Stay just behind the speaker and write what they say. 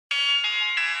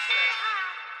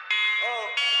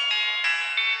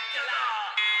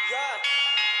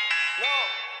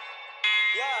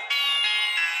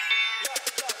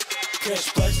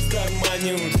Кэш плачет в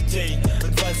кармане у детей.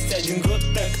 21 год,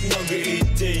 так много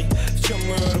идей. В чем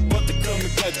моя работа, кроме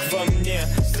как во мне?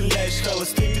 Стреляешь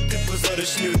холостыми, ты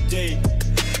позоришь людей.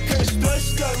 Кэш плачет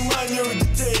в кармане у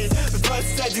детей.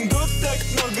 21 год, так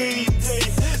много идей.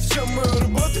 В чем моя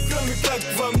работа, кроме как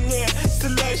во мне?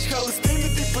 Стреляешь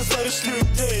холостыми, ты позоришь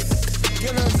людей.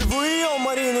 Я назову ее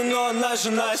Марину, но она же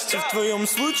Настя. В твоем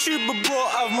случае бабло,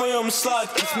 а в моем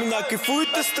сладкий. С меня кайфует,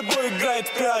 а с тобой играет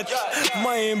в прятки. В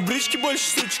моей бричке больше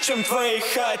сучек, чем в твоей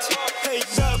хате. Эй,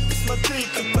 да, посмотри,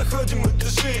 как проходим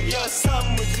этажи. Я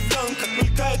сам удивлен, как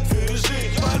мелькают виражи.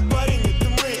 Парень, это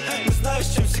мы, не знаешь,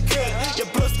 в чем секрет. Я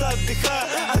просто отдыхаю,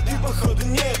 а ты походу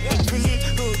нет. Отвели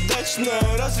удачно,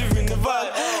 разве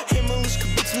виноват? Эй, малышка,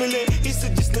 будь смелей и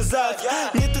садись назад.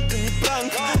 Нет, это не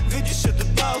пранк, видишь этот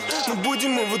бал. Мы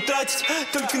будем его тратить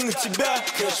только на тебя.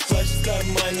 Кэш плачет в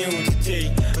кармане у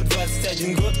детей.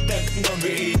 21 год, так много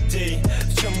идей.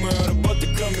 В чем моя работа,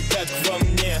 кроме как во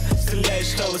мне?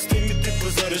 Стреляешь холостыми, ты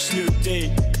позоришь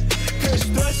людей. Кэш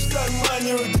плачет в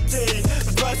кармане у детей.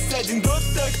 21 год,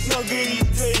 так много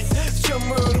идей. В чем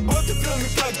моя работа, кроме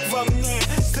как во мне?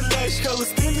 Стреляешь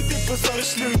холостыми, ты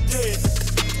позоришь людей.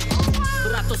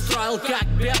 Брат устроил как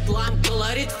бедлам,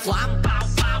 колорит флам.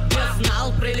 Не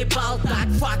знал, прилипал, так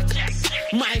факт.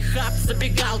 Мой хаб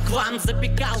забегал к вам,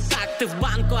 забегал так. Ты в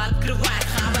банку открывай,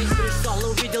 хавай. Пришел,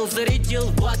 увидел, зарядил,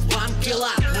 вот вам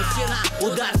килла. Мужчина,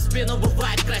 удар в спину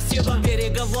бывает красивым.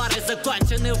 Переговоры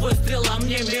закончены выстрелом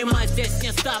не мимо. Здесь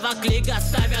не ставок, лига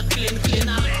ставят клин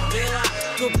клином. Вилла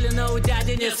куплена у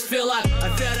дяди не с филок.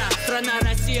 Афера, страна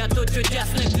Россия, тут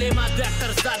чудесный климат.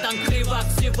 Вектор задан криво,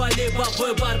 всего-либо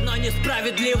выбор, но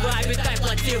несправедливо. Обитай,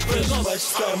 плати выкуп. Плачь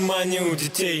в кармане у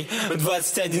детей.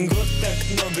 21 год, так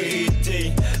много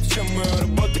идей. В чем моя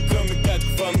работа, кроме как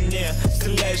во мне?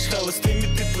 Стреляешь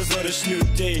холостыми, ты позоришь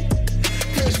людей.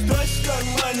 Кэш плачет в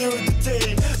кармане у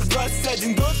детей.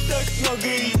 21 год, так много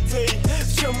идей.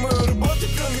 В чем моя работа,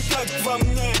 кроме как во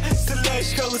мне?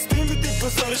 Стреляешь холостыми, ты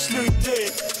позоришь людей.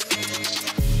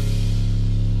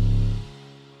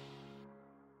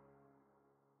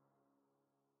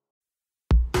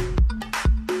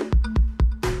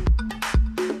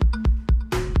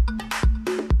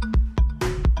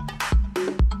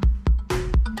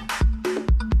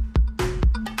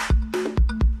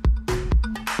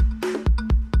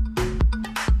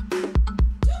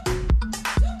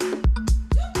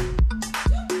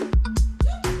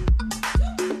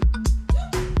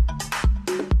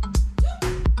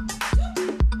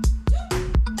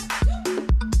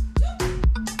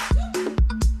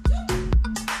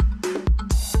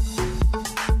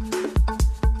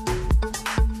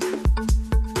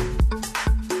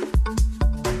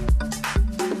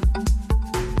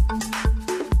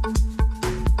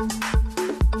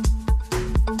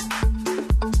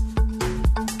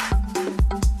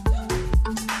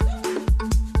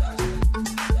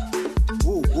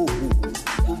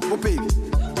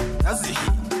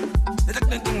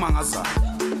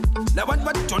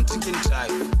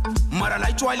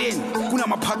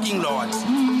 Kuna parking lot.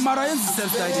 Mara yenza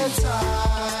self-guidance.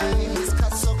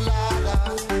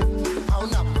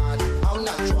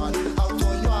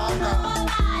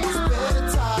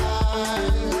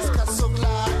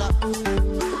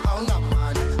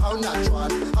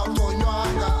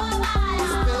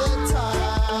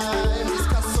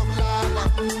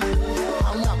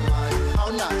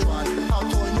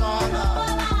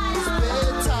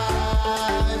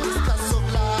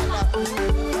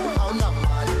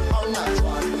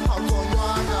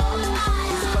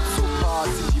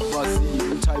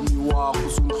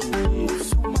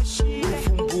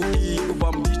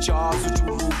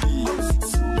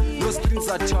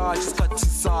 Charge isikhathi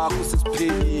sakho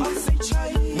sesiphelile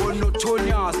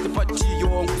monotonous iphathi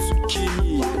yonke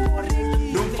usukhini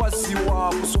nomfazi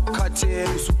wakho usukhathele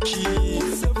usukhile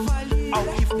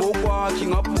awuifbo kwakhe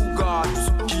ngabuka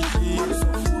usukhile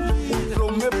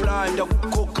umlomo blind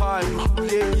akukhokhani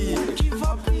uhlulekile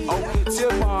awuphethe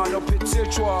mali awuphethe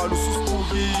tshwala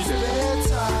ususukile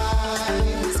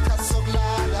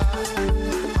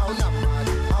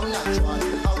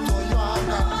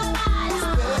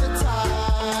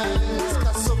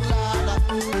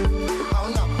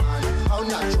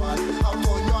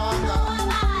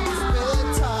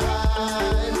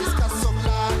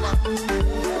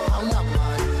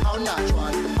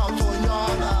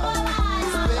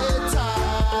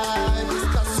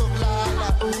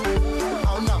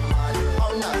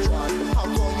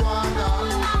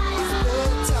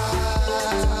Time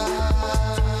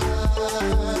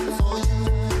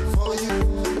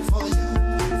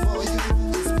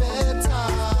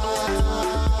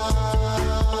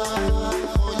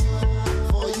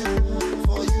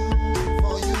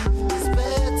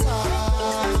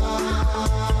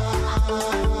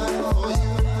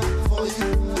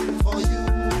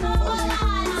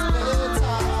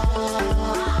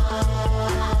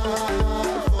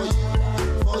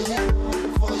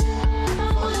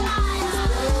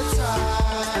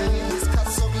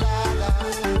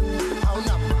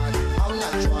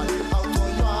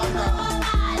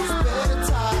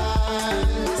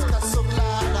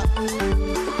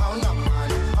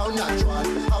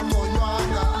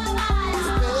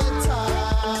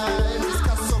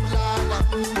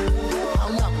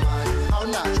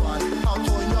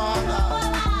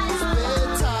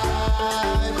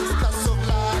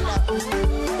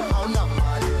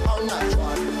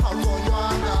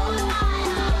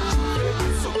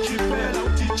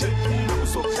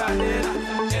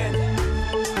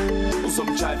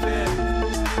uzomjayivela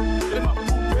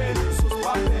emaphupheni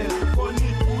uzosibambela khona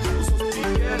iy'buhle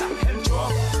uzosibikela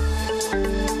enjoy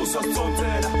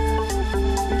uzosithonsela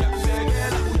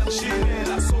ngiyakubhekela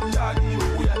uyakshingela sodakiwe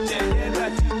uyadelela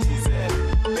didizela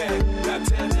bek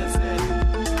uyathemezela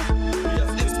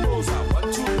uyasi-exposa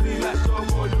 1 2 3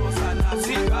 lahlokoloza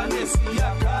nazingane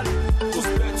siyakhala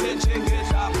usiphethe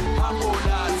njengedlama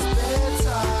ambulance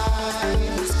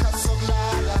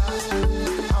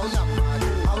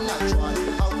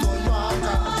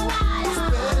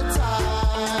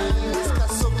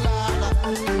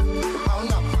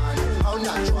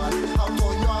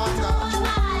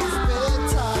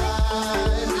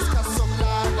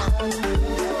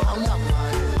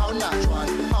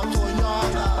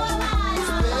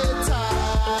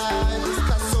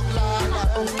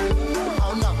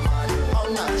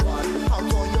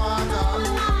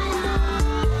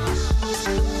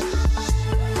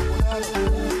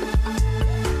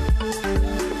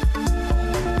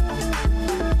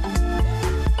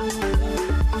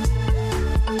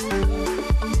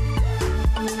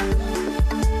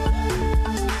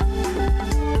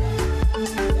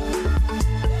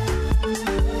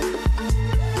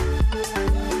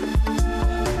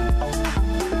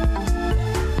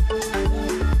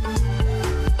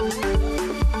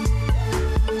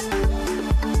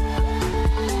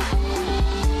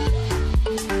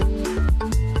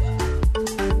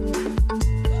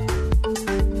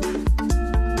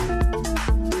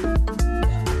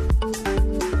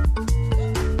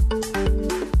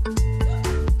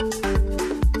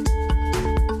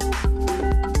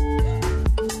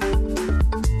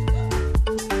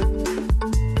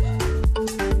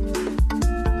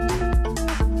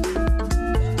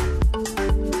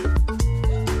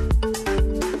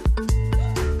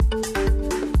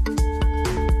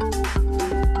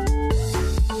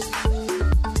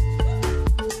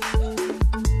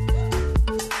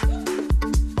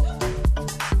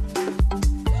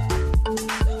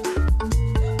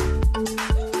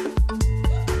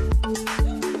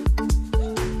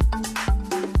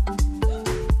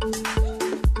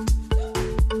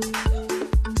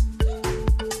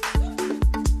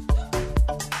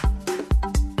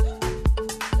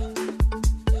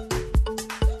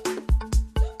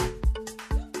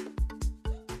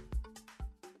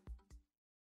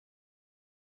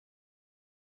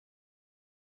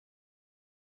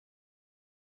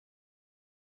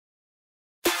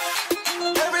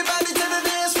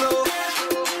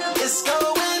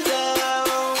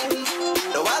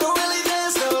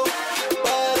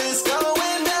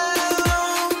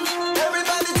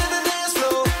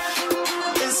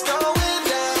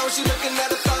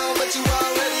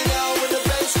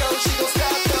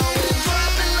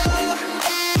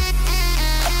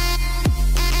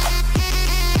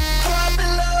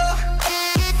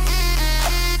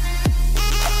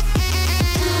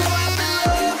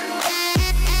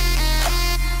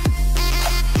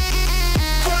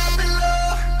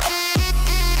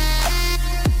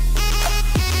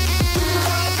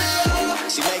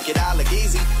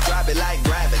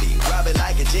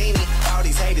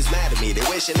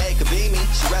wishing they could be me.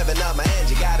 She revving up my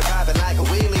engine, got it popping like a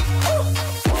wheelie.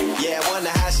 Yeah, I wonder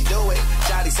how she do it.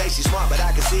 Shawty say she smart, but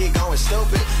I can see it going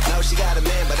stupid. Know she got a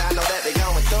man, but I know that they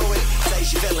going through it. Say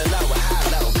she feeling low, with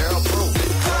high low, girl, prove it.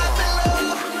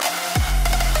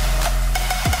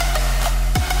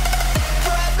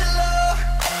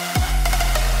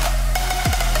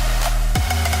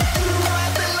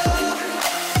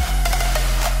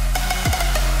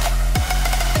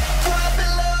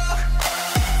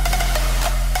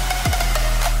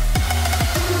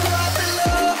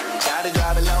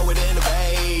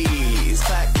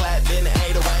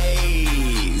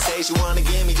 She wanna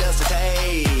give me just a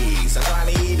taste. I'm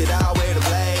trying to eat it all with a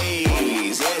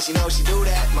blaze. Yeah, she knows she do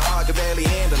that. My heart can barely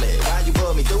handle it. Why you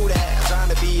put me through that? I'm trying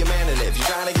to be a man, and if you're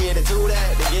trying to get into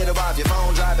that, then get her off your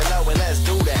phone, drop it low, and let's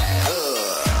do that.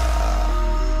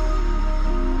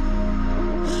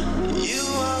 You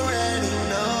already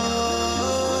know.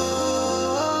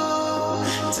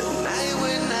 Tonight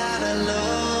we're not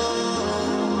alone.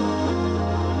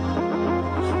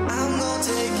 I'm gonna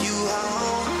take you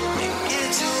home and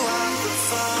get you off the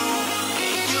phone,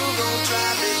 and you gon'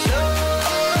 drop it low.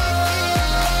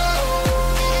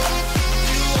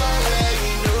 You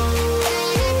already know.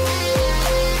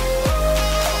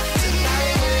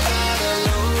 Tonight we're not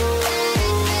alone.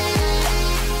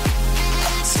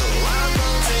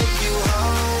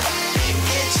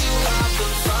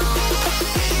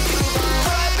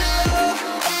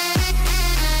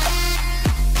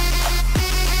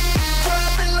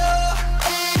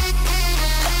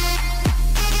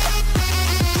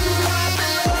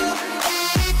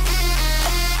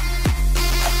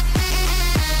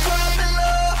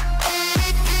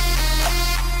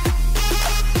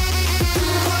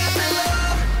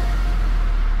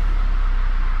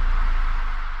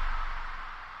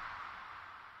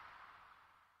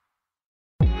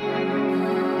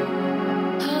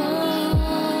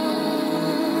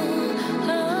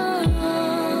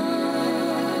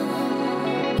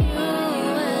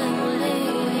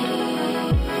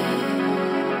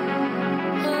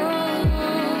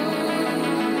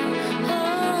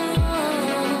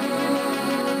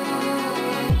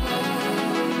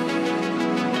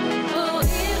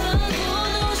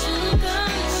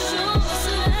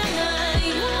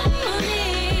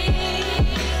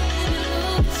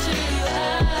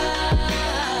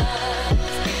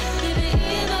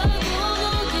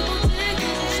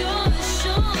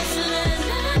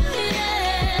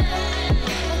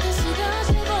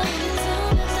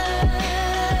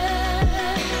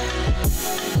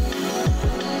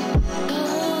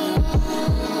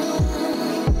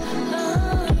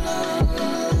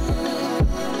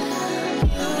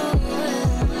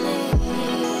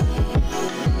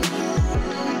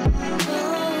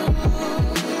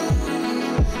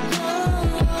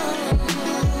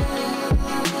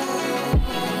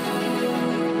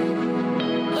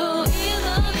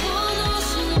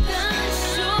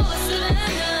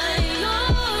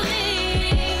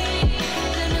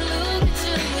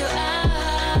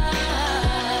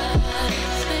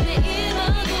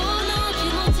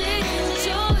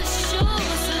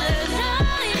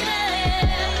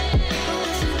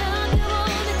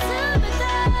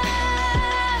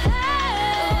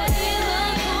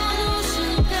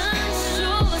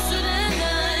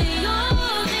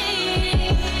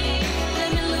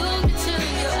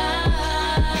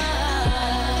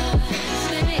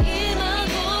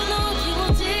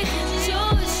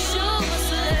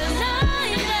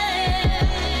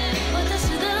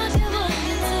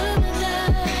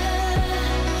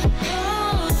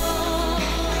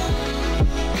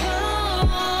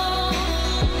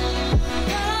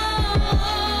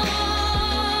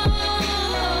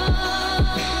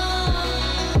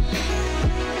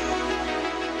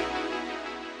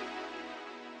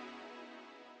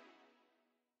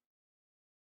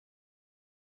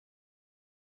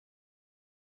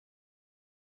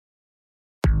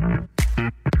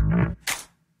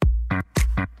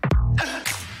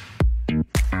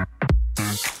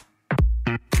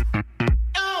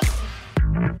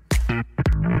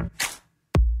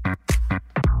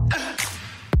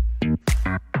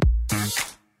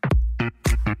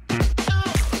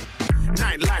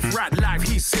 Get life, ride life,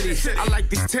 Heat City. I like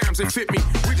these terms, they fit me.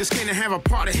 We just came to have a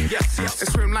party. Yes, yes.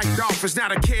 And swim like dolphins,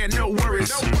 not a care, no worries.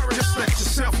 Just let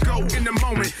yourself go in the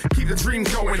moment. Keep the dream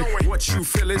going. What you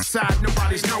feel inside,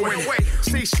 nobody's knowing.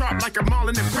 Stay sharp like a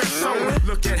Marlin and Presso.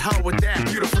 Look at her with that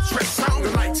beautiful dress on. The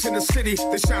lights in the city,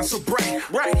 they shine so bright.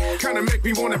 Right, kinda make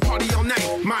me wanna party all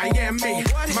night. Miami,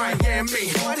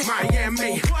 Miami,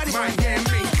 Miami,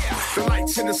 Miami. The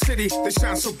lights in the city, they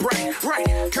shine so bright.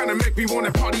 Right, kinda make me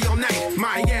wanna party all night.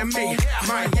 Miami,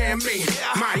 Miami,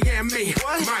 Miami,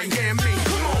 Miami.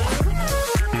 Come on.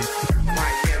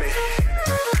 Miami.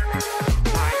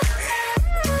 Miami.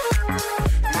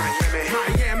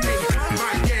 Miami.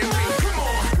 Miami. Come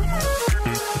on.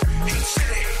 Heat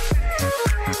City.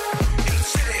 Heat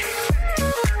City.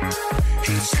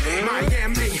 Heat City.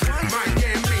 Miami.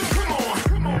 Miami. Come on.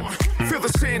 Come on. Feel the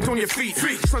sand on your feet.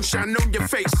 Sunshine on your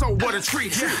face, so what a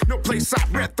treat. No place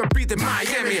I'd rather be than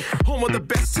Miami. Home of the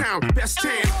best town, best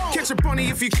tan. Catch a bunny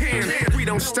if you can. We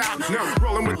don't stop, no.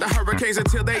 Rolling with the hurricanes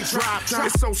until they drop.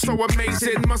 It's so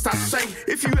amazing, must I say.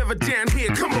 If you ever down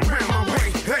here, come around my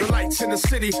way. The lights in the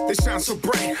city, they shine so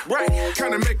bright. Right,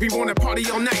 kinda make me wanna party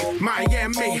all night.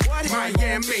 Miami,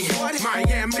 Miami,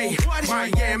 Miami,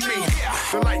 Miami.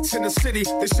 The lights in the city,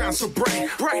 they shine so bright.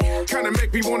 Right, kinda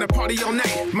make me wanna party all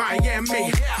night.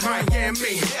 Miami,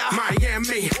 Miami.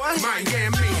 Miami, Miami. Miami.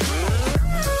 Miami,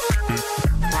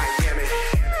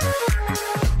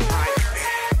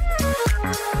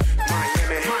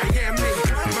 Miami,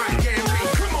 Miami.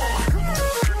 Come on.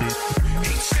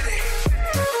 Heat City.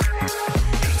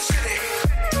 Heat City.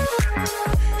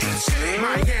 Heat City.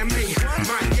 Miami,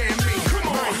 Miami. Come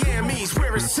on. Miami's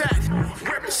where it's at.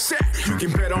 Where it's at. You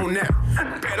can bet on that.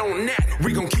 Bet on that.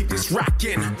 We gon' keep this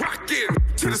rockin'. Rockin'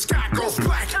 till the sky goes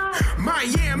black.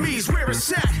 Miami's where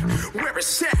it's at. Where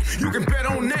it's at. You can bet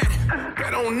on that.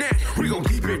 Bet on that. We gon'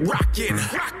 keep it rockin'.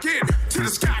 Rockin' till the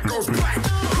sky goes black.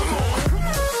 Come on.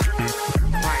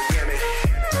 Miami.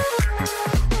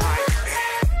 Miami.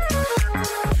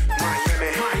 Miami.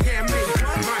 Miami.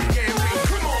 Miami.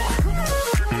 Come on.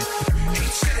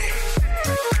 Heat City.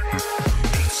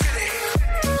 Heat City.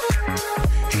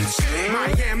 Heat City.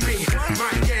 Miami.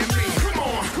 Miami. Come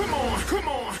on. Come on. Come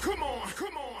on. Come on.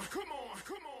 Come on. Come on.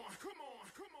 Come on. Come on.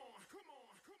 Come on. Come on.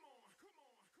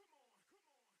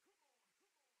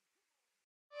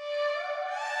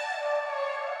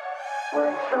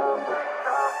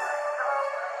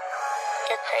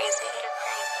 You're crazy. You're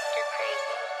crazy. You're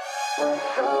crazy.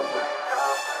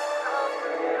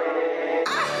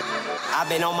 I've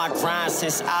been on my grind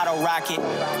since Auto Rocket.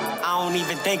 I don't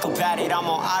even think about it, I'm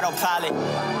on autopilot.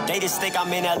 They just think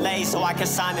I'm in LA so I can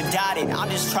sign the dotted. I'm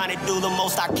just trying to do the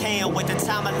most I can with the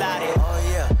time allotted. Oh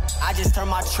yeah. I just turned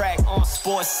my track on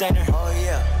Sports Center. Oh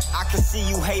yeah. I can see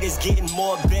you haters getting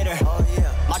more bitter. Oh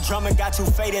yeah. My drummer got too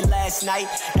faded last night.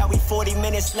 Now we 40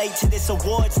 minutes late to this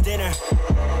awards dinner.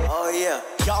 Oh yeah.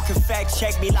 Y'all can fact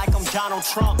check me like I'm Donald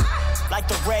Trump. Like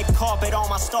the red carpet, all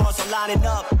my stars are lining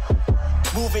up.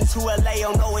 Moving to LA,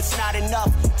 oh no, it's not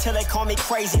enough. Till they call me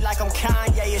crazy like I'm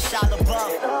Kanye and Shia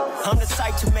LaBeouf. I'm the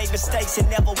type to make mistakes and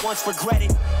never once regret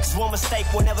it. Cause one mistake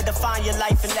will never define your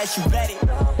life unless you bet it.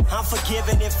 I'm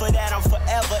forgiven and for that I'm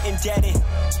forever indebted.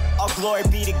 All glory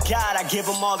be to God, I give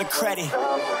him all the credit.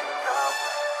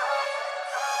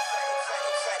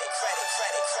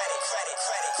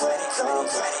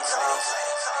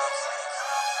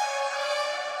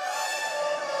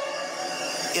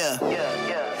 Yeah.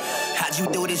 How'd you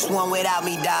do this one without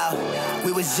me, dawg?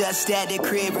 We was just at the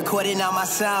crib recording all my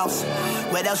songs.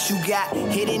 What else you got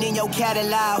hidden in your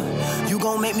catalog? You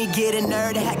gon' make me get a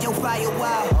nerd to hack your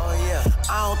firewall. Oh yeah.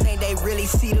 I don't think they really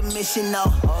see the mission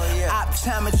though. Oh yeah.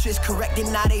 Optometrist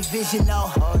correcting all they vision though.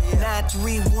 Oh yeah.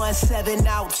 9317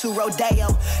 out to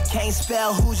Rodeo. Can't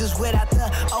spell Hoosiers without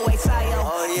the OXIO.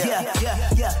 Oh yeah.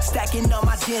 Yeah. Stacking on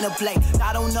my dinner plate.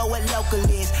 I don't know what local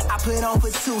is. I put on for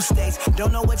 2 states.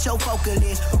 Don't know what your focal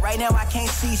is. But right now I can't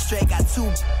see straight. Got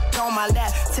 2 on my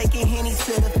lap, taking Henny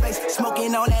to the face.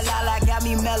 Smoking on that la got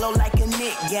me mellow like a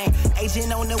Nick game.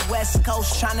 Agent on the West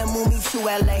Coast, trying to move me to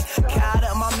LA. Called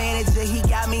up my manager, he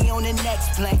got me on the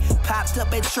next plane. Popped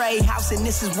up at Trade House and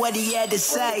this is what he had to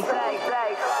say.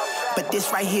 But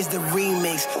this right here's the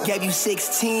remix. Gave you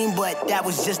 16, but that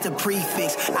was just a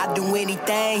prefix. I do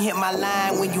anything, hit my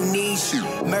line when you need shit.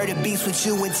 Murder beats with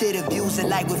you until the views are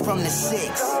like we're from the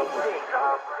 6.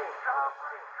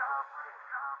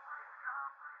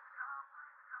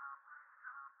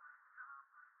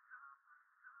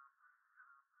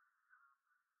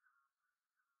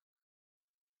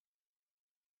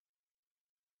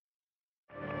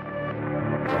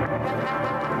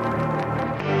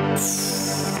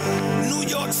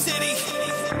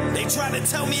 trying to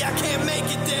tell me I can't make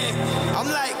it there. I'm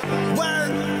like,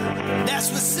 word,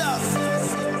 that's what's up.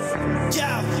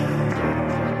 Yeah.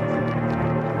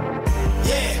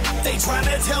 Yeah, they trying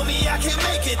to tell me I can't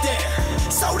make it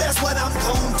there. So that's what I'm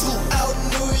going to out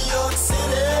in New York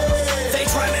City. They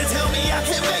trying to tell me I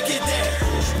can't make it there.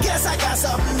 Guess I got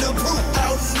something to prove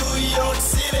out in New York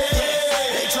City.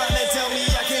 They trying to tell me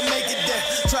I can't make it there.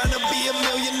 Trying to be a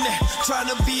millionaire, trying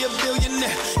to be a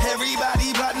billionaire.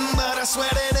 Everybody plotting, but I swear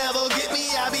they never get me.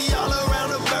 I be all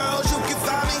around the world, you can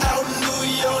find me out in New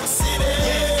York City.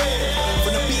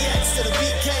 From the BX to the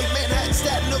BK, Manhattan,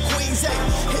 Staten to Queens, hey.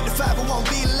 Hit the 5 and won't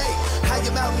be late. I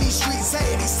am out in these streets,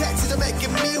 hey. These taxis are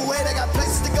making me wait. I got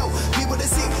places to go, people to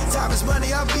see. Time is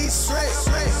money, I'll be straight.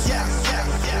 Yeah.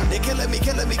 They killing me,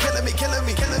 killing me, killing me, killing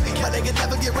me, killing me. But they can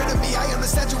never get rid of me. I am the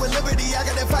Statue of Liberty, I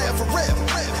got that fire for real.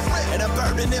 And I'm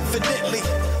burning infinitely.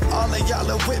 All of y'all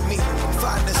are with me.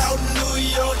 Find us out in New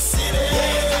York City.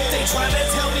 They trying to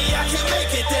tell me I can't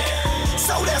make it there.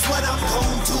 So that's what I'm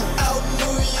going to out in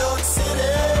New York City.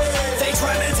 They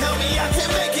trying to tell me I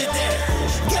can't make it there.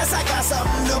 Guess I got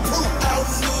something to prove out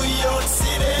in New York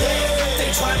City.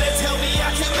 They trying to tell me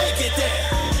I can't make it there.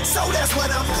 So that's what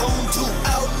I'm going to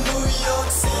out in New York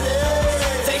City.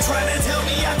 They trying to tell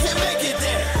me I can't make it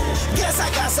there. Guess I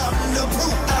got something to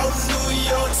prove out in New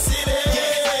York City.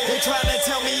 They trying to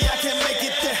tell me I can't make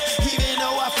it there. Even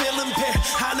though I feel impaired,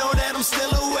 I know that I'm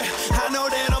still aware. I know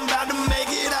that I'm about to make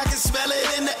it. I can smell it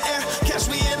in the air. Catch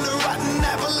me in the rotten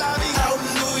apple lobby out in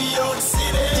New York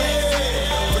City.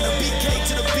 From the BK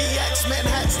to the BX,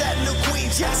 Manhattan, Staten to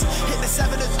Queens, yes. Hit the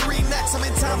 7 to 3 next. I'm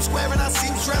in Times Square and I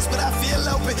seem stressed, but I feel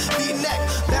open. V-neck,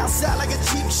 bounce out like a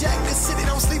cheap check. This city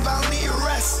don't sleep, I don't need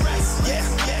rest. Yeah.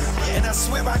 And I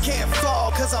swear I can't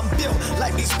fall, cause I'm built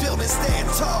like these buildings stand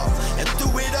tall. And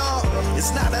through it all,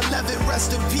 it's 9/11,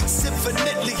 rest in peace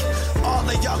infinitely. All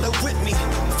of y'all are with me.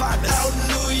 Find us out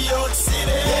in New York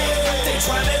City. They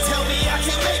trying to tell me I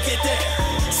can't make it there.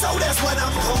 So that's what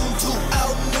I'm going to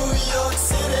out in New York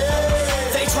City.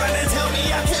 They trying to tell me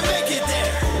I can't make it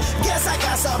there. Guess I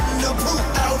got something to prove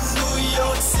out in New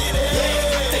York City.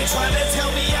 They trying to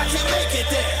tell me I can't make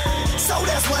it there. So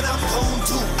that's what I'm going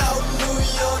to out in New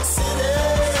York City.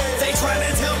 They trying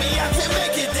to tell me I can't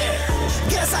make it there.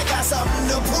 Guess I got something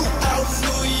to prove out in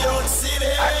New York City.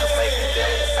 I could make it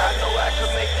there. I know I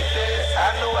could make it there. I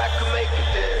know I could make it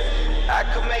there. I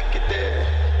could make it there.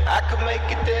 I could make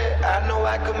it there. I know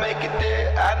I could make it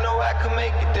there. I know I could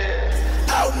make it there.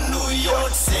 Out in New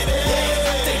York City.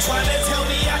 They trying to tell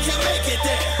me I can't make it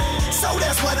there. So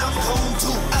that's what I'm going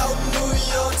to out in New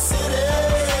York City.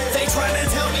 They trying to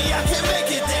tell me I can't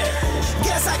make it there.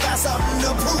 Guess I got something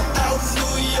to prove out in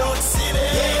New York City.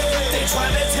 They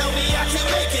trying to tell me I can't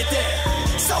make it there.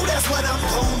 So that's what I'm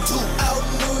going to out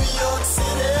in New York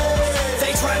City.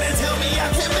 They trying to tell me I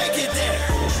can't make it there.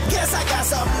 Guess I got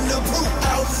something to prove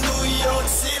out in New York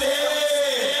City.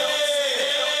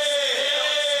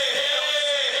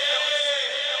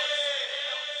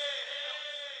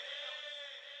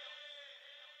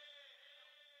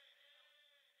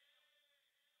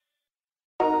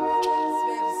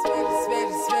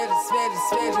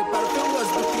 Свежий парфюм,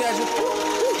 воздух режет.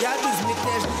 Я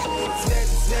безмятежный.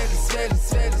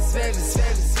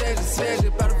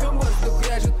 Свежий парфюм, воздух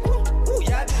режет.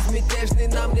 Я безмятежный,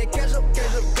 на мне casual.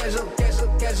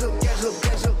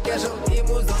 И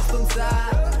музон с тунца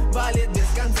валит без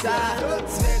конца.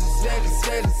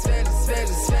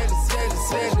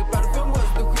 Свежий парфюм,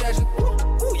 воздух режет.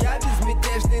 Я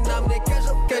безмятежный, на мне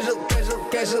casual.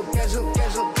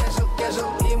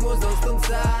 И музон с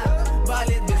тунца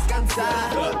валит без конца.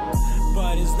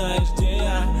 Парень, знаешь, где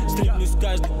я? Стремлюсь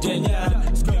каждый день я.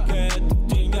 Сколько это в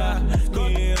деньгах?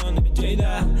 Миллионы людей,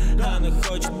 да. Она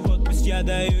хочет подпись, я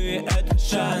даю ей этот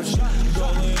шанс.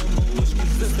 Голые малышки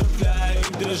заставляю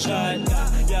их дрожать, да.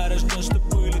 Я рожден,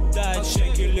 чтобы летать.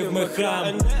 Шекели в мой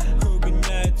храм.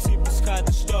 Угоняют типа с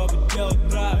хаты, чтобы делать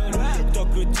правильно. Кто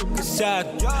крутил косяк?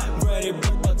 Very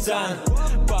bad пацан.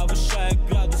 Повышая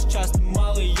градус, часто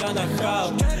малый я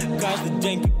нахал. Каждый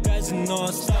день как казино.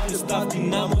 Ставлю ставки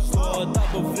на музло.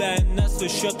 Добавляю на свой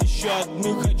счет еще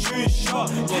одну. Хочу еще.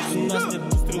 Нет, у нас нет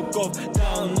стрелков.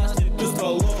 Да, у нас нет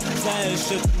стволов.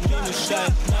 Знаешь, это не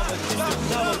мешает наводить.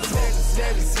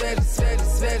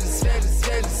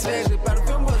 Свежий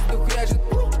парфюм, воздух режет.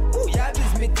 Я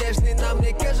безмятежный, на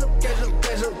мне casual.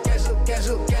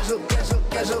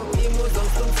 И музон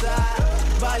с тунца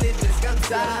валит без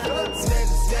конца.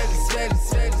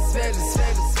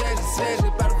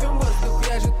 Свежий парфюм, воздух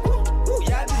режет.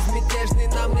 Я безмятежный,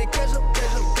 на мне casual.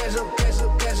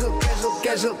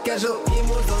 И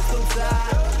музон с тунца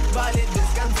валит без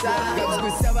конца. конца. Как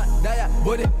сквозь вода я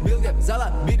бодибилдер,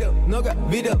 зала видел, много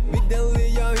видел. Видел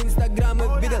ее инстаграм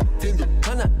и видел тиндер.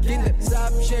 Она киндер,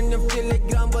 сообщение в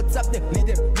телеграм, ватсап не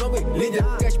лидер. Новый лидер,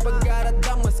 кэш по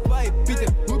городам, Москва и Питер.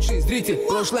 Лучший зритель,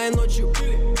 прошлой ночью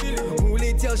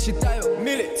улетел, считаю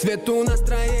мили. Цвету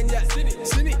настроения синий,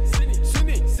 синий, синий,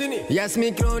 синий, синий. Я с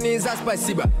микрони за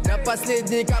спасибо, до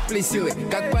последней капли силы.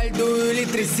 Как по льду или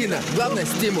трясина, главное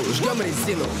стимул, ждем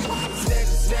резину.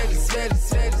 Свежий, свежий,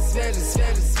 свежий, свежий,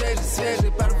 свежий, свежий,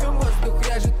 свежий парфюм, воздух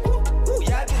режет.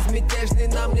 Я безмятежный,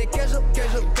 на мне кэжуал,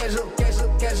 кэжуал, кэжуал,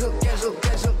 кэжуал, кэжуал, кэжуал,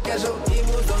 кэжуал, кэжуал. И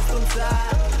музон с тунца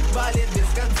валит без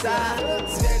конца.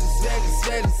 Свежий, свежий,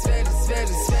 свежий, свежий,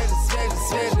 свежий, свежий, свежий,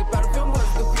 свежий парфюм,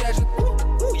 воздух режет.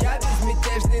 Я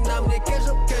безмятежный, на мне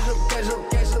кэжуал, кэжуал, кэжуал,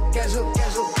 кэжуал, кэжуал,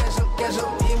 кэжуал, кэжуал,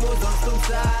 кэжуал. И музон с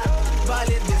тунца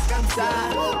валит без конца.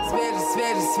 Свежий,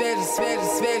 свежий, свежий, свежий,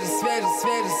 свежий, свежий,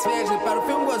 свежий, свежий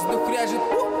парфюм, воздух режет.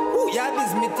 Я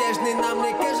безмятежный, на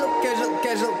мне кэжуал, кэжуал,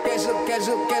 кэжуал, кэжуал,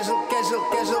 кэжуал, кэжуал, кэжуал,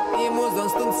 кэжуал. И музон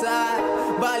с тунца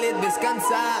валит без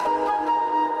конца.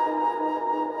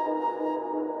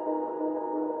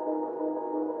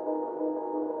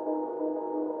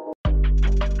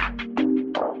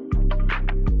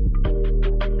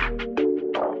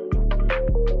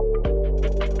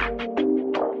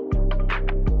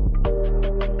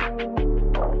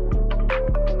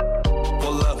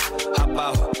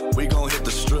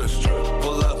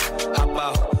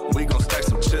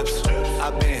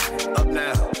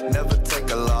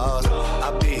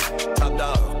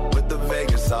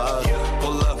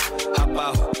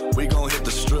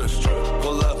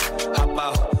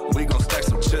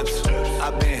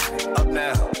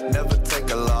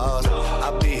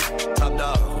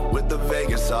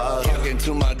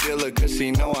 To my dealer, cause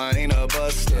she know I ain't a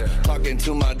buster. Talking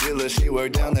to my dealer, she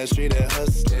work down that street at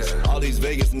Hustlers. All these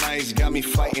Vegas nights got me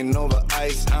fighting over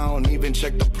ice. I don't even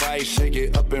check the price, shake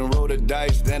it up and roll the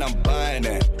dice, then I'm buying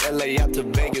that. LA out to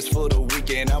Vegas for the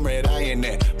weekend, I'm red-eyeing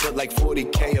that. Put like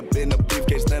 40K up in the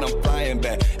briefcase, then I'm flying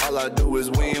back. All I do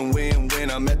is win, win, win,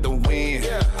 I'm at the win.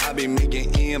 I be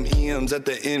making EMVNs at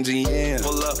the MGN.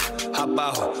 Pull up, hop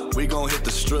out, we gon' hit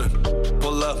the strip.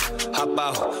 Pull up, hop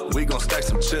out, we gon' stack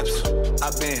some chips.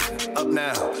 I've been up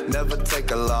now, never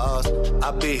take a loss.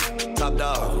 I be top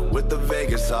dog with the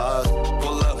Vegas odds.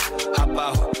 Pull up, hop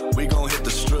out, we gon' hit the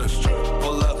strip.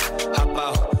 Pull up, hop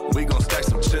out, we gon' stack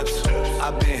some chips.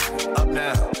 I've been up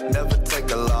now, never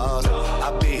take a loss.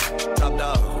 I be top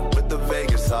dog with the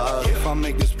Vegas odds. If I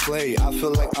make this play, I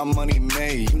feel like I'm money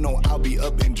made. You know I'll be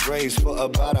up in Dre's for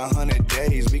about 100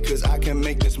 days, because I can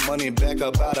make this money back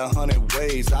about 100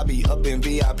 ways. I be up in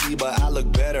VIP, but I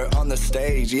look better on the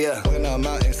stage, yeah. When I'm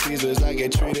out in Caesars, I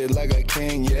get treated like a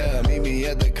king, yeah. Meet me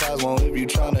at the Cosmo if you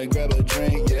tryna grab a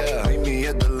drink, yeah. Meet me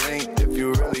at the link if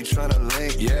you really tryna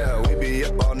link, yeah. We be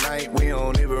up all night, we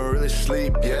don't even really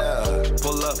sleep, yeah.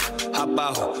 Pull up, hop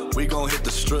out, we gon' hit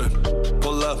the strip.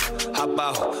 Pull up, hop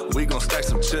out, we gon' stack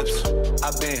some chips.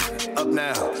 I've been up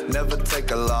now, never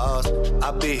take a loss.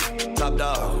 I be top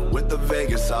dog with the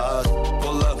Vegas odds.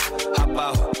 Pull up, hop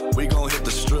out, we gon' hit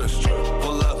the strip.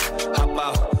 Pull up, hop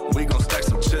out, we gon' stack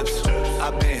some chips.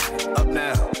 I've been up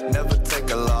now, never take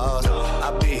a loss.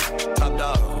 I be top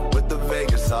dog with the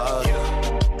Vegas odds.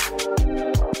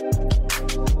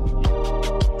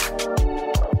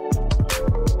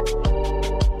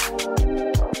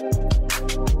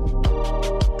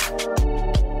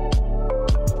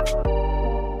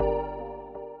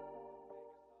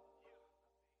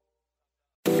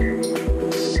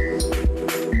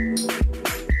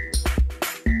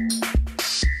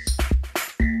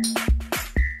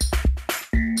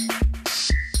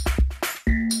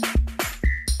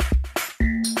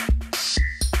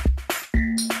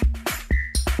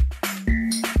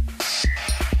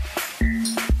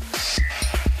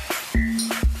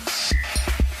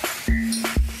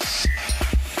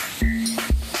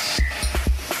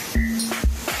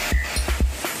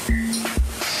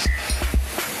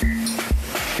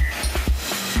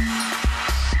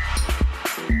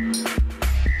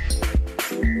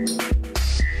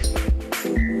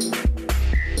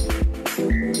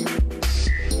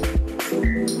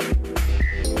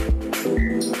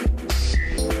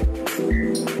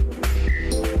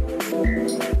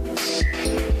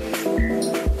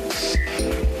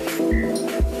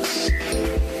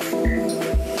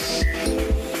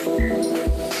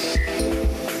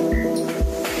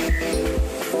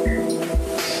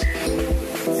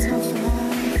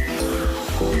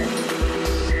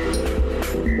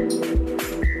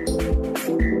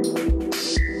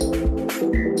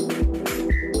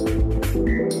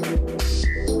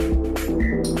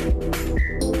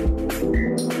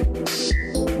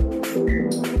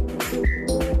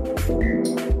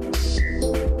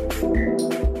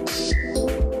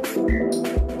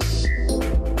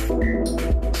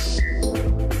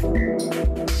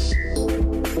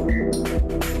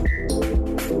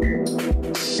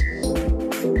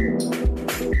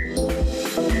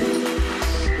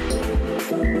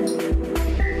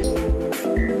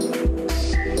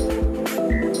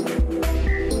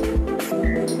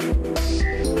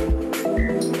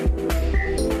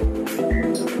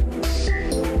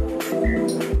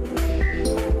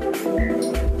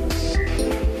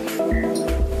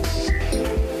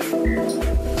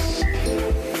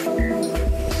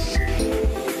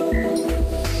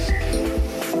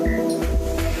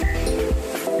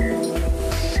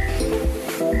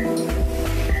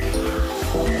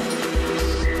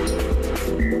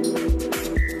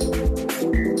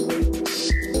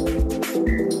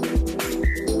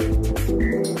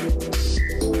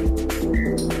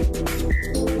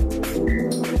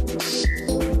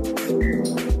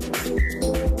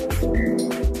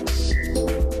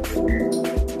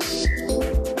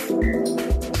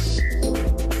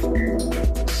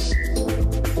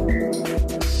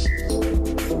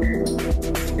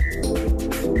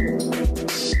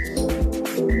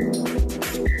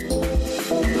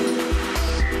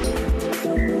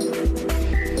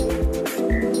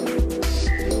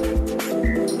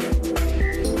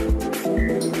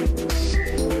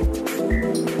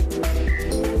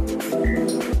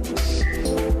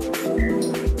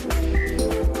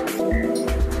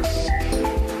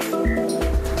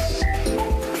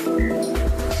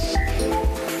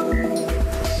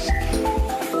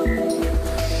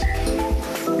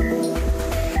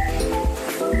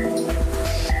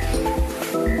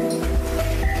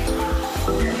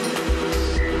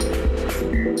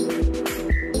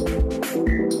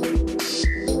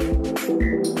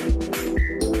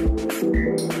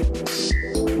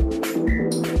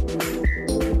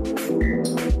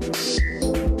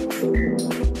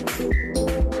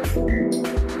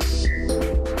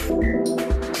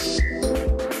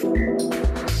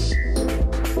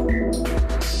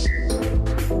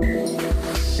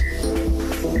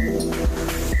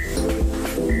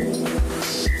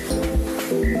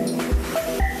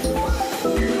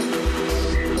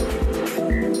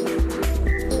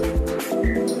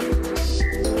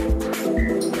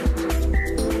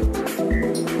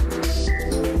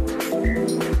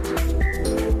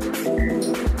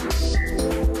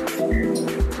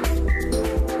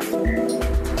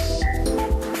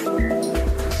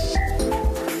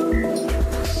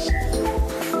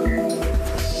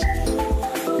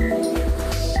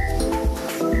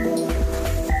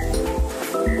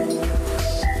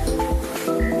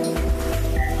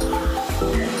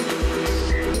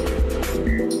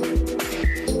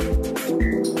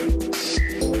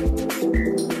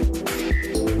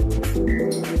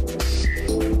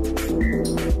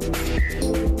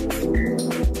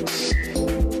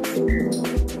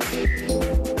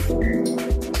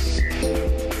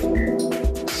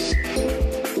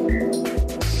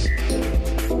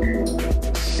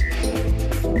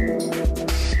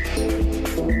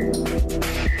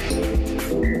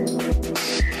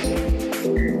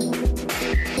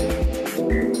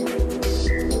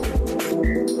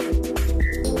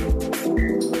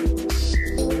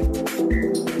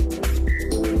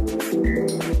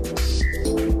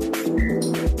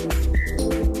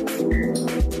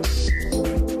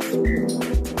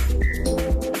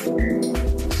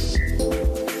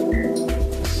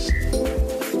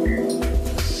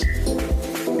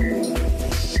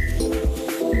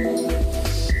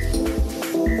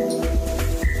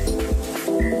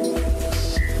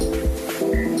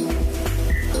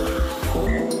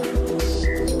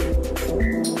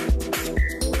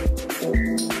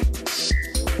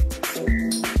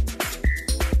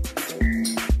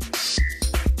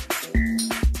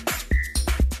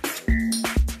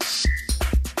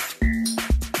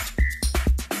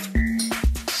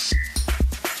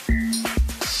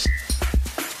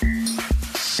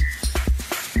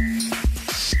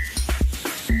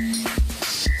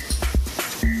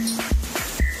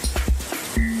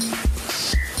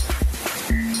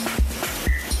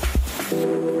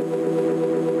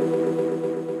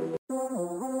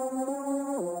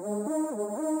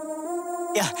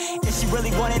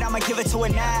 I'ma give it to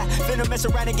it now. Finna mess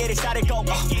around and get excited, go.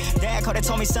 Dad called and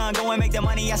told me, son, go and make the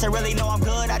money. I said, really, no, I'm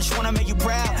good. I just wanna make you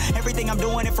proud. Everything I'm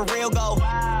doing it for real, go.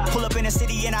 Pull up in the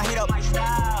city and I hit up.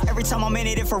 Every time I'm in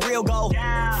it for real, go.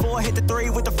 4 hit the 3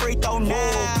 with the free throw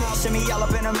now. Send me all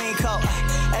up in a mean coat.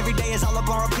 Every day is all up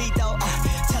on repeat though.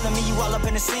 Telling me you all up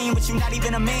in the scene, but you not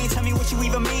even a mean. Tell me what you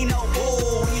even mean, no.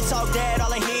 Ooh, when you talk dad,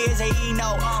 all I hear is a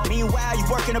no. Meanwhile, you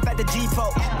working up at the depot.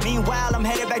 Meanwhile, I'm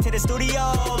headed back to the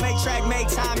studio. Make track, make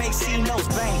time, make C notes,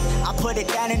 bang. I put it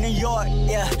down in New York,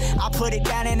 yeah. I put it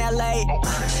down in LA.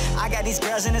 I got these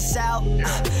girls in the South.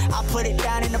 I put it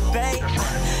down in the Bay.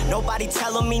 Nobody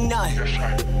telling me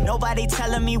nothing. Nobody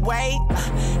telling me wait.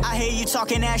 I hear you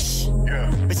talking that shh,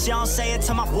 but you don't say it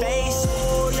to my face.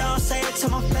 Ooh, you don't say it to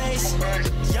my face.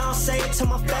 You don't say it to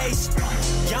my face.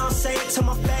 You don't say it to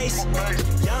my face.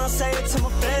 You don't say it to my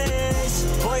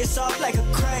face. Boy, it's off like a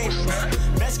crepe.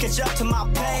 Best catch up to my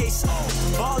pace.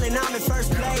 Ballin', I'm in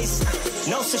first place.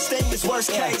 No such thing as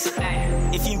worst case.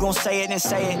 If you gon' say it, then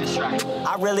say it.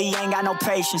 I really ain't got no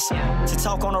patience to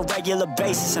talk on a regular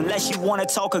basis unless you wanna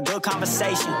talk a good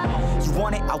conversation. You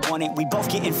want it, I want it. We both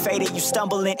getting faded. You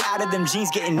stumbling out of them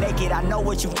jeans, getting naked. I know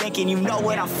what you thinking. You know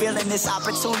what I'm feeling. This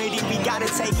opportunity, we gotta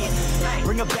take it.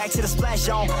 Bring it back to the splash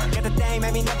zone. Got the thing,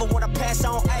 made me never wanna pass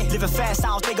on. Ay, living fast, I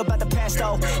don't think about the past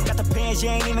though. Got the pants, you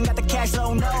ain't even got the cash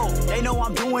though. No, they know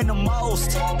I'm doing the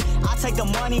most. I take the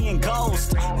money and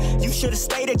ghost. You should've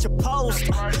stayed at your post.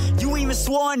 You even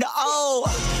swore in the O.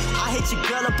 I hit your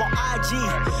girl up on IG.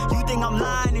 You think I'm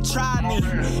lying and try me.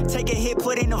 Take a hit,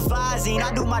 put in the Visine.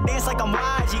 I do my dance like I'm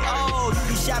YG. Oh, you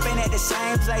be shopping at the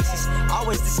same places.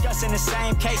 Always discussing the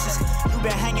same cases. You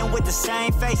been hanging with the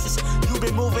same faces. You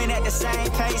been moving at the same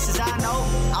paces. I know.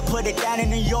 I put it down in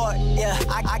New York. Yeah,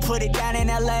 I put it down in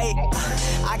LA.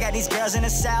 I got these girls in the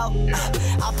South.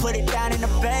 I put it down in the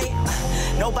Bay.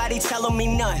 Nobody telling me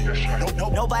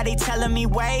nothing. Nobody telling me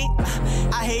wait.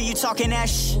 I hear you talking that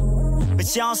shh, but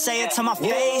you don't say it to my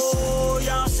face. Ooh, you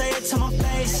don't say it to my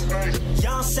face. You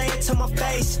don't say it to my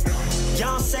face. You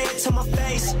don't say it to my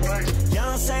face. You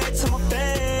don't say it to my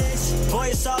face. Boy,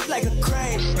 it's off like a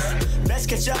crepe. Best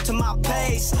catch up to my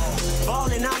pace.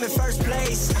 Ballin', I'm in first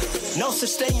place. No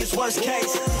such thing as worst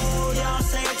case. Ooh, you don't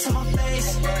say it to my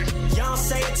face. You don't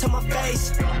say it to my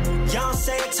face. You don't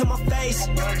say it to my face.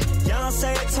 You don't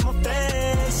say it to my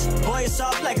face. Boy, it's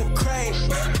off like a crepe.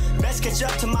 Best catch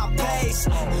up to my pace.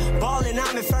 Ballin',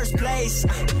 I'm in first place.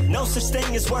 No such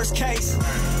thing as worst case.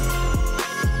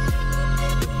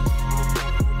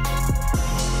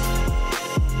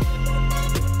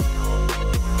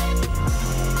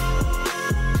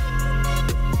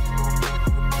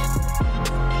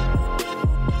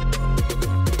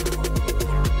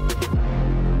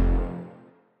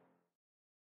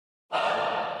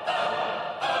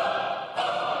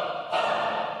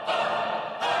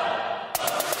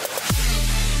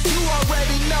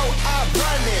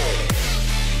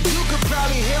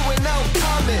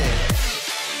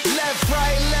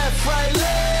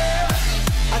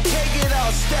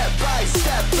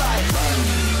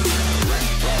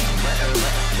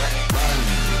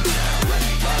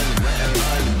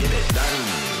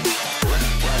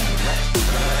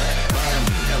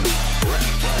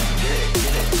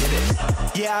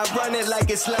 Yeah, I run it like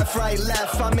it's left, right,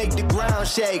 left. I make the ground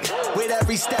shake with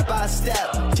every step I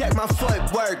step. Check my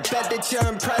footwork, bet that you're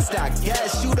impressed. I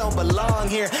guess you don't belong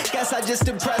here. Guess I just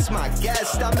impressed my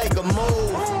guest. I make a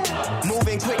move,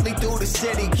 moving quickly through the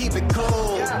city, keep it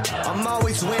cool. I'm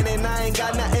always winning, I ain't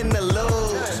got nothing to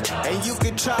lose. And you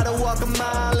could try to walk a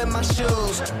mile in my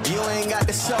shoes, you ain't got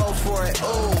the soul for it.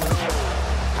 Ooh.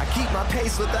 I keep my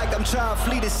pace, look like I'm trying to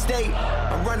flee the state.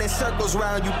 I'm running circles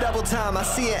round you, double time, I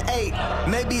see an 8.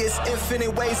 Maybe it's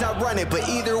infinite ways I run it, but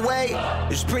either way,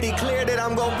 it's pretty clear that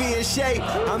I'm gonna be in shape.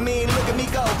 I mean, look at me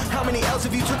go, how many L's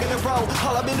have you took in a row?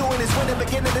 All I've been doing is winning,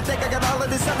 beginning to think I got all of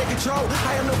this under control.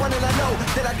 I am the one and I know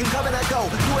that I can come and I go.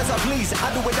 Do as I please, I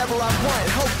do whatever I want.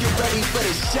 Hope you're ready for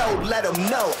the show, let them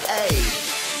know, ayy.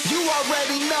 You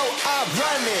already know I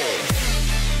run it.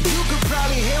 You could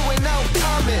probably hear when I'm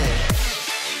coming.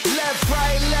 Left,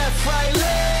 right, left.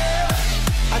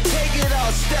 I take it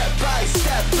all step by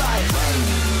step by.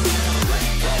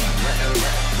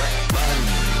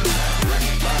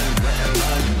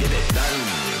 Get it done.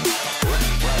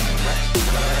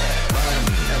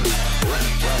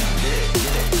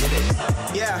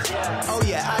 Yeah, oh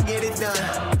yeah, I get it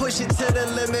done. Push it to the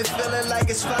limit, feeling like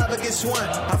it's 5 against 1.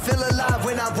 I feel alive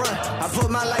when I run, I put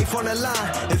my life on the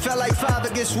line. It felt like 5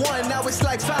 against 1, now it's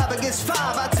like 5 against 5.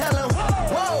 I tell him,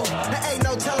 whoa, there ain't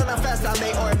no telling how fast I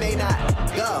may or may not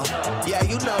go. Yeah,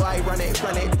 you know I run it.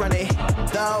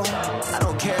 though. I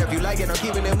don't care if you like it, I'm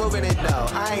keeping it moving it though.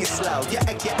 I ain't slow. Yeah.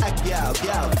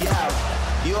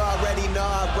 You already know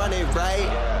I run it right.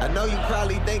 I know you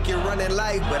probably think you're running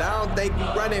light, but I don't think you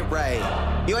run it right.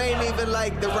 You ain't even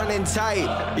like the running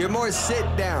tight. You're more sit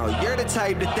down. You're the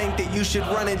type to think that you should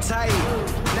run it tight.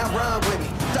 Now run with me,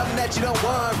 something that you don't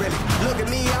want really. Look at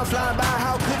me, I'm flying by.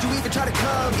 How could you even try to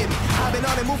come get me? I've been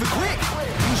on it moving quick.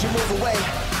 You should move away.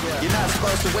 You're not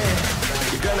supposed to win.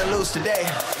 You're gonna lose today.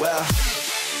 Well,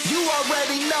 you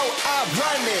already know I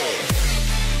run it.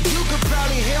 You could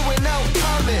probably hear when I'm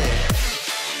coming.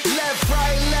 Left,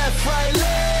 right, left.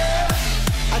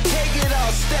 I take it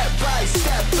all step by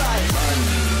step by.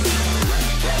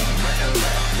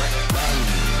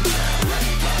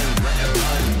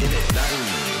 Get it done. Get it done.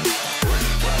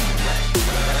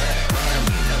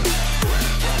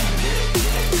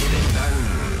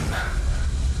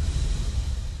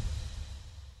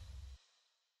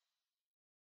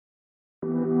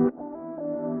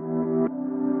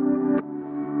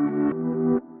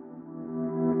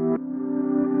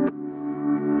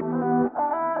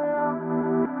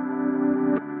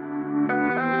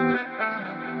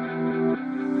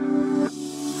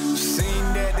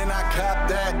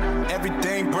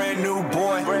 Everything brand new,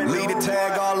 boy. Lead a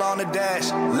tag all on the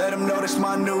dash. Let them know that's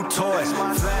my new toy.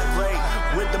 Flat rate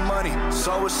with the money,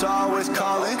 so it's always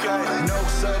calling. No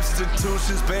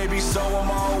substitutions, baby, so I'm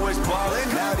always balling.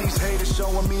 Now these haters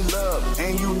showing me love,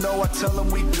 and you know I tell them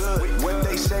we good. What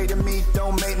they say to me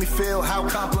don't make me feel how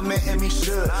complimenting me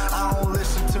should. I don't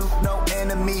listen to no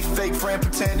enemy, fake friend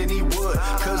pretending he would.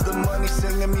 Cause the money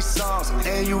singing me songs,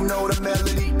 and you know the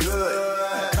melody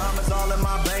good. Commas all in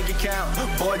my bank account,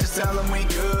 boy, just tell them we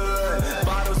good.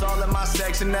 Bottles all in my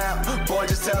section now, boy,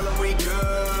 just tell them we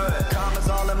good. Commas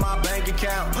all in my bank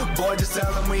account, boy, just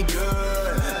tell them we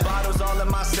good. Bottles all in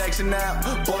my section now,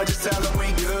 boy, just tell them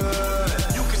we good.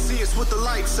 You can see us with the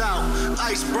lights out,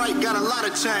 ice bright, got a lot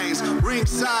of chains.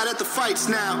 Ringside at the fights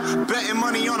now, betting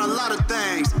money on a lot of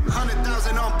things.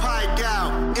 100,000 on Pie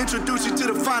Gal, introduce you to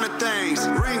the finer things.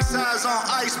 Ringside's on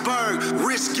Iceberg,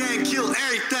 Rich Gang kill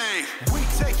everything. We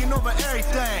taking over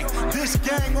everything, this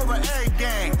gang over every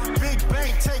gang. Big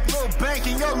bank take little bank,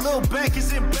 and your little bank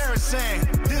is embarrassing.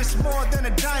 This more than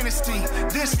a dynasty,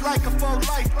 this like a full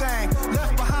life thing.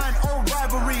 Left behind old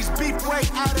rivalries, beef way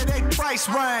out of their price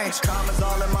range. Commas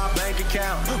all in my bank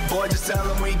account, boy, just tell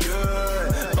them we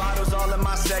good. Bottles all in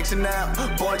my section now,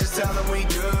 boy, just tell them we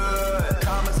good.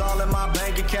 Commas all in my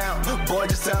bank account, boy,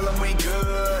 just tell them we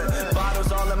good.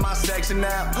 Bottles all in my section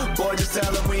now, boy, just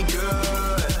tell them we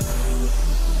good.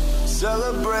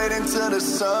 Celebrating to the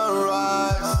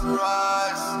sunrise,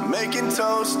 making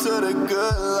toast to the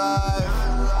good life.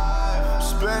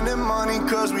 Spending money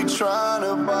cause we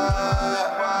tryna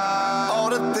buy all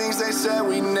the things they said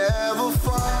we never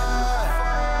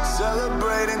find.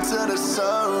 Celebrating to the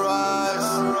sunrise,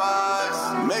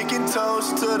 making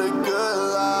toast to the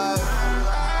good life.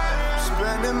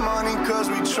 Spending money cause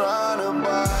we tryna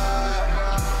buy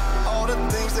all the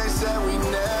things they said we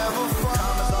never find.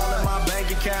 Commas all in my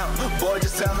bank account, boy,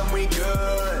 just tell them we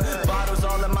good. Bottles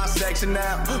all in my section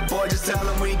now, boy, just tell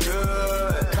them we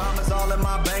good. Commas all in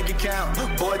my bank account,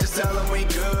 boy, just tell them we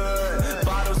good.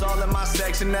 Bottles all in my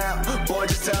section now, boy,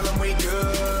 just tell them we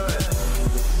good.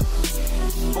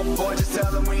 Boy, just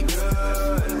tell them we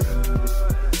good.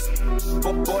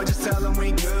 Boy, just tell them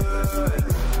we good.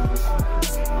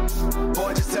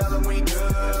 Boy, just tell them we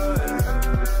good.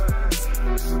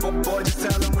 Boy, just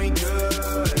tell them we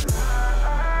good.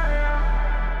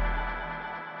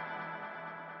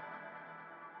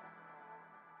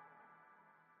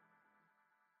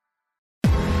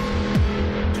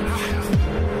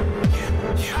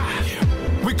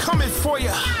 We coming for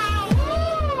you.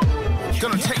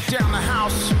 Gonna take down the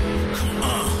house.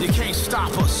 You can't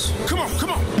stop us. Come on, come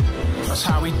on. That's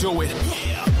how we do it.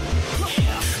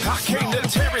 I came to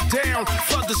tear it down,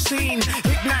 flood the scene,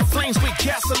 ignite flames with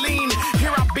gasoline.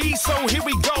 Here I be, so here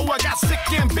we go. I got sick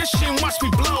ambition, watch me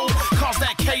blow. Cause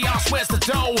that chaos, where's the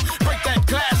dough? Break that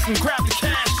glass and grab the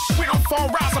cash. We don't fall,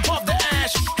 rise above the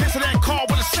ash. Answer that call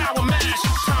with a sour mash.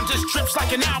 Time just drips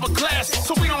like an hourglass,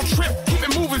 so we don't trip, keep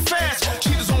it moving fast.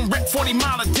 Cheaters on rip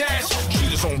 40-mile dash.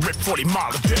 Cheaters on rip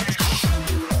 40-mile dash.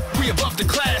 We above the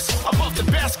class, above the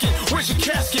basket. Where's your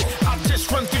casket? I'll just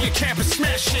run through your camp and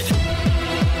smash it.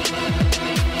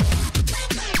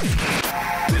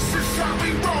 This is how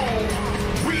we roll.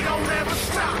 We don't ever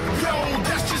stop, yo.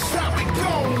 That's just how it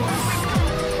goes.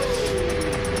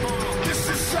 This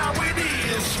is how it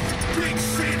is. Big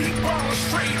city, ball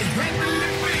straight, handle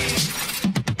it big.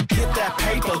 Hit that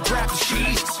paper, grab the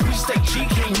sheets. We stay G,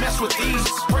 can't mess with these.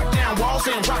 Break down walls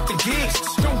and rock the gigs.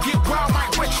 Don't get wild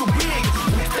like what you big.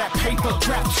 that paper,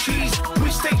 grab the cheese. We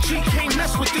stay G, can't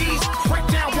mess with these. Break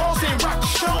down walls and rock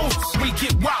the shows. We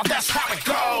get wild, that's how it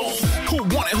goes. Who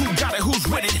want it, who got it, who's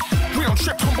with it? We don't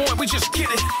trip, homeboy, we just get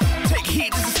it. Take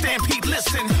heed, this is stampede,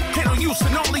 listen. Ain't no use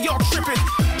and only y'all tripping.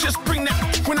 Just bring that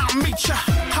when I meet ya.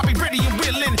 I'll be ready and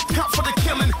willing, out for the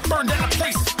killing. Burn down the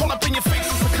place, all up in your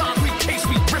faces. The concrete case,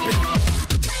 we ripping.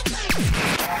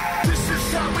 This is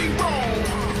how we roll.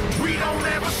 We don't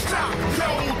ever stop, yo.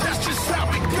 That's just how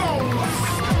it goes.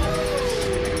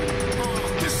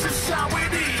 This is how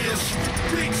it is.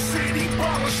 Big city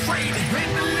baller straight in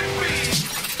the living.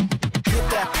 Get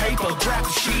that paper, grab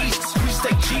the cheese. We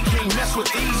stay G, can't mess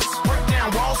with these. Break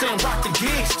down walls and rock the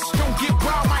gigs. Don't get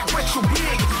wild, might wet your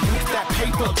wig. Get that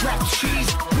paper, grab the cheese.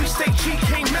 We stay G,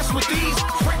 can't mess with these.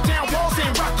 Break down walls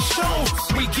and rock the shows.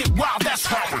 We get wild, that's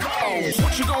how it goes.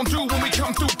 What you gonna do when we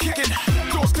come through kicking?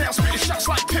 Doors down, spitting shots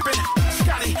like Pippin.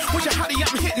 Scotty, where's your hottie?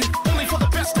 I'm hitting. Only for the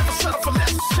best, never settle for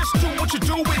less. Just do what you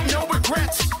do with no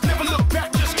regrets. Never look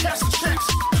back, just cash the checks.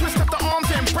 Twist up the arms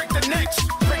and break the necks.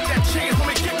 Break that chain,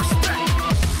 homie, get respect.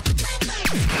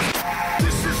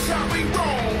 This is how we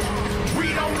roll.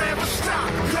 We don't ever stop,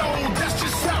 yo. That's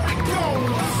just how it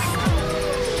goes.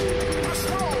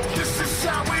 This is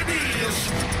how it is.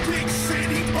 Big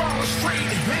city baller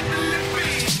straight in the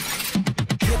living.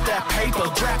 Get that paper,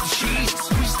 grab the cheese.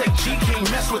 We stay G, can't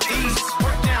mess with these.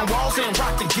 Break down walls and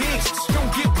rock the gigs.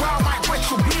 Don't get wild, might wet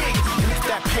your wig. Get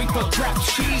that paper, grab the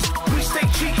cheese. We stay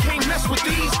G, can't mess with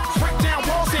these. Break down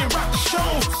walls and rock the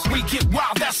shows. We get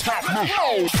wild, that's how it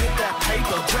goes. Get that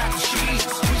paper, grab the cheese.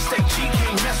 We stay G,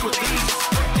 can't mess with these.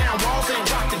 Break down walls and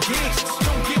rock the gigs.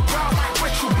 Don't get wild, might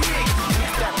wet your wig.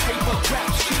 Get that paper, grab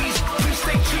the cheese. We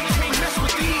stay G, can't mess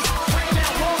with these. Break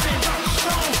down walls and rock the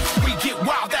shows. We get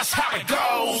wild, that's how it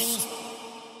goes.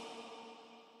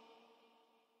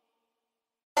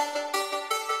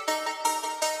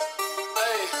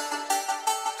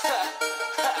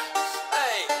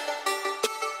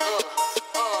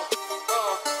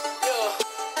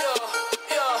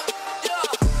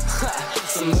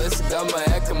 Со мной всегда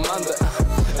моя команда.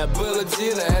 Я был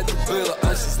один, а это было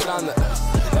очень странно.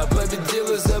 Я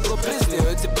победил и забыл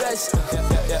прежнюю депрессию.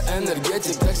 Я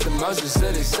энергетик, так что можешь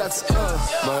заряжаться.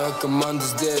 Моя команда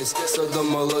здесь, создал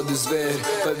молодой зверь.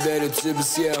 Поверю тебе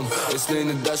съем, если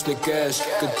не дашь мне кэш.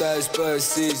 Катаюсь по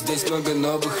оси, здесь много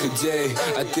новых людей.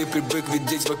 А ты привык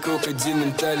видеть вокруг один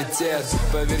менталитет.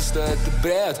 Поверь, что это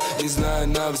бред, не знаю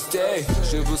новостей.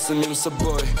 Живу самим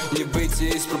собой, не выйти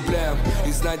из проблем.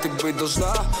 И знать так быть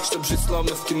должна, чтоб жить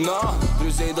словно в кино.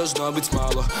 Друзей должно быть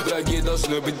мало, враги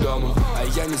должны быть дома. А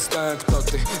я не знаю, кто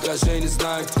ты, даже не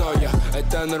знаю, кто я.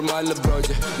 Это нормально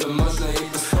вроде, но можно и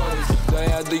поспорить. Да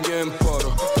я даю им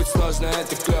пору, быть сложно,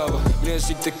 это клево. Мне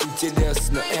жить так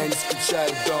интересно, я не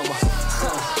скучаю дома.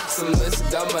 Со мной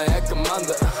всегда моя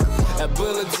команда. Я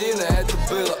был один, а это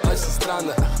было очень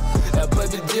странно. Я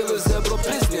победил и забыл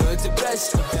прежнюю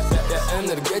депрессию. Я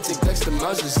энергетик, так что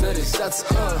можешь заряжаться.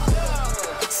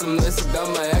 Со мной всегда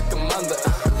моя команда.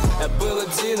 Я был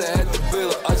один, а это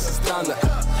было очень странно.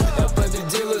 Я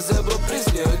победил и забыл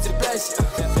прежнюю депрессию.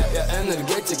 Я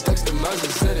энергетик, так что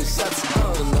можешь заряжаться.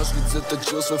 Ты наш ведь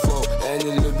заточил свой флоу. Я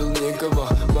не любил никого,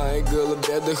 в моей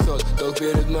голове доход. Долг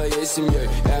перед моей семьей,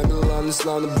 я главный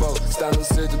словно бог. Стану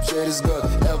сытым через год,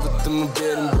 я в этом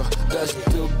уверен, бро. Даже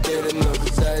ты уверен, но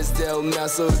когда я сделал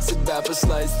мясо, у тебя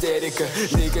пошла истерика.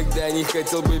 Никогда не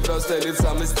хотел быть просто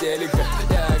лицом из телека.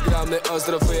 Я огромный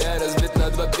остров, и я разбит на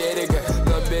два берега.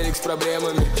 Но берег с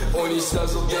проблемами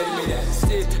уничтожил, верь меня.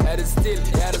 Стиль, этот стиль,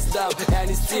 я раздам, я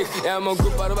не стих. Я могу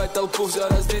порвать толпу, все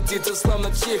разлетится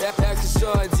словно чих. Я хожу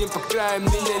один по краю,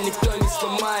 меня никто не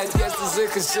сломает. Если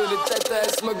захочу летать, то я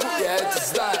смогу, я это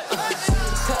знаю.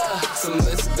 Со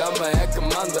мной всегда моя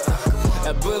команда.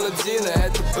 Я был один, а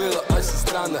это было очень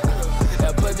странно.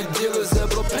 Я победил и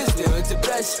забыл прежнюю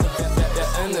депрессию.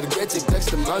 Я энергетик, так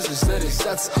что можешь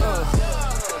заряжаться.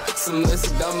 Со мной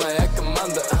всегда моя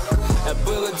команда. Я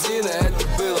был один, а это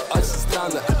было очень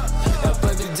странно. Я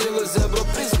победил и забыл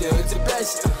прежнюю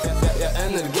депрессию. Я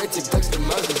энергетик, так что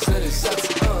можешь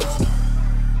заряжаться.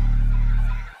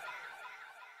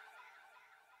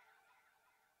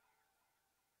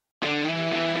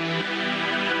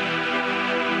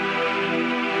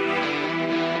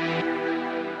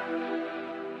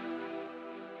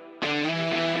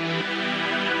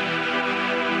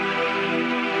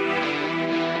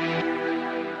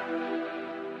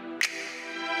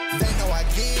 They know I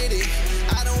get it.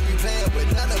 I don't be playing with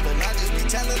none of them. I just be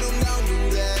telling them don't do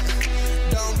that.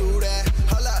 Don't do that.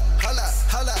 Hold up, hold up,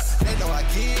 hold up. They know I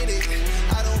get it.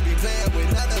 I don't be playing with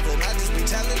none of them. I just be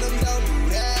telling them don't do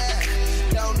that.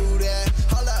 Don't do that.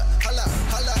 Hold up, hold up,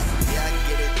 hold up. Yeah, I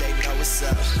get it. They know what's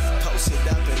up. Post it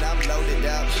up and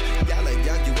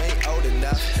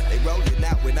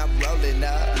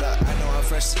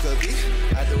best it could be.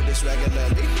 I do this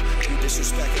regularly. You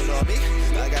disrespecting on me.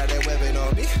 I got that weapon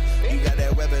on me. You got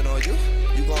that weapon on you.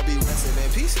 You gon' be resting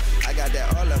in peace. I got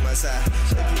that all on my side.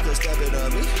 If you could step it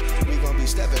on me, we gon' be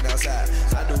stepping outside.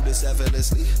 I do this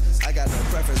effortlessly. I got no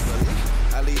preference for me.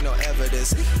 I leave no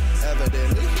evidence.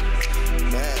 Evidently,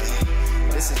 man,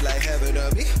 this is like heaven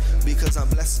on me because I'm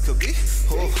blessed could be.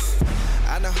 Oh,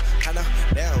 I know,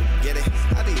 they don't get it.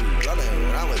 I be running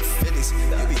around with 50s.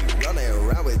 You be running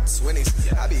around with 20s.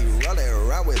 I be running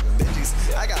around with bitches.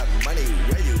 I got money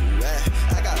where you at.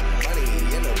 I got money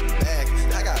in the bag.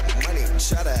 I got money,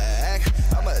 try to act.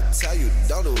 I'ma tell you,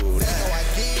 don't do that. No, I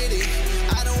get it.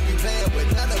 I don't be playing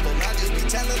with none of them. I just be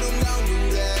telling them, don't do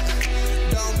that.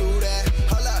 Don't do that.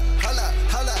 Holla.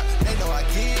 They know I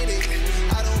get it.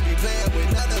 I don't be playing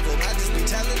with none of them. I just be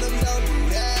telling them, don't do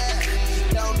that.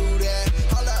 Don't do that.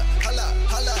 Holla.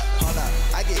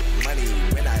 I get money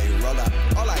when I roll up.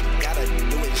 All I gotta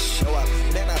do is show up.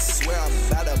 Man, I swear I'm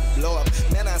about to blow up.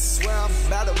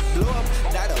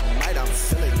 Dynamite, I'm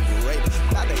feeling great.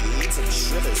 About to eat some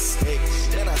shrimp and steak.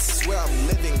 Man, I swear I'm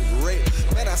living great.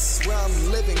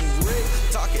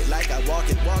 Talk it like I walk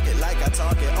it like I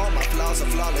talk it. All my flaws are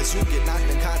flawless. You get knocked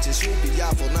unconscious. You be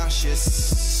awful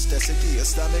nauseous. That's it to your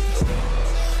stomach.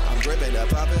 I'm dripping up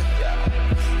popping.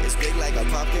 It's big like a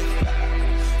pumpkin.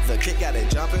 The kick got it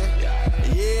jumping.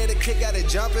 Yeah, the kick got it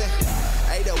jumping.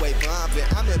 808 bumping.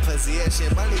 I'm in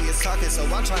position. Money is talking, so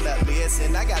I'm trying to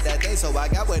listen. I got that thing, so I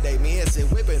got what they missing.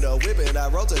 Whipping. I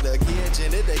roll to the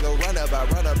kitchen. If they go run up, I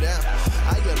run up down.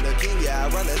 I am the king, yeah, I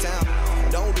run the town.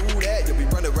 Don't do that, you'll be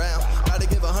running around. Gotta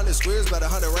give 100 squares, about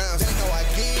 100 rounds. They know I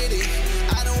get it.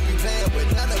 I don't be playing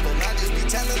with none of them. I just be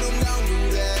telling them, don't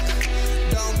do that.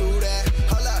 Don't do that.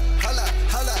 Holla.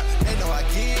 They know I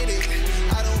get it.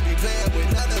 I don't be playing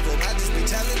with none of them. I just be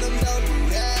telling them, don't do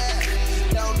that.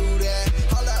 Don't do that.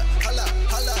 Holla.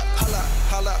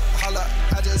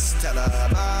 I just tell her,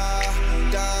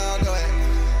 don't do it.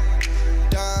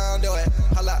 Don't do it.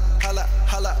 Holla.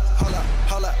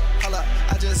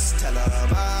 I just tell her,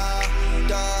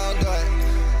 don't do it.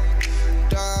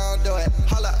 Don't do it.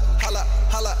 Holla.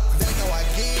 They know I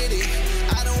get it.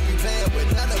 I don't be playing with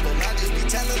none of them. I just be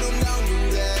telling them, don't do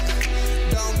that.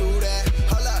 Don't do that.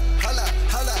 Holla.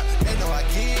 They know I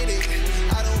get it.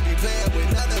 I don't be playing with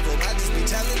none of them. I just be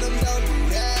telling them, don't do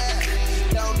that.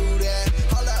 Don't do that.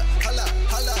 Holla.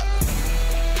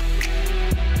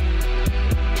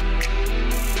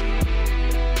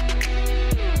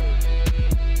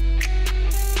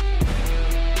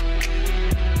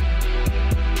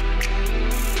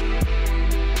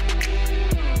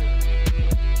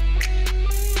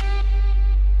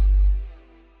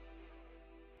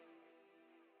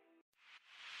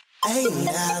 Hey,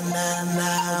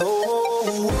 nah, oh.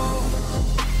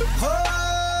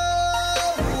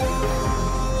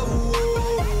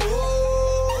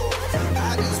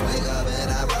 I just wake up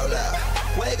and I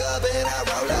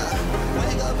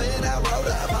roll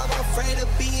up. I'm afraid of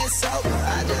being sober.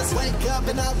 I just wake up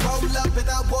and I roll up and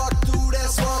I walk through that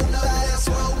swole life.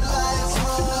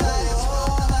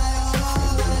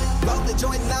 Roll the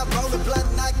joint and I roll the blunt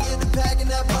and I get the pack and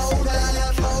that bowl.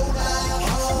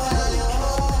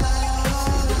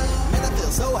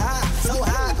 So high,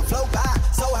 I can float by.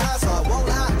 So high, so I won't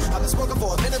lie. I've been smoking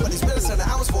for a minute, but these minutes and the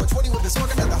hours for 20 we've been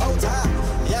smoking at the whole time.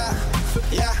 Yeah,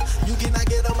 you cannot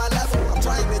get on my level. I'm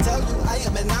trying to tell you, I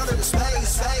am in outer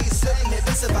space. Sitting in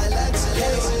this if I let you.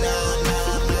 Hey,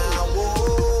 nah,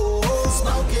 whoa,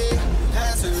 smoke it,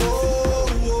 pass it,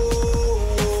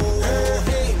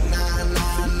 Hey,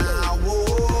 nah,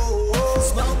 whoa,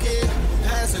 smoke it,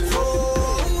 pass it,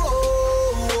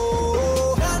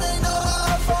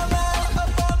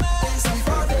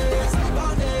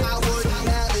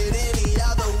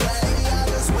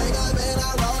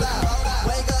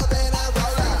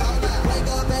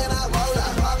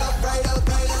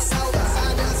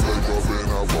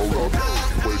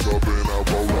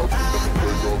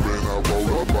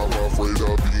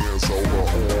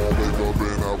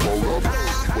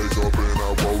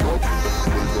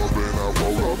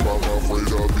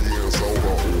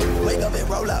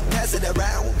 roll up, pass it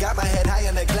around. Got my head high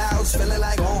in the clouds, feeling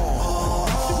like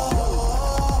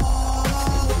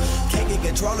can't get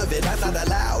control of it, I'm not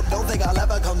allowed. Don't think I'll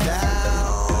ever come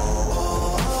down.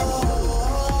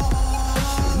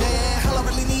 Man, all I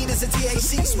really need is a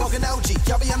THC, smoking OG.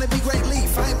 Y'all be on the B grade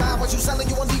leaf. I ain't buying what you selling,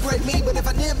 you won't degrade me. But if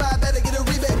I did buy, better get a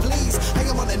rebate, please. Hey,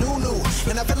 I'm on the new,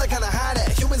 and I feel like kinda high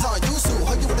that humans aren't used to.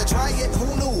 Oh, you wanna try it? Who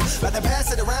knew? About to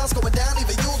pass it around, it's going down,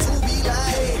 even you two be like,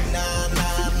 hey, nah,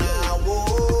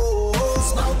 whoa,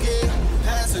 smoke it,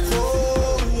 pass it,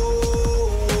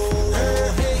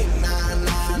 hey,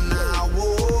 nah,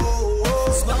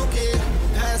 whoa, smoke it,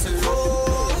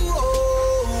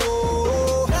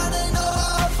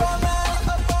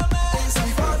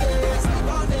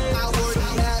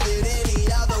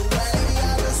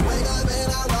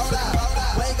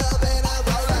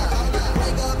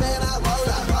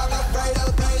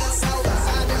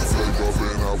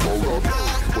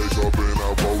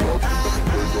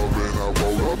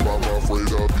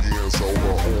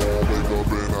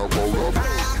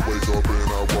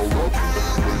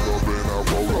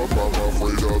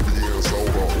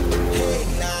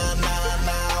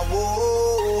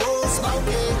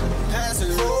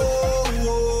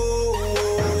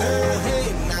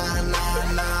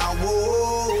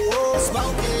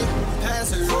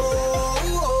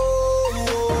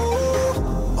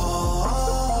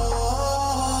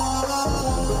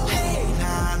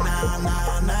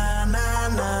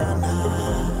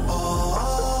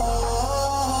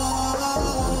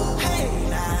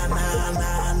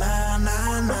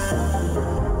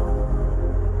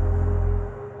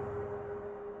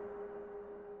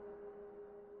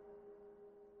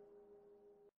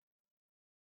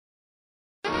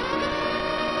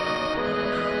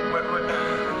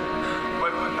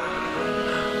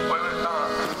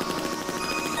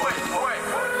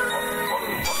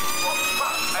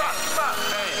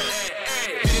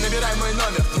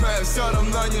 все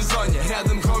равно не в зоне.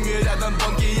 Рядом хоми, рядом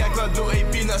бонки, я кладу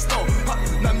AP на стол.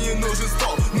 Нам не нужен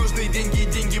стол, нужны деньги,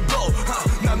 деньги, броу.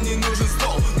 Нам не нужен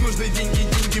стол, нужны деньги,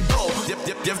 деньги, броу.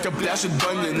 Девка пляшет,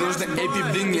 бой, мне нужно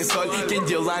AP, блин, не соль. Кинь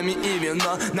делами и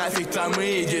вино, нафиг травмы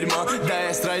и дерьмо. Да,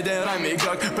 я с райдерами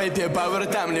игрок, Пейпе Пауэр,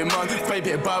 там лимон.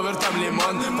 Пейпе Пауэр, там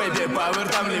лимон. Пейпе Пауэр,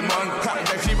 там лимон.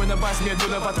 Как хлеба на бас, меду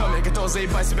на потом. Я готов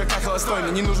заебать себя как холостой.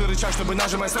 Мне не нужен рычаг, чтобы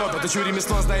нажимать стоп. Это чури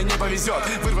ремесло, знаю, не повезет.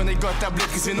 Вырванный год,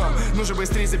 таблетки с вином. Нужно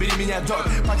быстрее, забери меня, док,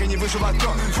 пока не вышел в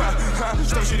окно.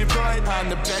 Что в черепной?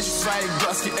 Она прячет свои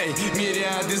глазки, эй,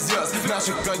 мириады звезд.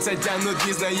 Наши кольца тянут,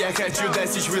 не знаю, я хочу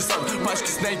достичь высот. Пачки,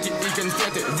 снеки и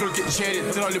конфеты, в руки черри,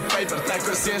 тролли, пейпер.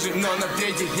 Такой свежий, но на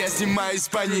третий я снимаюсь в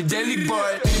понедельник,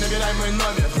 бой. Ты набирай мой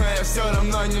номер, но я все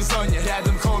равно не в зоне.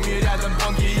 Рядом хоми, рядом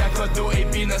бонги, я кладу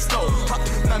AP на стол.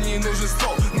 Нам не нужен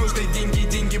стол, нужны деньги,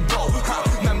 деньги, бро.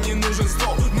 Нам не нужен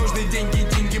стол, нужны деньги,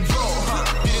 деньги, бро.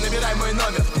 Перенабирай мой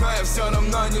номер, но я все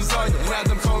равно не в зоне.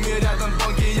 Рядом хоми, рядом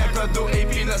бонги, я кладу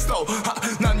AP на стол.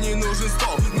 Нам не нужен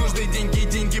стол, нужны деньги,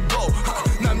 деньги, бро.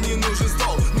 Нам не нужен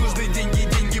стол, нужны деньги,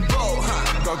 деньги, бро.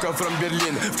 Коко from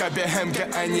Берлин, в капе Хэмка,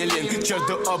 а не Лин.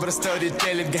 Черту образ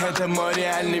сторителлинга, это мой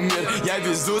реальный мир. Я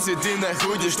везу цветы на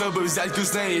худи, чтобы взять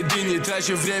вкусной еды. Не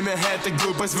трачу время, это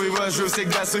глупость, вывожу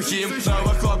всегда сухим.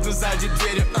 Снова хлопну сзади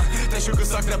дверью, тащу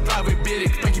кусок на правый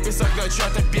берег. Паки песок, но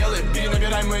что-то белый,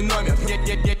 перенабирай мой номер.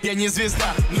 Я не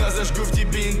звезда, но зажгу в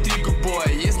тебе интригу,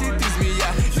 бой. Если ты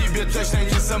змея, тебе точно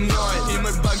не со мной. И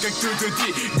мой банк как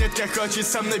ту-ту-ти, детка хочет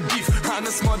со мной биф.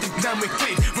 Она смотрит на мой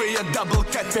клип, вы ее дабл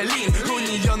капелин. У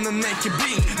нее на неке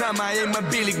блин, на моей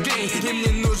мобиле грин. И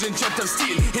мне нужен чертов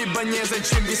стиль, ибо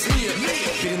незачем весь мир.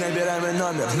 Перенабирай мой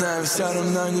номер, но я все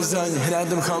равно не в зоне.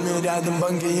 Рядом хоми, рядом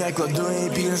банки, я кладу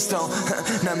AP на стол.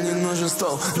 Нам не нужен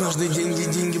стол, нужны деньги,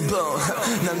 деньги, блоу.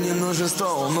 Нам не нужен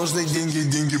стол, нужны деньги,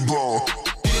 деньги, блоу.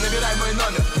 Перенабирай мой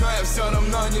номер, но я все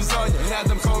равно не в зоне.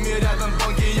 Рядом хоми, рядом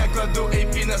бонги, я кладу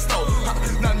AP на стол.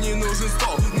 Нам не нужен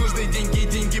стол, нужны деньги,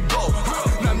 деньги, блоу.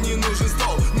 Нам не нужен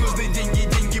стол, нужны деньги,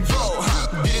 деньги, блоу.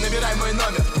 Перенабирай мой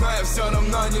номер, но я все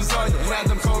равно не в зоне.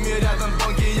 Рядом хоми, рядом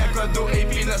бонги, я кладу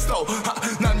AP на стол.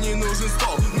 Нам не нужен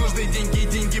стол, нужны деньги,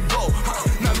 деньги, блоу.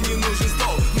 Нам не нужен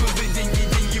стол, нужны деньги,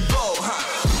 деньги, блоу.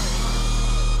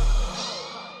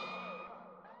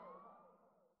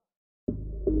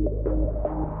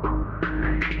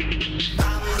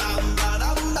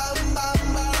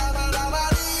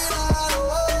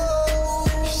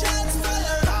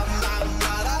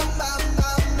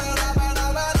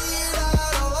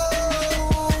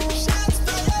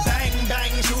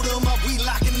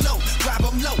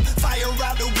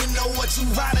 You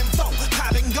riding for,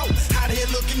 pop and go. Out here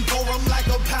looking for 'em like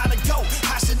a pot of gold.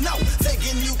 I should know,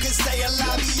 thinking you can stay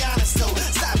alive, be honest. So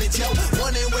stop it, yo.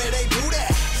 Wondering where they do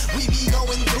that. We be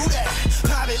going through that.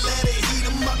 Pop it, let it heat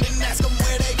 'em up and ask 'em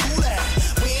where they cool at.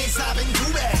 We ain't stopping.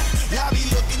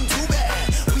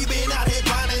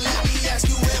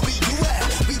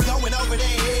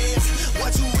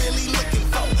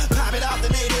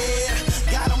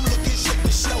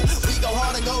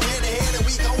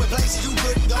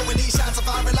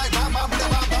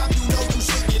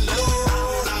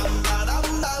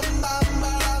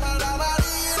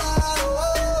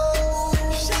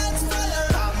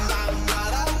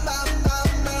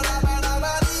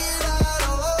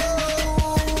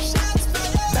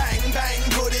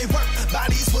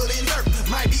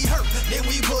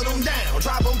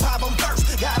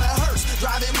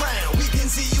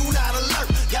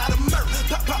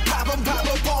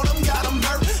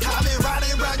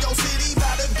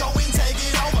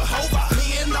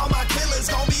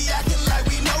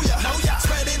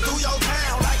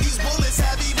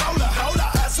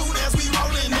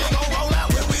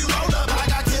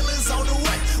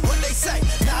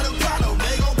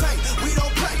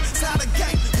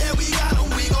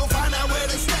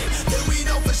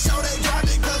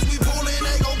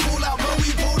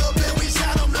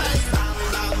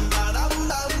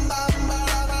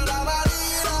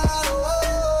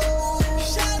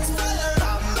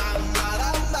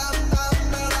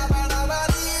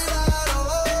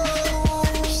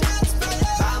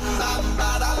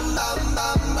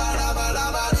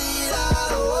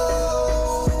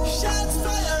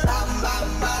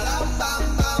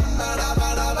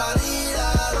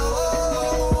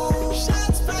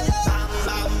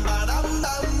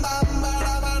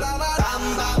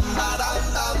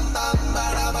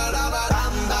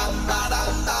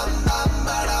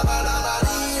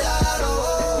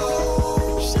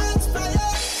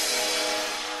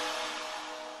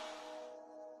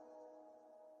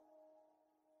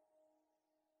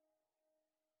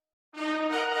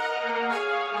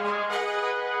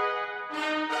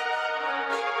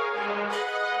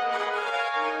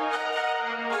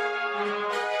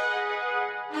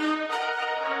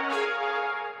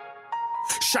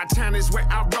 Chi-town is where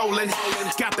I'm rolling.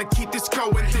 Got to keep this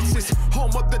going. This is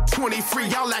home of the 23.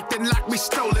 Y'all acting like we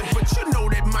stole it, but you know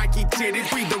that Mikey did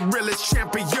it. We the realest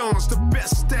champions, the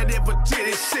best that ever did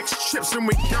it. 6 chips and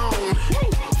we gone.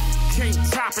 Can't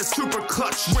top it, super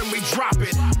clutch when we drop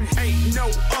it. Ain't no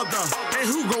other, and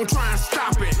who gon' try and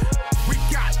stop it? We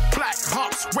got Black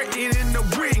Hawks waiting in the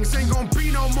wings. Ain't gon' be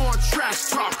no more trash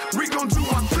talk. We gon' do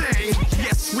our thing.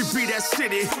 Yes, we be that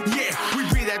city. Yeah, we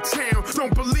be that town.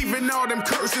 Don't believe in all them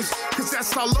curses, cause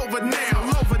that's all over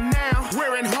now. Over now.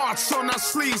 Wearing hearts on our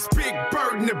sleeves. Big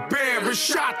burden to bear. In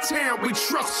Chi-town, we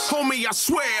trust. Homie, I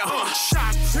swear.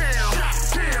 Chi-town,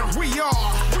 Chi-town, we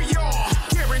are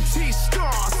guaranteed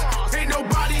stars. Ain't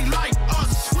nobody like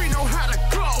us. We know how to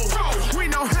go. We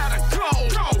know how to go.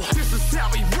 This is how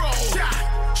we roll.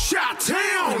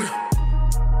 Chi-town.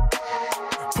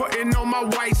 Putting on my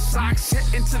white socks,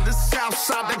 heading to the south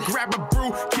side to grab a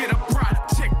brew, get a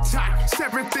product, TikTok.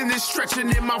 7th inning stretching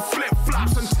in my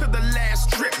flip-flops until the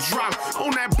last drip drop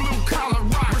on that blue collar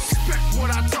rock. Respect what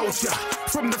I told ya,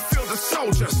 from the field of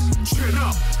soldiers. Chin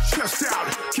up, chest out,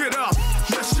 get up,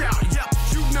 let's shout. Yep,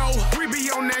 you know we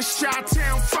be on that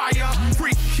Chi-town fire.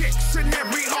 Free kicks in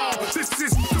every hall. This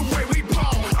is the way we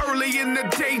ball. Early in the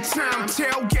daytime,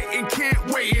 tailgating, can't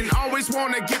wait, and always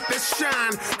wanna get this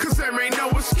shine, cause there ain't no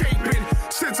escaping.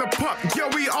 Since a pup, yo,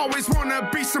 we always wanna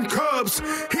be some Cubs,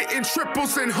 hitting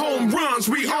triples and home runs.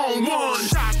 We on one.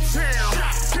 Chi-town,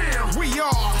 Chi-town, we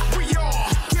are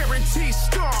guaranteed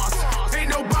stars. Ain't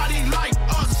nobody like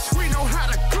us. We know how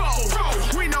to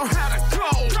go. We know how to go.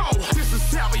 This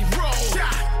is how we roll.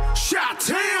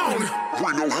 Chi-town.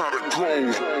 We know how to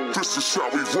go. This is how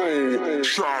we roll.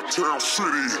 Chi-town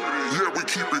City. Yeah, we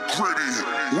keep it gritty.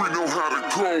 We know how to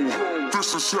go.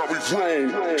 This is how we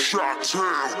roll.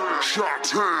 Chi-town.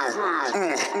 Chi-town.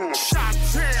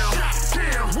 Chi-town.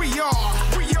 Chi-town. We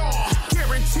are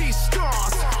guaranteed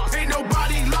stars. Ain't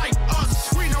nobody like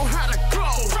us. We know how to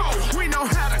go. We know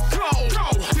how to go.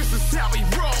 This is how we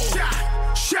roll.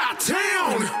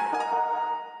 Chi-town.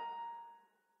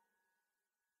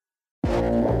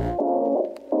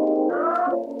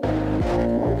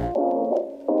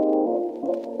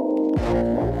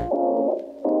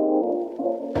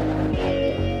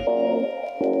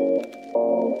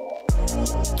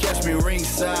 Catch me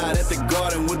ringside at the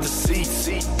garden with the seats.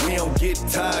 We don't get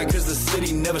tired cause the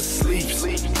city never sleeps.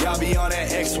 Y'all be on that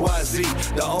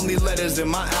XYZ. The only letters in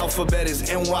my alphabet is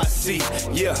NYC.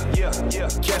 Yeah.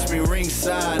 Catch me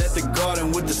ringside at the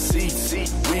garden with the seats.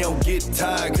 We don't get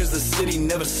tired cause the city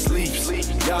never sleeps.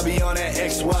 Y'all be on that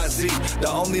XYZ. The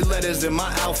only letters in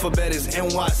my alphabet is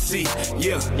NYC.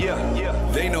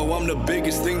 Yeah. They know I'm the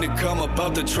biggest thing to come up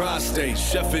out the tri-state.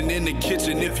 Chefing in the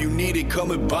kitchen, if you need it,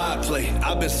 come and buy a plate.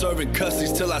 I've been serving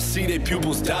cussies till I see their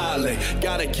pupils dilate.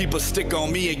 Gotta keep a stick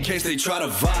on me in case they try to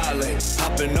violate.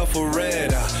 Hopping up a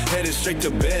red eye, headed straight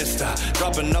to Bed-Stuy.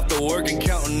 Dropping off the work and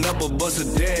counting up a bunch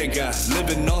of dead guys.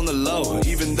 Living on the low,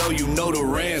 even though you know the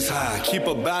rent's high. Keep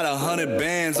about 100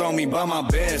 bands on me by my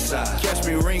bedside. Catch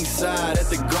me ringside at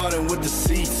the garden with the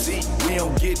seats. We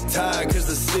don't get tired cause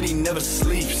the city never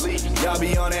sleeps. Y'all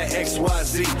be on that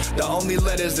XYZ. The only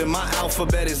letters in my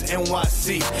alphabet is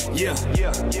NYC. Yeah.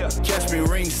 Catch me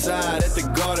ringside at the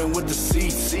garden with the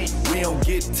seats. We don't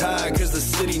get tired cause the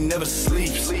city never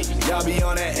sleeps. Y'all be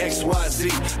on that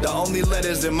XYZ. The only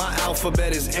letters in my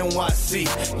alphabet is NYC.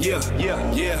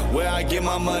 Yeah. Where I get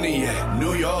my money at?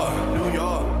 New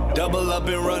York. Double up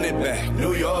and run it back.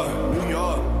 New York.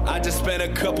 I just spent a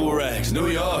couple racks. New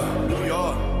York.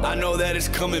 I know that it's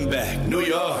coming back. New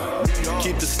York.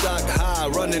 Keep the stock high,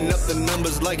 running up the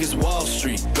numbers like it's Wall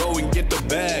Street. Go and get the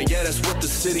bag, yeah, that's what the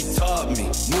city taught me.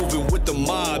 Moving with the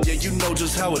mob, yeah, you know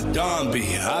just how a Don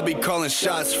be. I be calling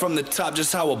shots from the top,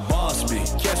 just how a boss be.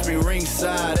 Catch me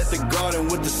ringside at the garden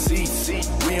with the seats.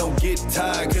 We don't get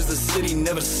tired cause the city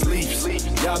never sleeps.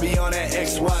 Y'all be on that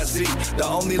XYZ. The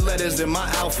only letters in my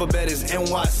alphabet is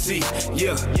NYC.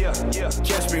 Yeah.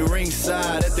 Catch me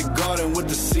ringside at the garden with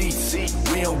the seats.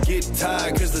 We don't get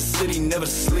tired cause the city never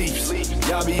sleeps.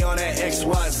 Y'all be on that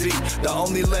XYZ. The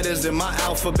only letters in my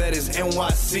alphabet is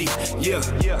NYC. Yeah.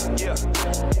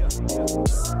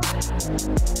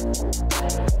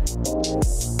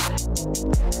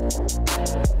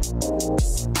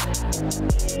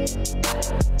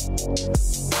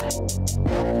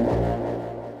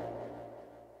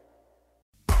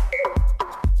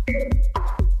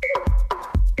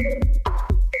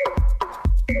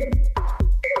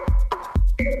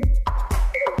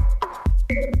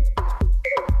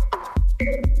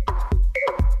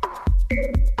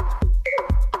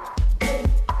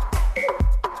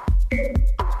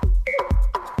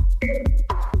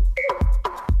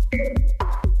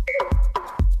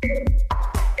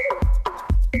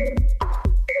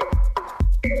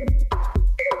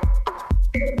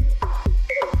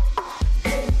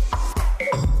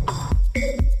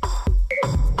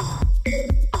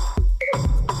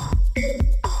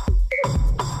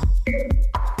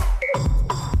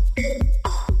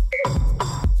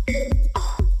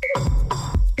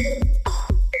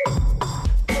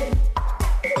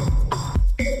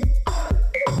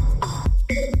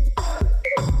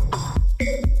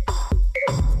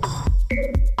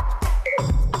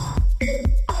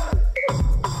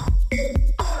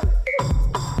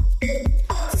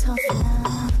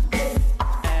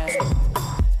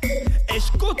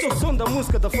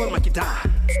 da forma que dá.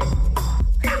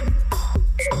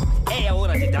 É a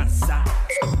hora de dançar.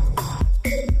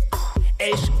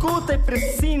 Escuta e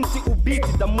pressente o beat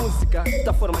da música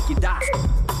da forma que dá.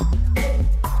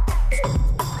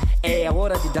 É a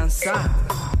hora de dançar.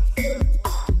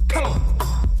 Come on.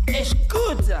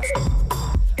 Escuta,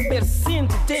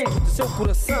 persente dentro do seu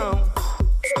coração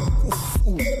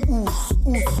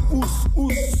o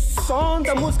som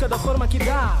da música da forma que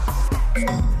dá.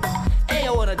 É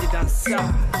a hora de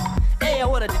dançar. É a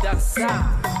hora de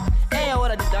dançar. É a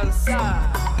hora de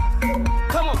dançar.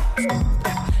 Come on.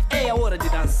 É a hora de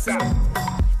dançar.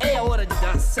 É a hora de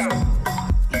dançar.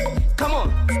 Come on.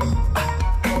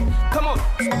 Come on.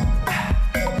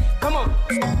 Come on.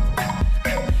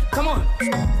 Come on.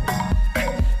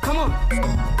 Come on.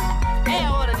 É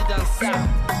a hora de dançar.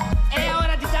 É a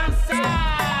hora de dançar.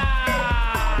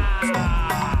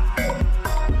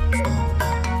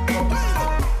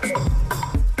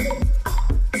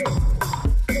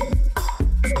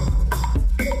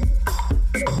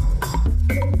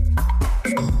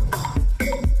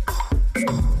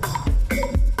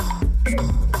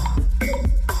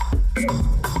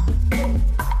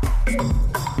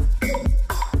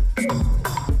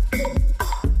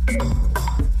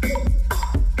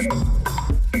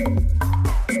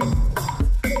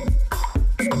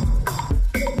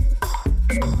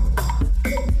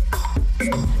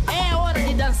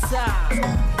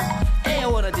 É a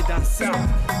hora de dançar.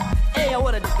 É a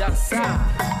hora de dançar.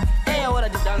 É a hora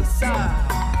de dançar.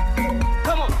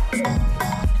 Come on.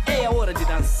 É a hora de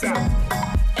dançar.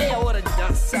 É a hora de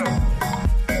dançar.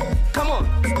 Come on.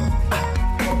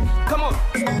 Come on.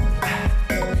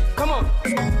 Come on.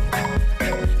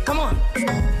 Come on.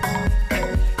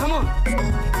 Come on.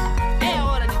 É a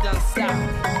hora de dançar.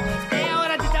 É a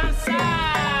hora de dançar.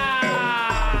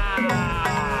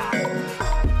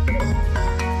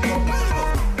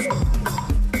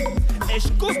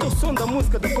 Escuta o som da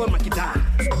música da forma que dá.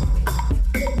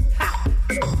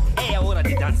 É a hora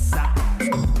de dançar.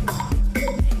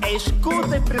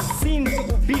 Escuta e pressente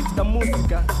o beat da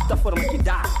música da forma que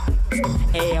dá.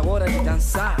 É a hora de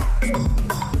dançar.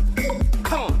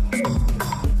 Come on.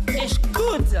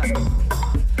 Escuta,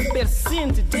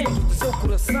 persente dentro do seu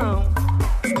coração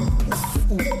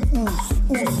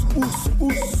o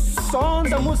som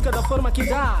da música da forma que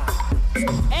dá.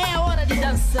 É a hora de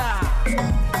dançar.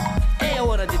 É a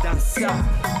hora de dançar.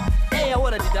 É a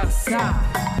hora de dançar.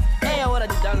 É a hora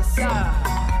de dançar.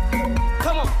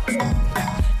 Come on.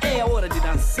 É a hora de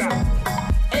dançar.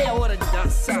 É a hora de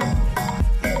dançar.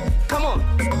 Come on.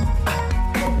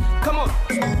 Come on.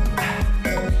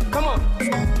 Come on.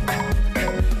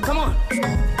 Come on.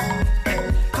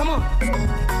 Come on.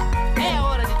 É a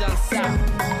hora de dançar.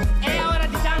 É a hora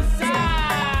de dançar.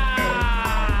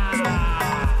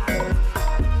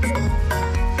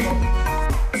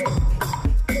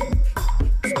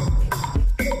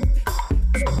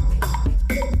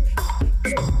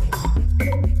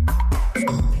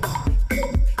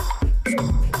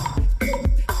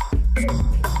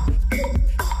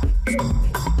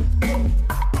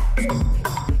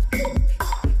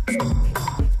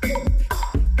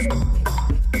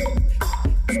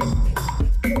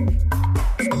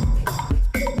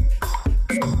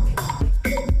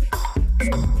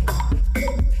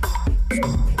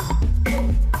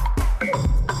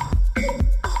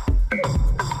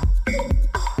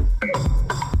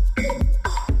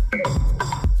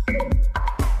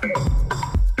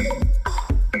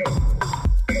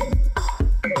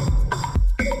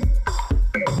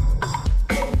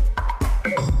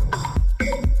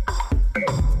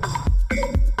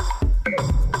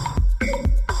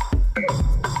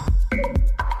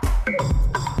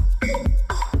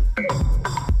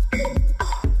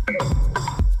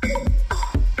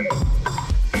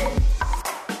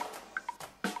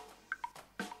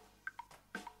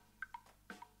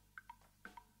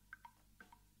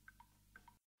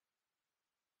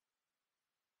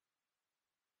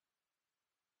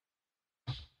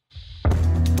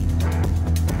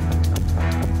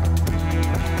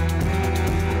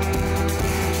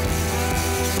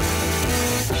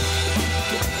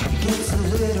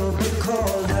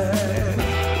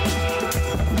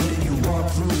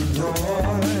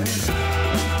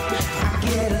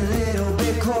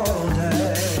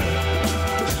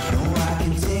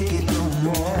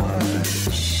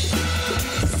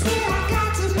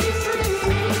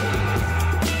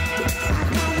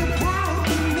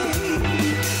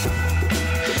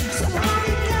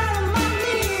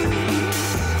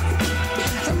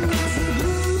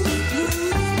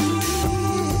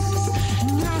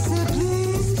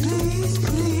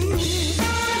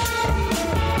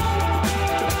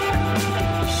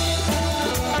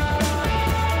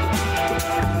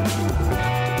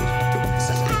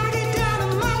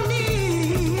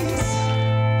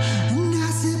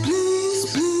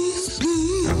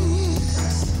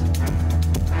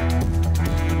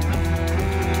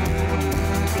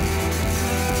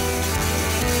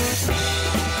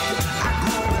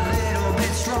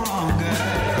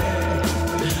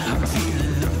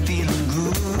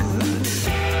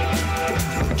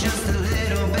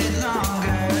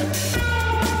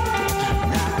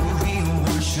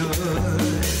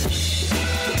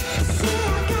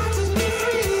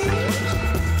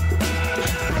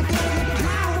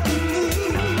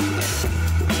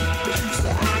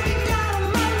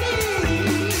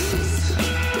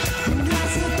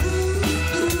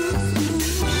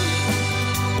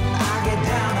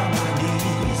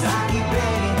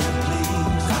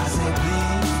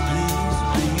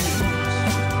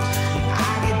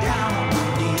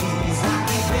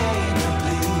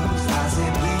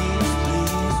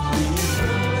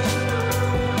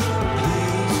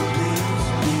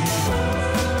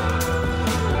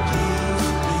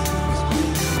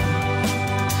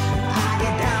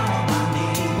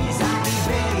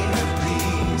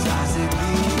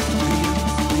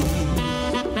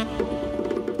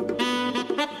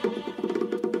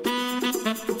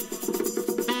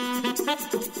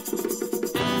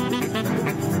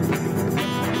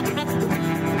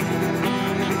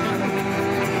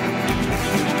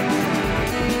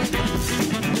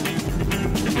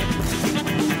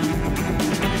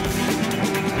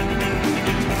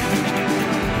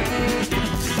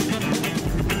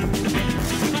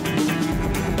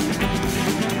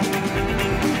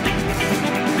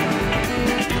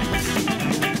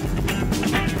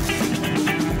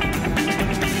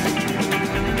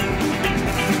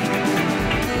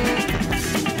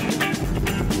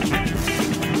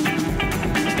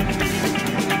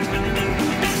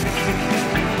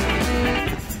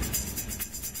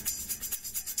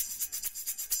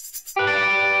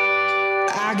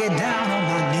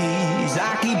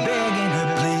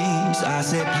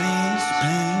 said, please,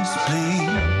 please,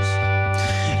 please.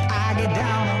 I get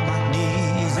down on my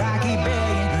knees, I keep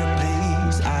begging her,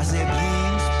 please. I said,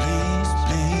 please, please,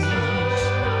 please.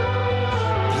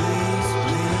 Please,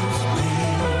 please, please.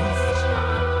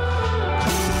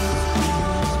 Please,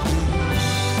 please, please.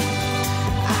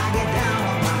 I get down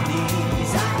on my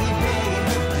knees, I keep begging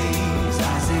her, please.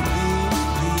 I said, please,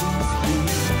 please,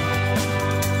 please.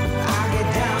 I get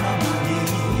down on my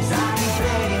knees, I keep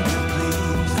begging her,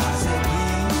 please. I said,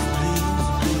 please, please,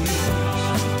 please.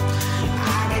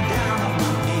 I get down on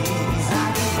my knees, I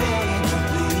keep begging her,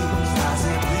 please. I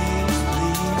said, please,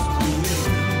 please, please.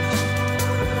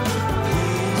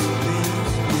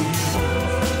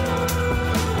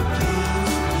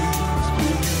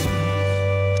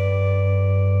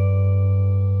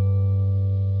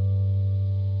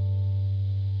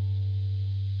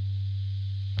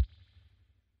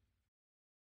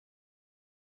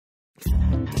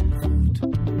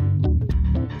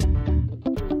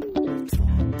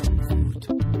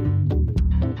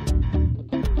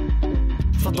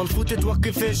 تفضل فوت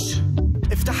توقفش،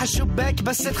 افتح الشباك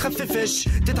بس تخففش،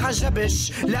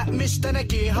 تتعجبش لا مش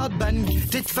تنكي هاد بني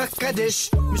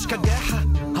تتفكدش، مش كداحة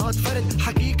هاد فرد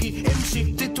حقيقي امشي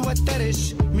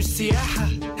تتوترش، مش سياحة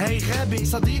هاي غابي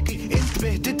صديقي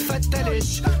انتبه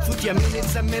تتفتلش، فوت يمين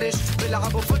تزمرش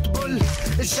بلعبوا فوتبول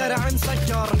الشارع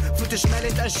مسكر، فوت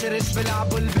شمال تقشرش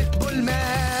بلعبوا البيتبول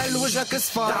مال وجهك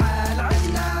اصفر. تعال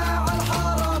عنا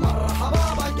عالحارة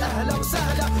مرحبا بك اهلا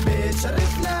وسهلا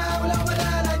بتشرفنا ولو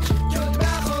بدالك كنت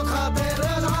باخد خاطر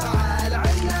رجعة. تعال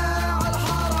عنا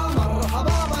عالحارة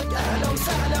مرحبا بك اهلا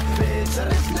وسهلا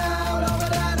بتشرفنا ولو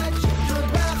بدالك كنت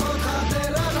باخد خاطر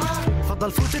رجعة.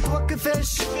 فضل فوت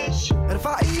توقفش،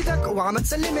 ارفع ايدك وعم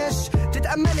تسلمش،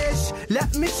 تتأملش لا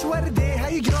مش وردة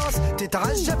هاي جراس،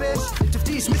 تتعجبش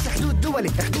تفتيش مش حدود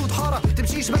دولي حدود حارة،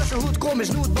 تمشيش بلا شهود كوم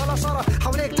جنود بلا شارة،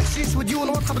 حواليك تحشيش وديون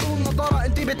واضحة بدون نظارة،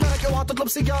 انتي بتنامك اوعى تطلب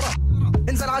سيجارة.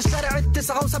 انزل على الشارع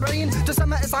ال79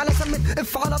 تسمى اس على سمة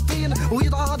اف على الطين،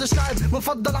 ويضع هذا الشعب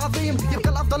مفضل عظيم يبقى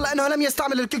الافضل لانه لم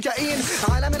يستعمل الكوكايين.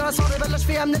 عالم العصابة بلش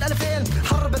فيها من ال2000،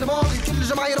 حرب الماضي كل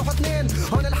جمعة يروحوا اثنين،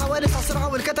 هون الحوادث على السرعة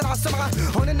والكتل على السمعة،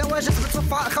 هون النواجس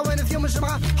بتصف على خوانث يوم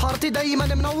الجمعة، حارتي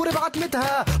دايما منورة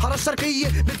بعتمتها، حارة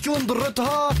الشرقية بتكون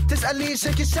ضرتها، تسألني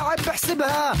شيك الشعب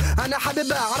بحسبها، انا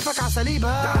حبيبها عارفك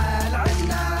عسليبها. تعال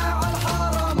عنا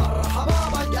عالحارة مرحبا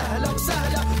بك اهلا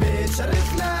وسهلا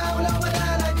بتشرفنا ولو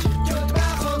بدالك كنت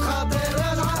باخد خاطر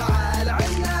رجعة. تعال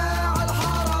عنا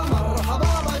عالحارة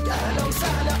مرحبا بك اهلا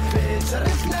وسهلا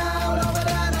بتشرفنا ولو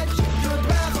بدالك كنت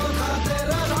باخد خاطر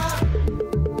رجعة.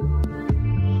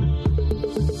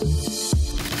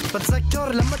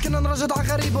 بتذكر لما كنا نرجد على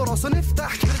غريب وراسه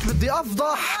نفتح، كبرت بدي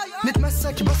افضح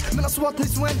نتمسك بس من اصوات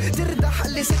نسوان تردح،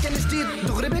 اللي سكن جديد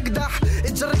دغري بقدح،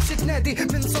 تجربش تنادي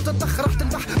من صوت الضخ رح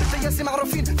تنبح، بالتياسي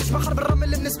معروفين فيش بحر بالرمل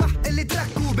اللي بنسبح، اللي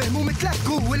تركوا بهموم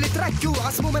تلكوا واللي تركوا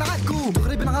عصموا من عكوا،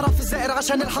 دغري بنعرف الزائر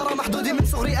عشان الحاره محدودي، من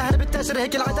صغري اهل بالتاجر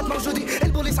هيك العادات موجودي،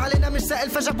 البوليس علينا مش سائل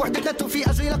فجب وحدتنا توفي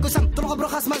اجي لك وسم طلعوا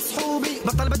برخص مسحوبي،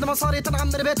 بطل بدنا مصاري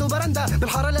تنعمر بيت وبرندا،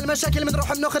 بالحاره للمشاكل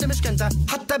بنروح بناخذ مشكنتا،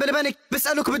 حتى بالبنك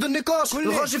بيسالوك بدون نقاش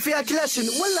الغوش فيها كلاشن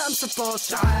ولا ام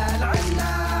 16. تعال عنا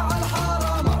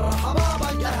عالحاره مرحبا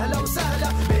بك اهلا وسهلا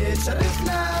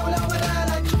بتشرفنا ولو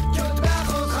بدالك كنت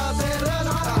باخد خاطر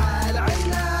رجعة. تعال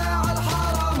عنا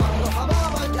عالحاره مرحبا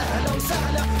بك اهلا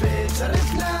وسهلا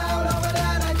بتشرفنا ولو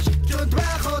بدالك كنت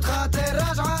باخد خاطر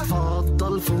رجعة.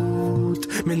 فضل فوت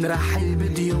من رحل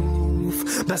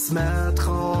بضيوف بس ما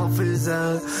تخاف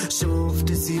اذا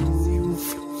شفت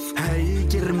سيوف، هاي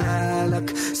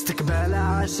كرمالك استقبال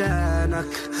عشانك،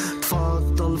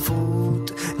 تفضل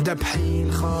فوت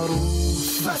دبحين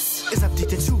خروف، بس اذا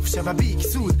بديت تشوف شبابيك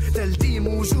سود تلتيم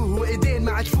وجوه وايدين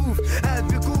مع كفوف، قاد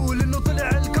بيقول انه طلع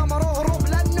القمر وهرب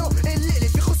لانه الليل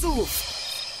في خسوف.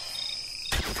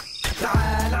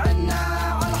 تعال عنا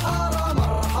عالحارة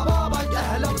مرحبا بك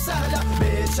اهلا وسهلا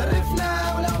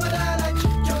بتشرفنا ولو بدالك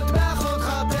كنت باخد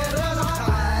خاطر رجعة.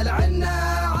 تعال عنا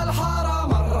عالحارة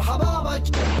مرحبا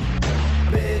بك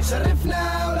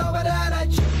بتشرفنا ولو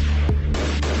بدالك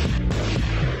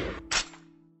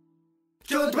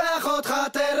كنت باخد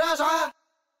خاطر رجعة.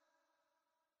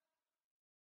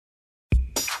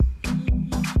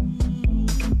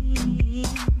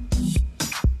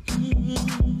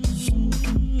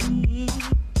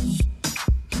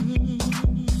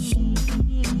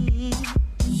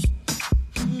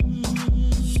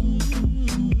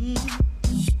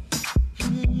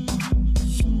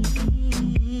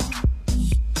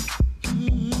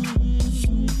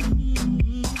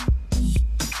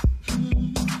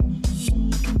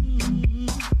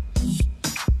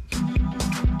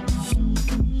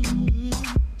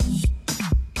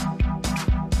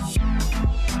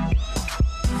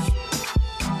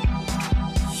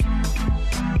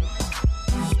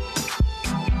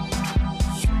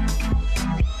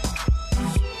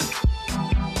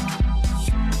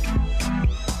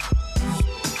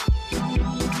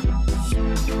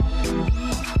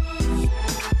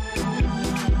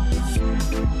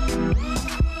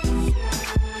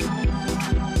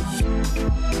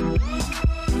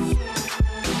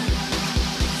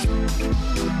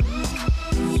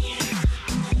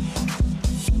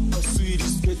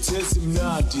 siphethe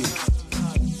simnandi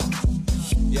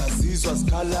yazizwa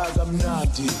sikhala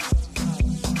kamnandi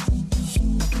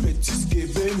phethe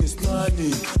isigebengu esincane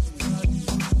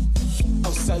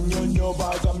awusanyonyoba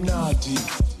kamnandi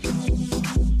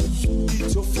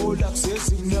ithofola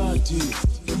kusesimnandi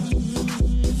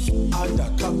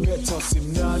andakaphetha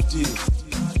simnandi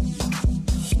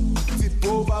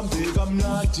akutipho bambe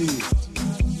kamnandi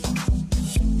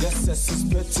yese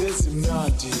sisiphethe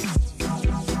simnandi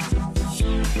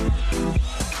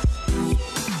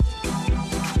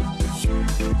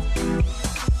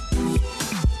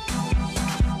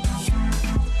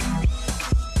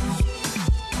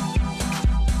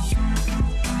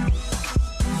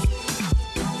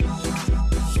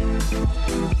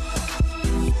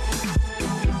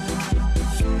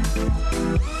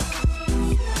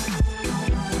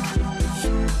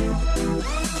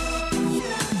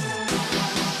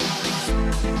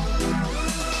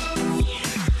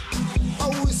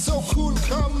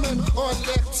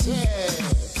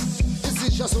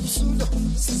Izisha zomsulo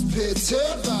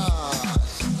sisiphetheka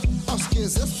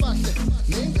awusigeze sibahle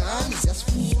nengane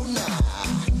ziyasifuna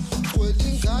cwela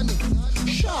ingane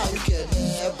shaya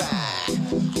ugeleba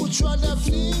utshwala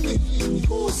buningi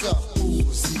phuza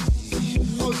uzi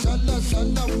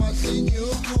awudlala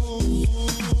mahlinyuku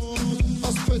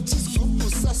awusiphethe isigubhu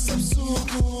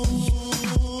sasebusuku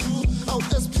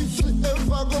awu-SP3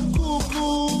 emva komkhukhu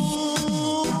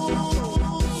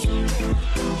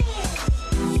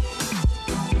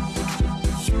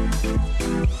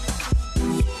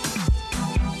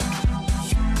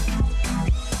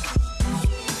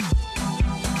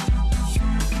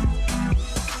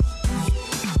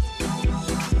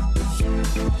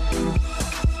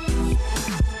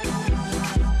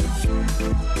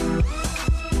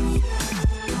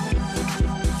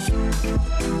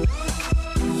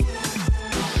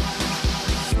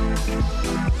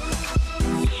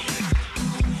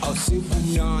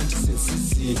awusibumnandi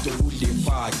sesizinto kule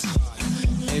party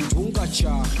and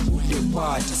ungajahi kule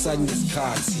party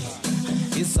sanesikhathi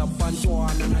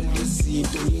izabantwana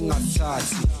nalezinto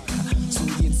ngingathathi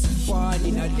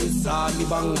sungensifani nalezami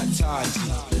bangathandi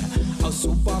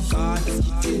awusubaganda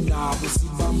sikithe nabo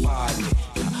sibambane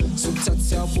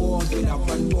suthatha bonke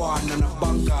nabantwana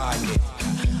nabangane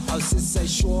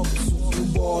awusisayishoka usuku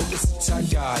bonke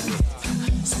sithandane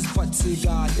sisiphathe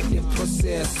kahle le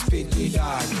process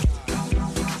siphelelane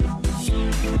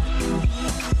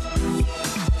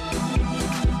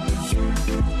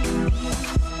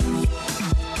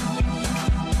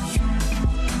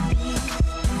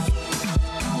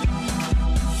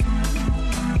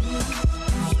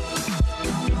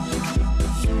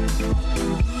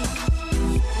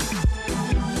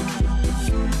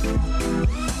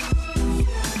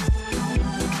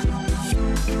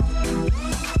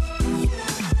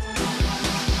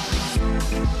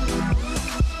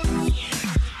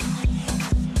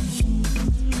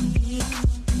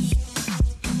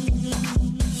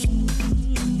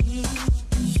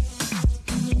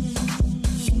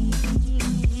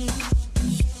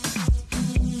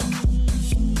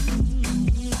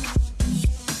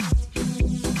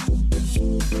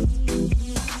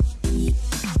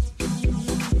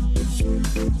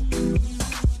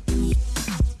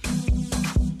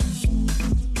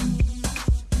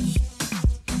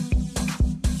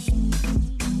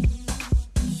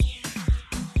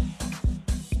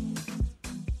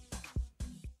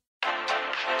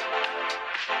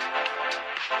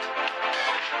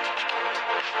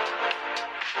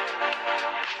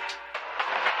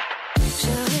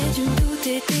J'aurais dû me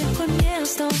douter tes premiers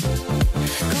instants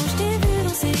quand je t'ai vu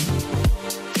danser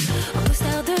au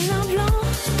costard de lin blanc,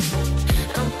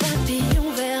 un papillon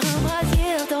vers un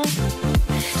brasier ardent.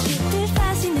 J'étais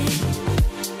fascinée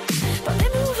par tes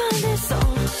mouvements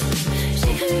indécents.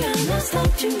 J'ai cru un instant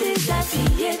que tu me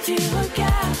désafiais du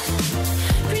regard.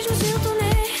 Puis je me suis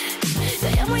retournée,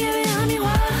 derrière moi il y avait un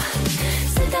miroir.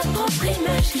 C'est ta propre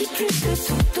image qui plus que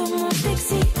tout au monde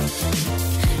t'excite.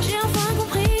 J'ai enfin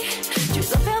compris, tu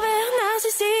sens pervers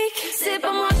narcissique. C'est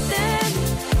pas moi que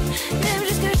t'aimes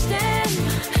juste que je t'aime.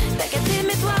 T'as qu'à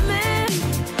t'aimer toi-même.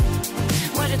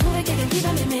 Moi j'ai trouvé quelqu'un qui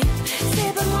va m'aimer.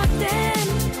 C'est pas moi que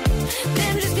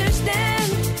t'aimes juste que je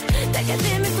t'aime. T'as qu'à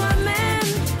t'aimer toi-même.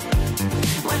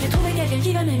 Moi j'ai trouvé quelqu'un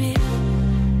qui va m'aimer.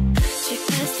 Tu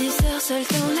passes des heures seule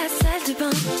dans la salle de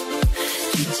bain.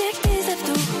 Tu check tes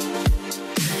abdos,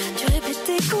 tu répètes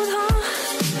tes coups de rein.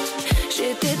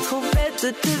 J'étais trop bête de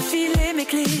te filer mes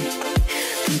clés.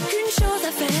 Plus qu'une chose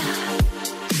à faire,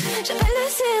 j'appelle le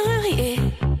serrurier.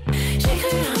 J'ai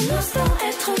cru un instant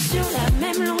être sur la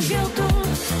même longueur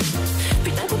d'onde.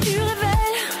 Puis d'un coup tu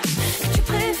révèles que tu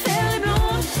préfères les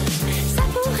blondes. Ça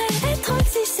pourrait être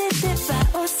si c'était pas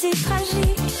aussi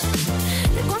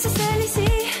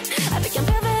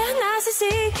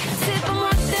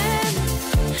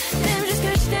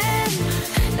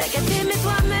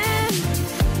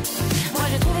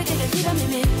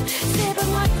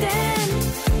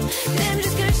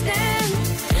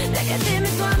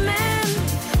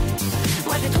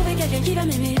va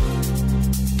m'aimer.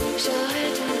 J'aurais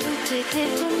dû me douter dès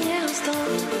le premier instant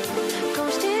quand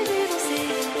je t'ai vu danser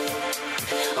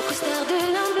en costard de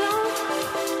lin blanc,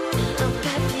 un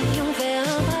papillon vert,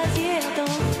 un brasier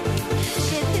ardent.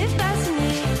 J'étais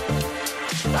fascinée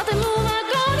par tes mouvements à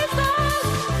grande étoile.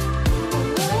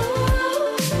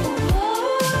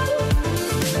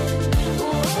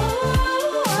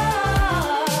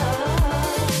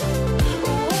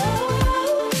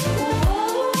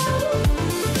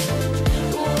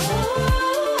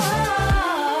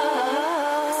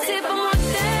 C'est pas moi que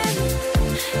t'aimes,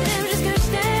 t'aimes juste que je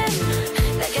t'aime.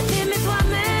 T'as qu'à t'aimer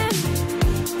toi-même.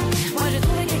 Moi j'ai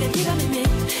trouvé quelqu'un qui va m'aimer.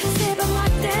 C'est pas moi que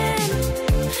t'aimes,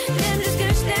 t'aimes juste que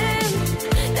je t'aime.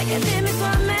 T'as qu'à t'aimer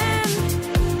toi-même.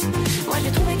 Moi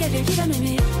j'ai trouvé quelqu'un qui va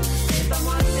m'aimer. C'est pas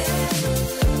moi que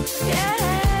t'aimes. Yeah.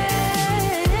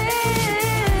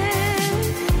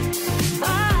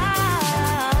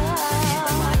 C'est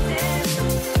pas moi que t'aimes.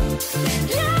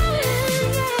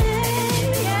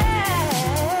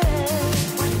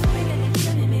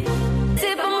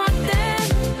 C'est pas moi que t'aimes.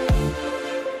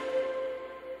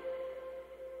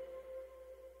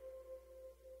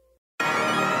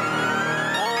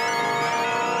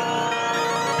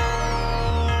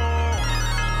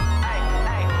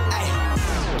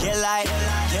 Get like,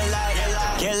 get like,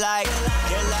 get like,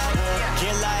 get like,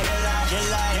 get like, get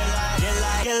like, get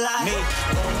like, get like me.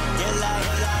 Get like,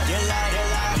 get like, get like,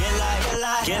 get like,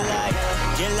 get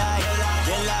like,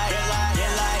 get like, get like,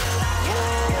 get like.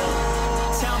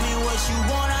 Tell me what you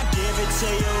want, I give it to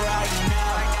you right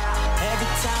now.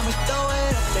 Every time we throw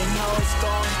it up, they know it's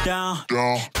going down.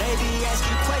 Baby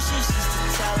asking questions just to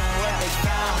tell them what they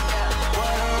found.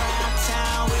 What around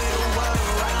town, we the world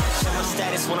around. Show my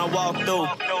status when I walk through.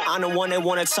 I'm the one they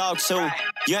wanna talk to.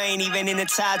 You ain't even in the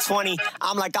top 20.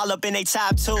 I'm like all up in they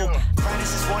top 2.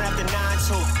 Practice is 1 after 9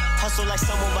 too. Hustle like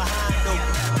someone behind you.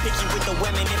 Picky with the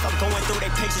women. If I'm going through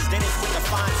their pictures, then it's with the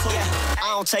fine too. Yeah,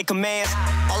 I don't take commands.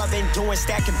 All I've been doing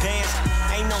stacking bands.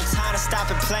 Ain't no time to stop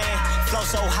and plan. Flow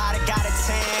so hot, I got a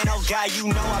tan. Oh God,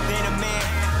 you know I've been a man.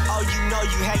 Oh, you know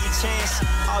you had your chance.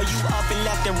 Oh, you up and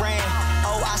left and ran.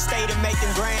 Oh, I stayed to make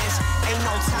them grands. Ain't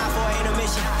no time for an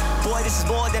intermission. Boy, this is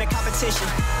more than a competition.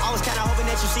 I was kinda hoping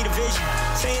that you see the vision.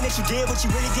 Saying that you did what you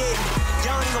really did. You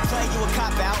don't even play, you a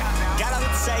cop out. Got all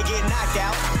to say, get knocked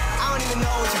out. I don't even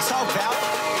know what you talk about.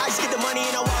 I just get the money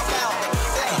and I walk out.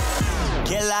 Hey.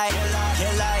 Get like, get like,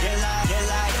 get like, get like, get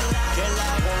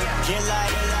like, get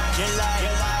like, get like,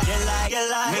 get like, get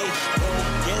like me.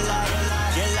 Get like, get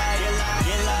like, get like,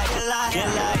 get like, get like, get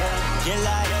like, get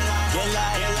like, get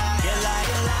like, get like,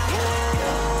 get like.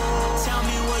 Tell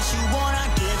me what you want, I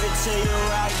give it to you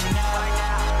right now.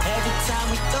 Every time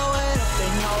we throw it up, they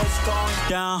know it's going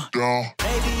down.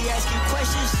 Baby asking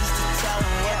questions just to tell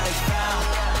them what they found.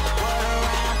 What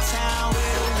around town, we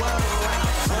the world around.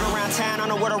 What around town, on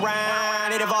the word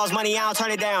around. It involves money, I don't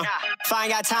turn it down. If I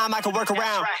ain't got time, I can work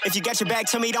around. If you get your back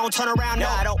to me, don't turn around. No,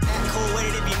 I don't act cool with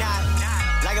it if you're not.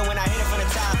 Like it when I hit it from the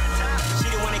top. She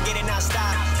didn't wanna get it, not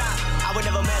stop. I would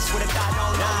never mess with a thought,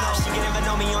 no, no, no. She can never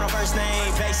know me on a first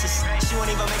name basis. She won't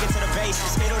even make it to the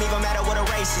basis. It don't even matter what a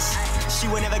race is.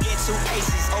 She would never get 2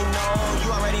 aces. Oh no,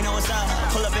 you already know what's up.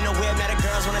 Pull up in the whip, now the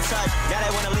girls wanna touch. Now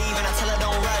they wanna leave and I tell her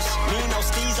don't rush. Me no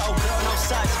steez, oh girl, no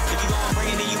such. If you gon' bring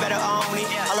it, then you better own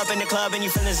it. All up in the club and you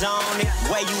finna zone it.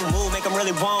 Way you move, make them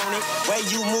really want it. Way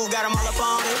you move, got them all up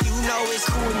on it. You know it's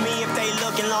cool with me if they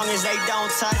looking long as they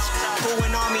don't touch.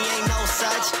 Pulling on me ain't no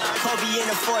such. Kobe in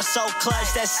the force so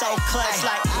clutch, that's so clutch.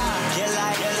 Like, get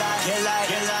like, get like, get like,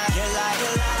 get like, get like,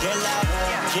 get like,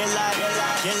 get like,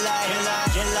 get like, get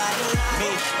like, get like, me.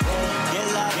 Get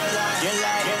like, get like, get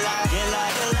like, get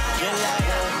like, get like,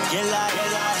 get like,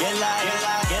 get like, get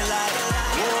like, get like.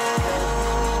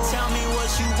 Tell me what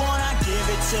you want, I give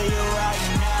it to you right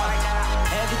now.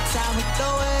 Every time we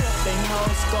throw it up, they know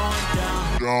it's going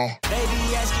down.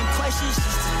 Baby asking questions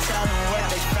just to tell them what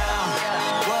they found.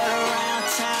 What around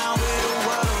town, we the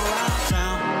world around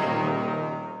town.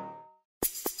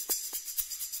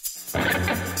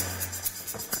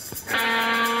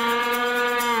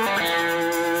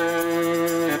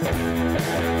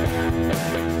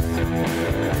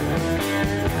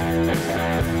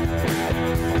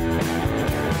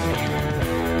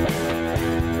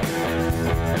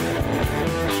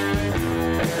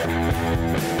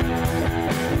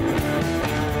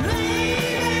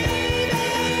 Baby,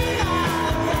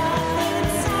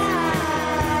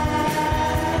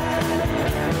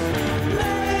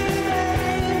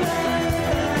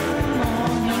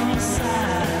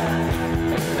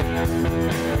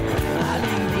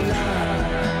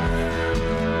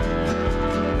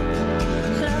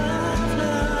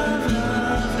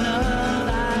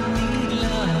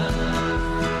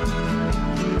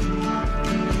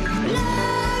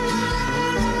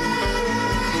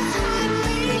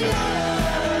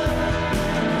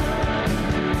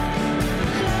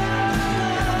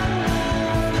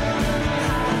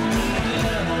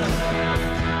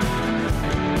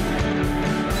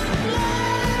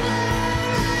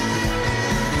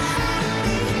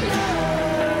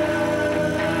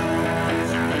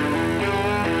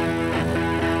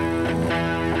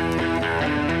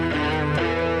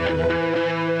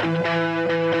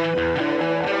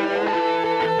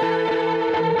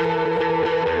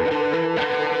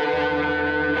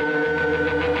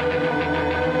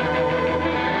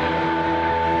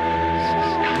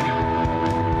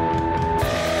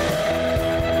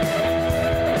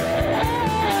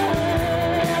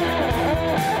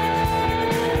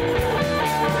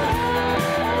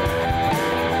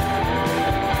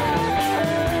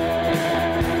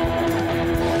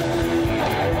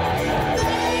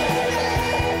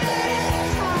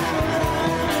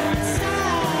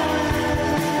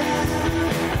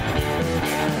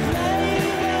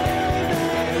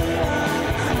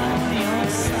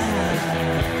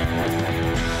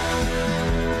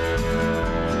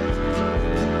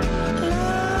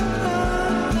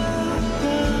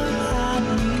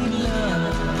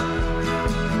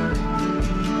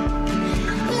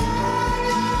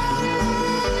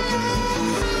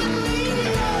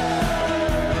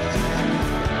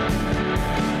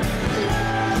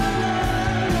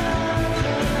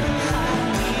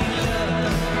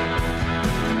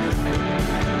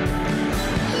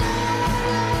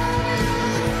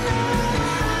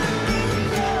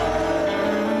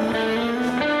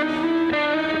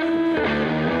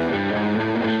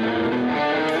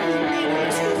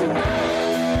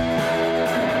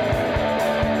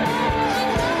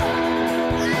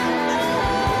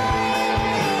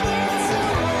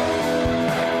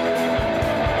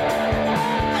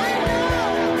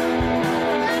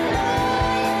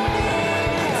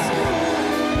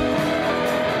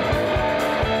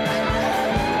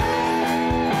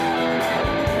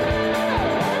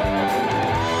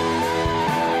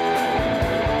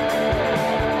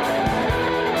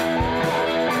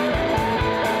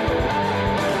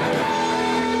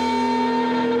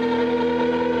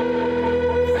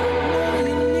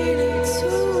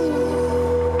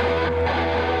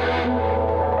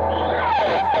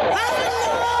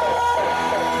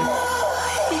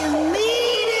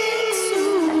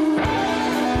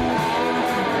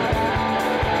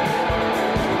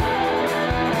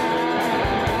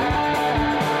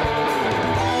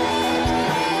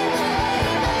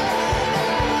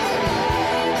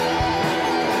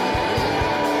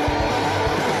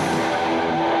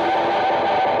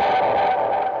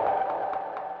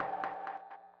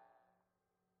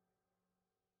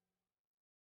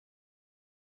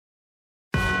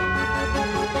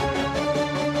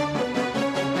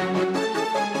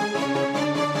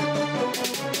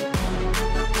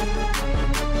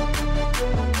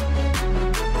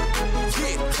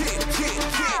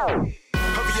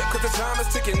 is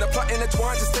ticking, the plot and the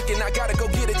twine just sticking. I gotta go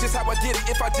get it just how I did it.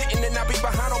 If I didn't, then I'd be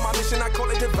behind on my mission. I call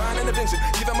it divine intervention,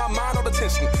 giving my mind all the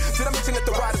tension. Did I mention that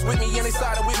the ride is with me and they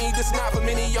sided with me? This not for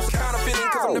many, y'all kind of fitting,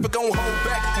 cause I'm never gonna hold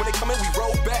back. When they come in, we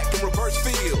roll back in reverse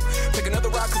field. Take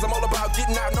another ride, cause I'm all about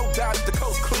getting out, no doubt if the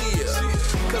coast clear.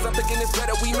 Cause I'm thinking it's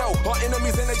better we know, our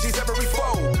enemies' energies every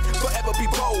foe. Forever be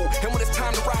bold, and when it's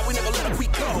time to ride, we never let up, we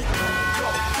go.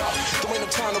 There ain't no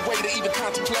time to wait or even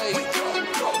contemplate.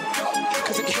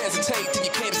 Cause if you hesitate, then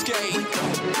you can't escape.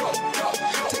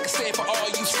 Take a stand for all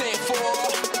you stand for.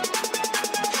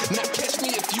 Now catch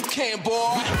me if you can,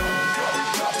 boy.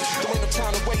 There ain't no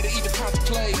time to wait or even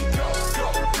contemplate.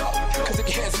 Cause if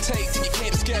you hesitate, then you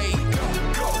can't escape.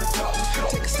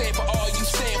 Take a stand for all you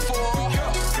stand for.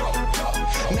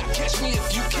 Now catch me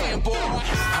if you can, boy.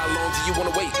 How long do you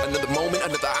wanna wait? Another moment,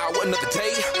 another hour, another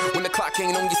day? When the clock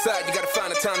ain't on your side, you gotta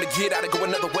find the time to get out and go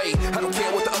another way. I don't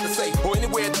care what the others say, or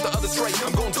anywhere that the others stray.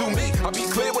 I'm gonna do me, I'll be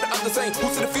clear what the others ain't.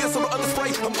 Who's in the field so the others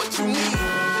spray? I'm what you need.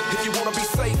 If you wanna be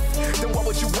safe, then why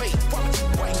would you wait?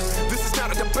 This is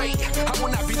not a debate, I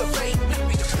will not be the bait.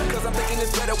 Cause I'm thinking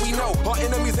it's better we know, our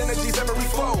enemies' energies every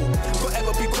foe.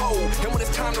 Forever be bold, and when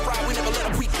it's time to ride, we never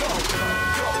let up, we go.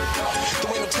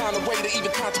 There ain't no time to wait or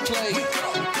even contemplate.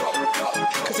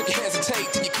 Cause if you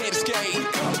hesitate, then you can't escape.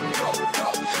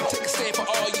 Take a stand for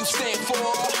all you stand for.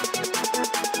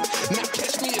 Now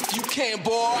catch me if you can,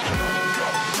 boy.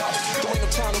 There ain't no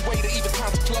time to wait or even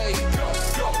contemplate.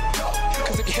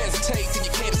 Cause if you hesitate, then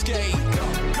you can't escape.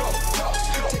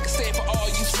 Take a stand for all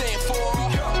you stand for.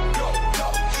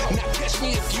 Now catch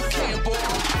me if you can, boy.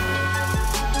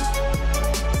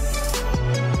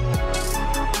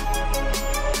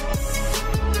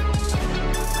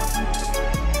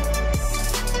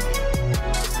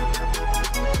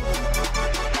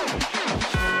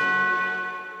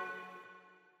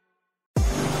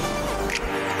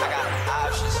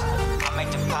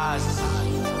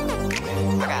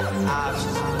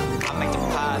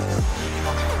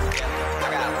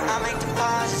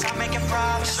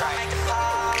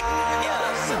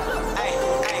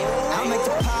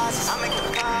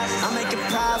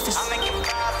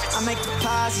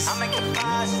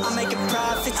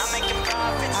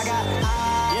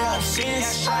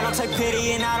 I don't take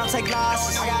pity and I don't take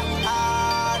losses. I got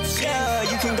options. Yeah,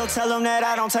 you can go tell them that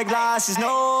I don't take losses.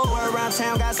 No, word around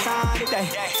town got signed today.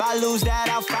 If I lose that,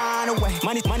 I'll find a way.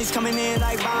 Money's coming in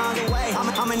like bound away.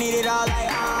 I'ma need it all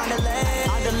like on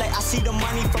delay. I see the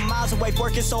money from miles away.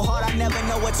 Working so hard, I never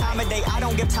know what time of day. I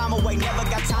don't give time away, never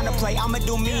got time to play. I'ma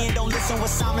do me and don't listen what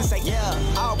Simon say. Yeah,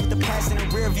 I'll put the past in the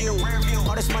rear view.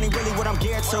 All this money really what I'm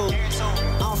geared to.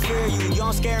 I don't fear you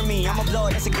don't scare me. I'ma blow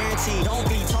it, that's a guarantee. Don't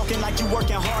be talking like you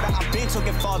working harder. I've been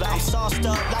talking farther. I'm sauced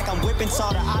up like I'm whipping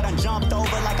solder. I done jumped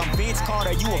over like I'm Vince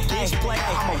Carter. You a bitch player,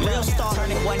 I'm a real star.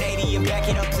 Turn it 180 and back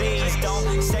it up, please.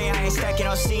 Don't say I ain't stacking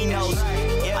on C notes.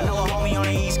 I know a homie on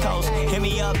the East Coast. Hit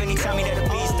me up and he tell me that the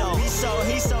beast though. He's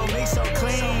so mixed, so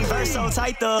clean. Verse so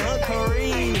tight, the hook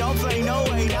Kareem. Don't play no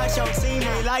way, not your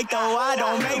teammate. Like though I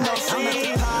don't make no sense. I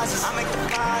make deposits, I make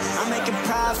deposits, I'm making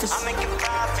profits, I'm making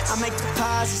profits, I make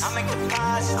deposits, I make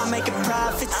deposits, I'm making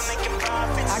profits, I'm making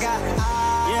profits. I got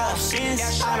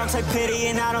options. I don't take pity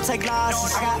and I don't take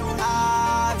losses. I got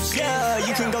options. Yeah,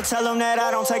 you can go tell them that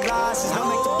I don't take losses. I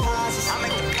make deposits, I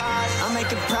make deposits, I'm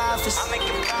making profits, I'm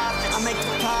making profits, I make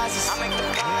deposits, I make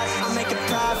deposits, I'm making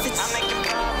profits, I'm making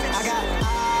profits. I got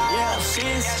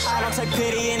options. I don't take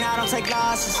pity and I don't take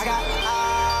losses. I got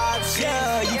options.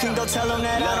 Yeah, you can go tell them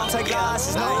that I don't take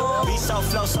losses. No, be so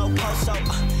flow, so post, so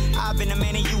I've been a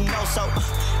man and you know so.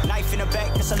 Knife in the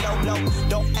back, that's a low blow.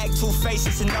 Don't act two-faced,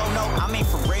 it's a no-no. I mean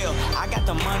for real, I got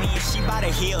the money and she by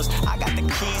the heels. I got the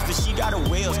keys, but she got the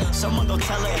wheels. Someone go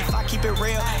tell her if I keep it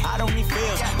real, I don't need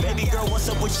feels. Baby girl, what's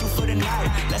up with you for the night?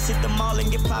 Let's hit the mall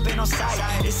and get poppin' on sight.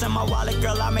 It's in my wallet,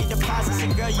 girl, I made deposits.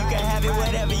 And girl, you can have it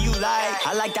whatever you like.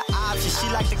 I like the options, she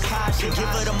like the caution. Give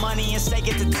her the money and stake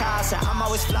it to toss. And I'm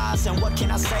always flossing, what can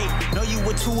I say? Know you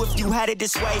would too if you had it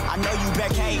this way. I know you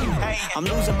back hating, I'm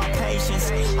losing my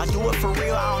patience. I do it for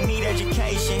real, I don't need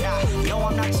education. No,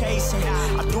 I'm not chasing.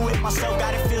 I do it myself,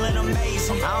 got it feeling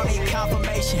amazing. I don't need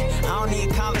confirmation, I don't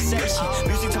need conversation.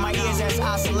 Music to my ears, that's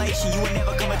isolation. You would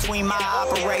never come between my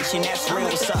operation. That's real,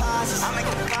 what's up? I'm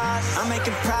making deposits, I'm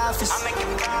making profits, I'm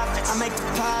making profits, I make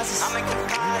deposits, I'm making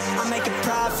deposits, I'm making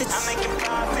profits, I'm making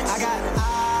profits. I got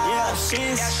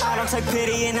options. I don't take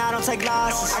pity and I don't take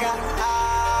losses. I got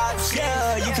options.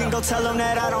 Yeah, you can go tell them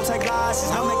that I don't take losses.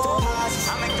 I make deposits,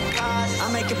 I make deposits,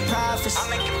 I'm making profits,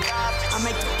 I'm making profits, I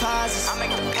make deposits, I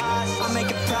make deposits, I'm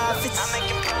making profits, I'm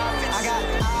making profits. I got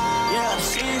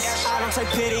options. I don't take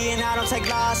pity and I don't take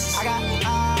losses. I got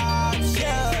options.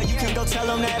 Yeah, you can go go tell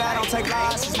them that I don't take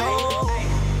losses, man.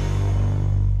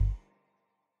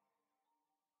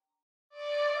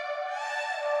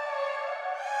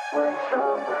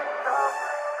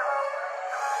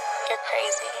 You're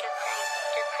crazy. You're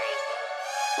crazy.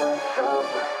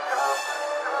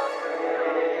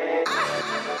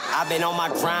 I've been on my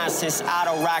grind since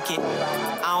Auto Rocket.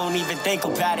 I don't even think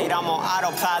about it, I'm on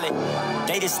autopilot.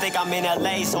 They just think I'm in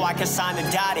LA so I can sign the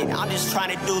dotted. I'm just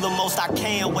trying to do the most I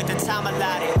can with the time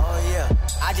allotted. Oh yeah.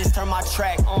 I just turned my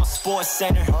track on Sports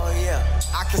Center. Oh yeah.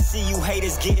 I can see you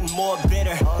haters getting more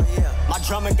bitter. Oh yeah. My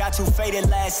drummer got too faded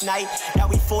last night. Now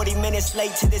we 40 minutes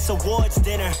late to this awards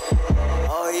dinner.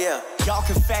 Oh yeah. Y'all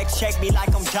can fact check me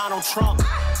like I'm Donald Trump.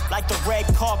 Like the red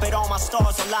carpet, all my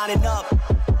stars are lining up.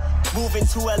 Moving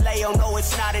to LA, oh no,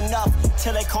 it's not enough.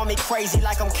 Till they call me crazy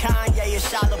like I'm Kanye or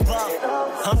Shia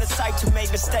LaBeouf. I'm the type to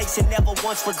make mistakes and never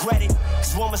once regret it.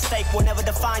 Cause one mistake will never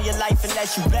define your life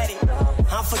unless you bet it.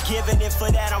 I'm forgiven and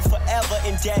for that I'm forever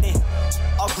indebted.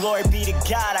 All glory be to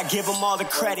God, I give him all the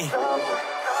credit.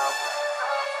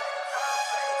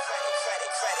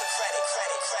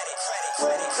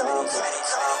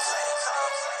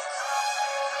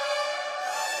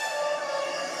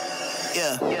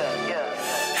 Yeah.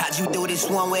 How'd you do this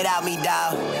one without me,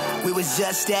 dawg? We was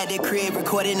just at the crib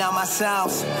recording all my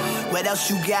songs. What else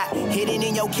you got hidden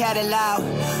in your catalog?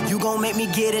 You gon' make me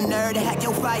get a nerd to hack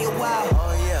your firewall.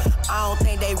 Oh yeah. I don't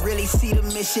think they really see the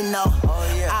mission though.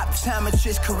 Oh yeah.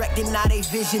 Optometrist correcting all they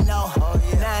vision though. Oh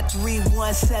yeah.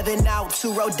 9317 out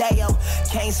to Rodeo.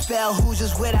 Can't spell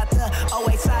Hoosiers without the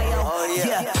OXIO. Oh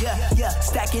yeah. Yeah.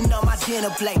 Stacking on my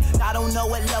dinner plate. I don't know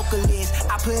what local is.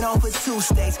 I put on for 2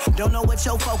 states. Don't know what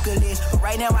your focal is. But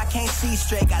right now I can't see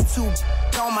straight. Got 2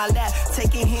 on my lap,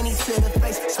 taking Henny to the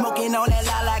face. Smoking on that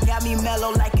lala, got me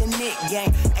mellow like a Nick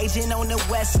game. Agent on the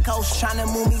West Coast, trying to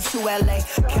move me to LA.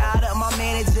 Called up my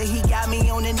manager, he got me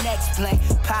on the next plane.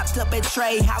 Popped up at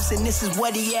Trade House and this is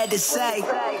what he had to say.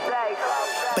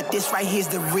 But this right here's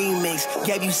the remix.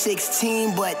 Gave you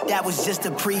 16, but that was just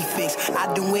a prefix.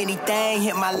 I do anything,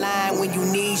 hit my line when you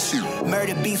need you.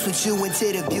 Murder beats with you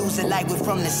until the views are like we're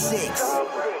from the 6.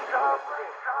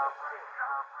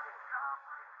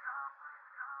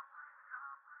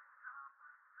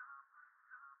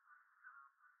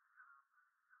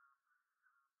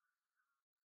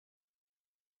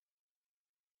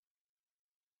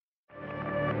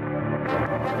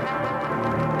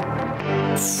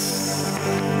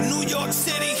 New York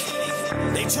City,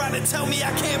 they trying to tell me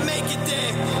I can't make it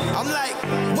there. I'm like,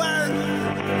 word,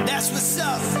 that's what's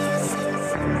up.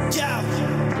 Yeah,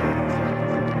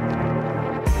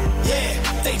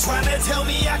 they trying to tell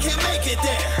me I can't make it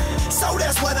there. So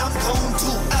that's what I'm going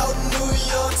to out in New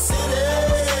York City.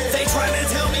 They trying to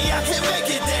tell me I can't make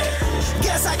it there.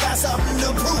 Guess I got something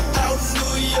to prove out in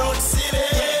New York City.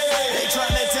 They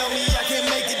trying to tell me I can't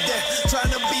make it there.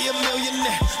 Trying to be a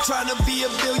millionaire, trying to be a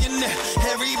billionaire.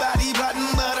 Everybody plotting,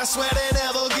 but I swear they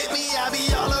never get me. I be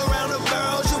all around the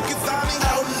world, you can find me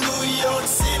out in New York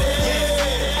City.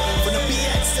 From the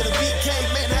BX to the BK,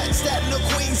 Manhattan, Staten to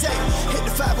Queens, hey. Hit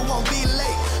the 5 and won't be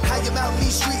late. How you out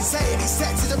these streets, hey. These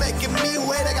taxis are making me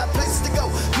wait. I got places to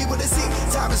go, people to see.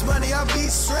 Time is money, I'll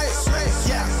be straight.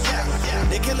 Yeah.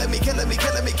 They killing me.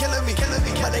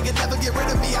 But they can never get rid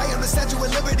of me. I am the Statue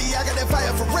of Liberty, I got that fire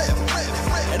for real.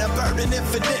 And I'm burning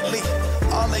infinitely.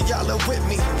 All of y'all are with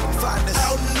me. Find us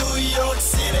out in New York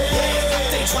City.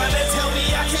 They trying to tell me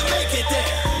I can make it there.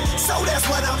 So that's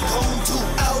what I'm going to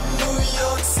out in New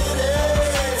York City.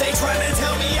 They trying to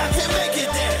tell me I can make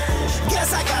it there.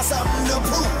 Guess I got something to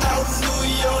prove out in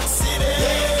New York City.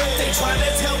 They trying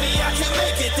to tell me I can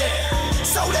make it there.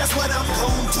 So that's what I'm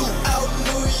going to out in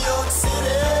New York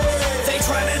City. They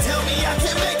trying to tell me I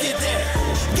can make it there.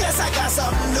 Guess I got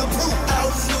something to prove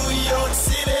out in New York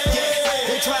City.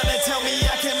 They trying to tell me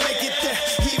I can make it there.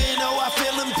 Even though I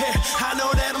feel impaired, I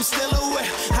know that I'm still aware.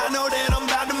 I know that I'm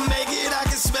about to make it. I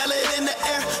can smell it in the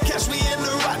air. Catch me in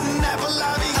the rotten apple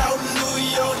lobby out in New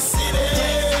York City.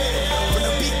 From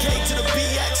the BK to the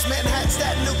BX, Manhattan,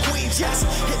 Staten to Queens, yes.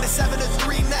 Hit the 7 to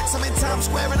 3 next. I'm in Times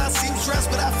Square and I seem stressed,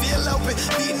 but I feel open.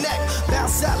 V-neck,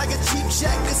 bounce out like a cheap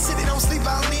check. This city don't sleep,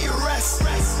 I don't need rest.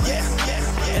 Yeah.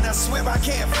 And I swear I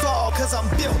can't fall, cause I'm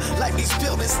built like these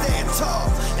buildings stand tall.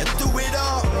 And through it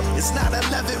all, it's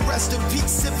 9/11, rest in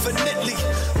peace infinitely.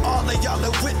 All of y'all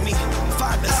are with me.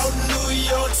 Find us out in New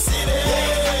York City.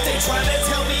 They trying to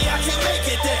tell me I can make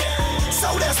it there.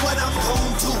 So that's what I'm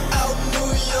going to out in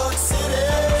New York City.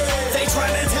 They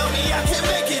trying to tell me I can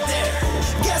make it there.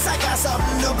 Guess I got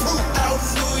something to prove out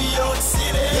in New York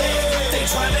City. They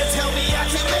trying to tell me I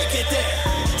can make it there.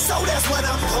 So that's what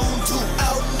I'm going to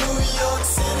out in New York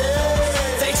City.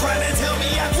 They trying to tell me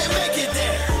I can make it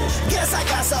there.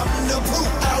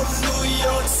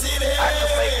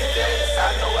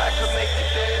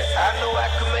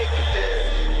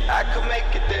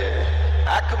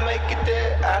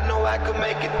 I know I could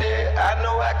make it there. I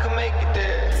know I could make it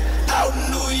there. Out in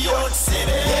New York City,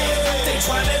 they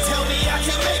tryna tell me I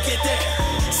can make it there.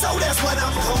 So that's what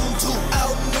I'm going to.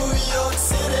 Out in New York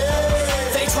City,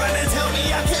 they tryna tell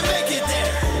me I can make it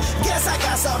there. Guess I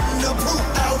got something to prove.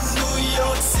 Out in New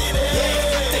York City,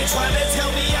 they tryna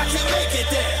tell me I can make it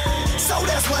there. So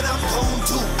that's what I'm going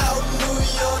to. Out in New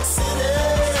York City,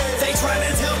 they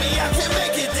tryna tell me I can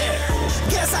make it there.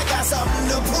 Guess I got something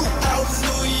to prove. Out in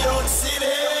New York City.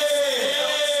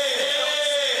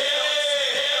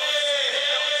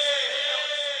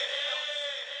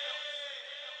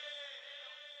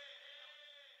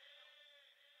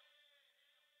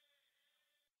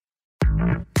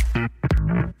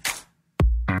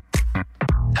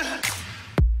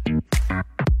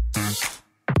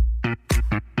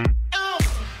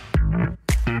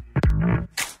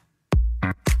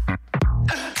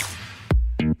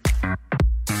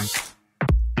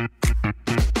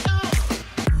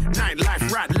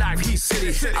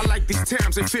 I like these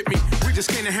terms, they fit me. We just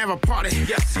came to have a party.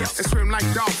 Yes. And swim like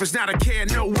dolphins, not a care,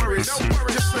 no worries.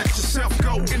 Just let yourself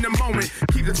go in the moment.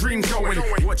 Keep the dream going.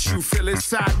 What you feel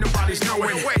inside, nobody's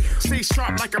knowing. Stay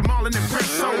sharp like a Marlin and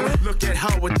Presso. Look at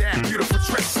her with that beautiful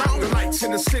dress on. The lights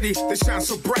in the city, they shine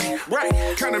so bright.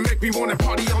 Kinda make me wanna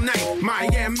party all night.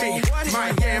 Miami,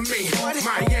 Miami,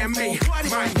 Miami,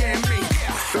 Miami.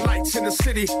 The lights in the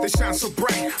city, they shine so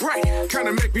bright.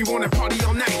 Kinda make me wanna party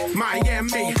all night.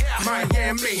 Miami,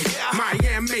 Miami,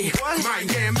 Miami, Miami.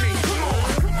 Come on.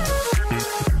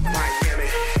 Miami.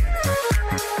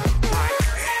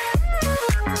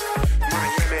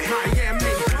 Miami,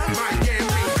 Miami,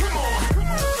 Miami. Come on.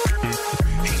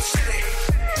 Heat City.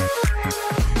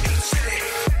 Heat City.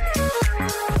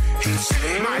 Heat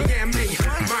City. Miami,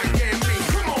 Miami.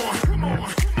 Come on. Come on.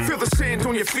 Feel the sand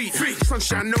on your feet.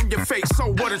 Sunshine on your face,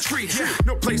 so what a treat.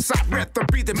 No place I'd rather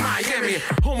be than Miami.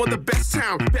 Home of the best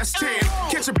town, best tan.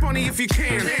 Catch a bunny if you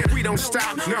can. We don't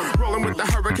stop, no. Rolling with the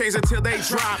hurricanes until they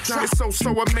drop. It's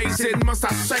so amazing, must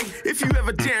I say. If you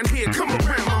ever down here, come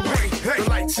around my way. The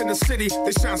lights in the city,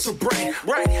 they shine so bright.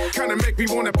 Kinda make me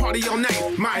wanna party all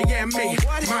night. Miami,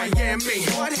 Miami,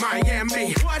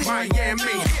 Miami,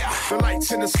 Miami. The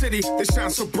lights in the city, they shine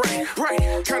so bright.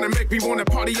 Kinda make me wanna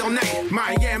party all night.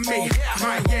 Miami,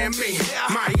 Miami,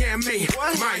 Miami, Miami.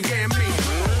 Miami. Miami,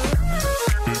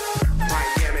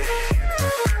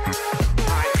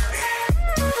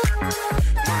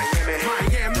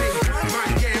 Miami,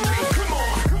 Miami. Come on.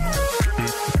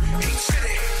 Heat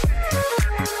City.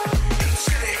 Heat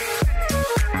City.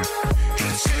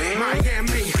 Heat City.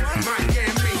 Miami,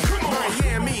 Miami. Come on.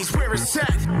 Miami's where it's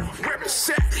at. Where it's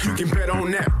at. You can bet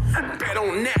on that. Bet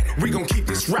on that. We gon' keep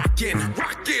this rockin'.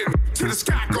 Rockin' till the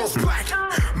sky goes black.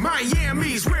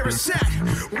 Miami's where it's at.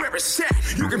 Where it's at.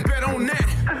 You can bet on that.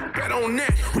 Bet on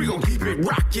that. We gon' keep it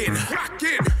rockin'.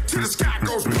 Rockin' till the sky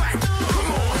goes black.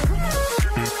 Come on.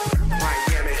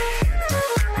 Miami.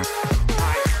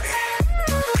 Miami.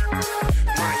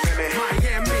 Miami.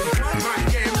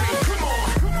 Miami. Come on.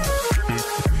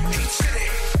 Heat City.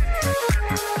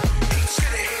 Heat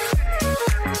City.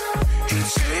 Heat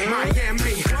City.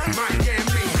 Miami.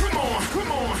 Miami. Come on.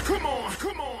 Come on. Come on.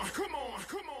 Come on. Come on.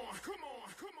 Come on. Come on.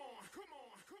 Come on. Come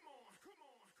on. Come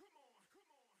on.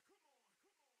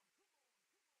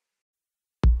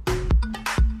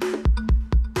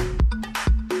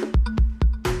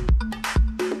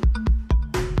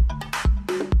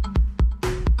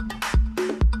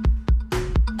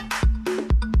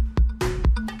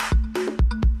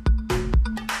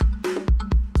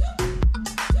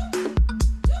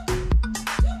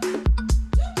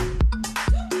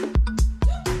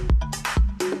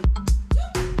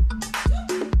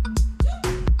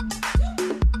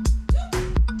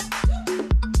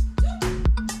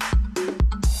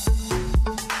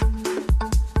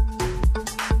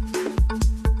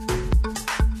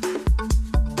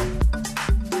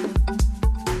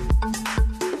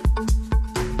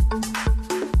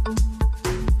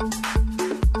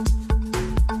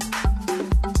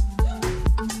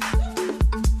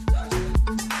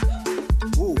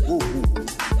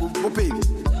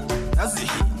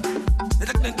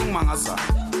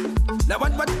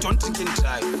 labantu bathi don't drink and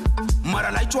drive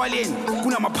mara la etshwaleni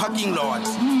kunama-parking lot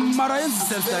mara yenza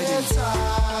self-guidance.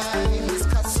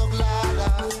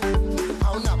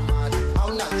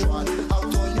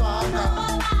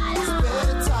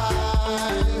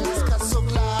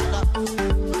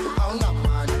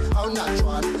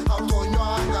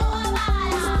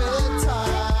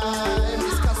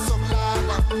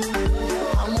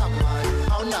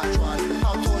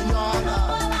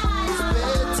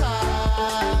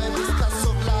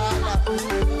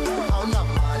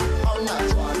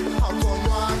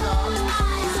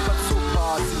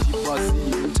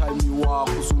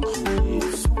 uvumbukile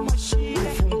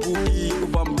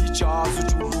ubamba ijazi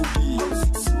ujulukile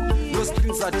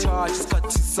no-screens attach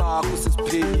isikhathi sakho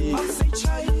sesiphelile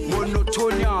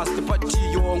monotonous iphathi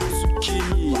yonke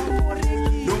usukhilile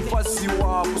nomfazi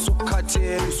wakho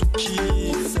usukukhathela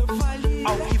usukhilile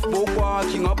awu-if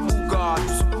bokwakhe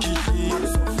ngabukati usukhihlile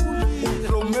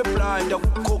uplome blind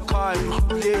akukhokhani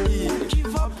uhlulekile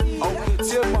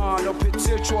awuphethe mali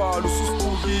awuphethe tshwala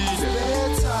ususibukile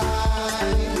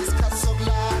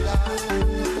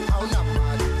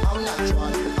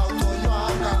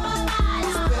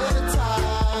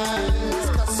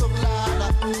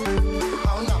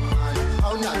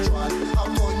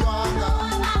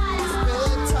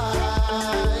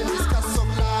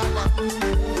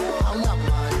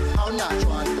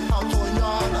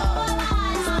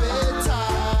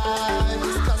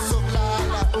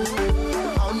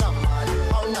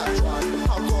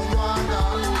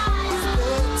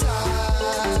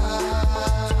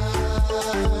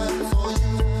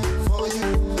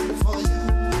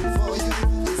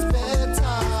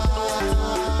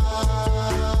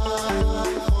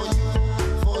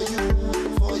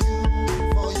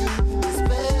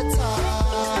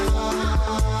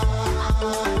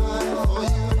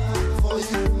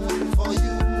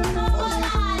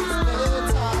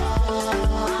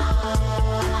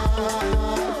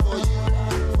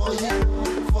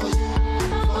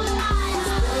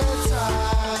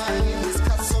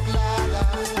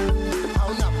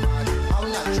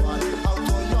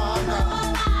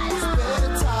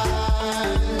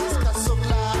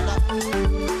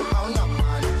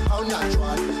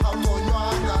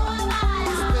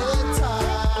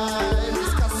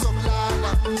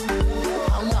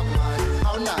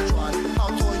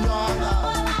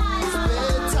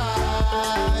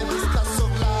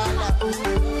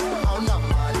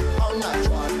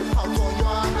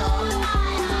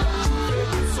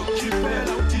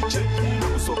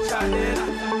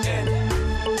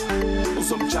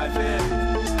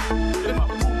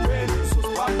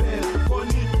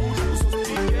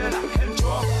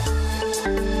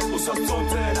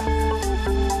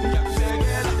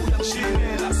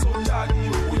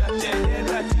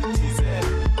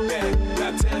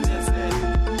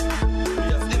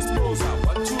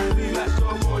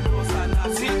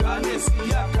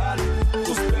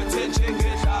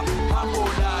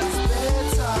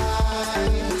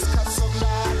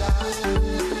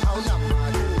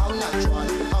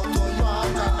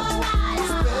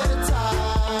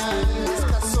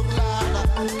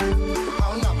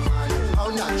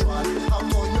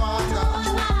How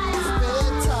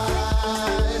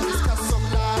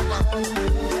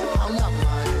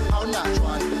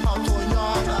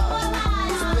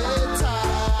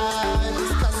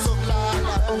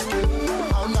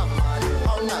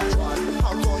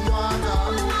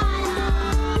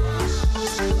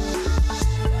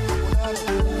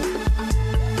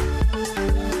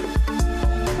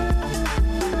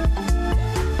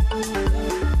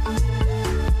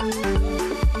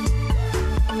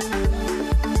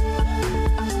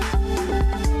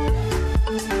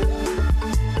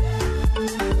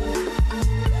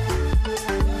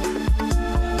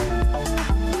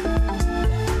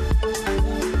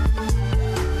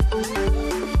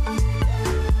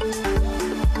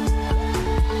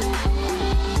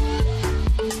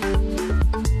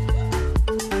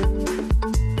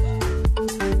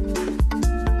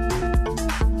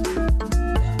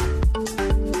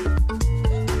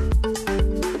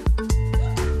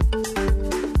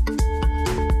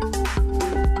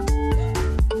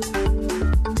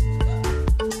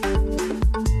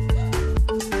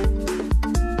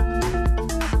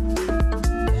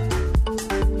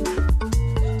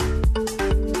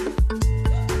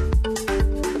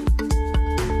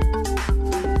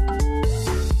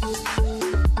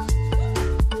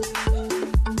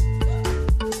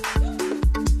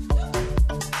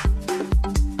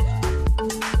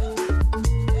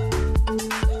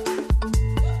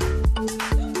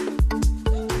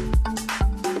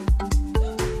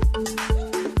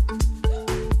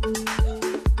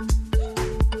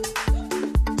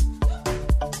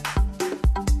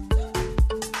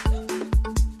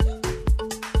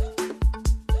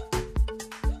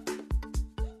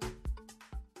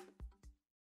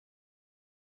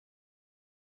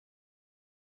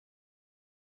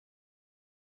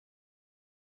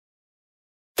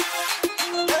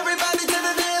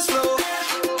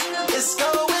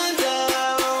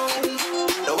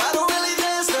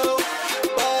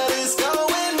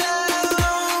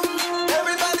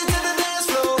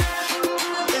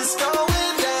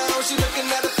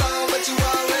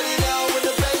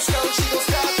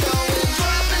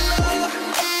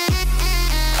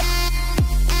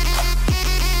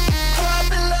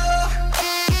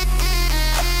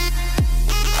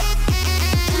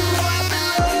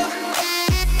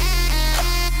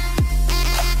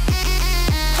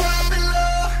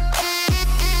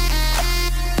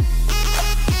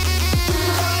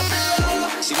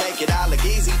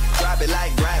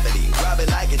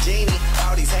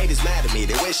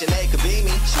wishing they could be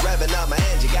me. She revving up my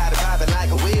engine, got it popping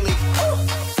like a wheelie.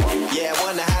 Yeah, I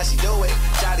wonder how she do it.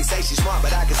 Shawty say she's smart,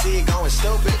 but I can see it going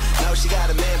stupid. Know she got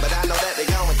a man, but I know that they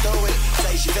going through it.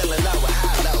 Say she feeling low,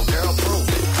 high low, girl, prove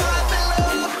it. Drop it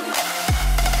low.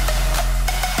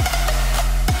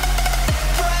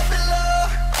 Drop it low.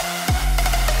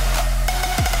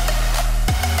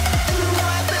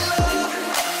 Drop it low.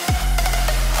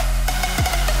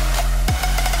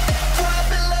 Drop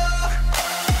it low.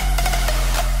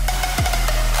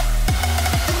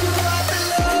 Drop it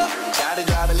low. Try to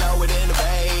drop it low within the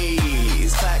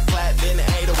bass. Clap, clap, then the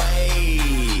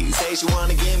 808. Say she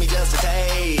wanna give me just a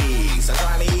taste. I'm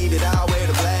trying to eat it all with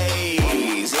a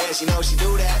blaze. Yeah, she knows she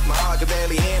do that. My heart can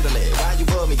barely handle it. Why you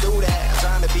put me through that? I'm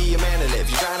trying to be your man, and if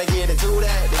you're trying to get into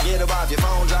that, then get up off your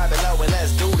phone, drop it low, and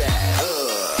let's do that.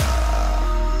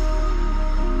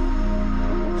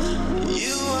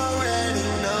 You already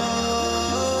know.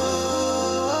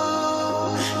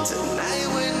 Tonight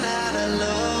we're not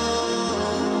alone.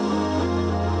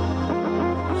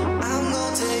 I'm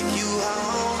gonna take you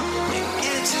home and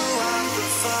get you off the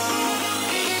phone,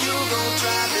 and you gon'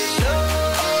 drop it low.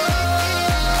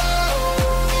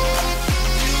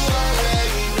 You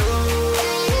already know.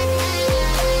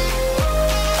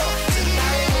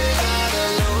 Tonight we're not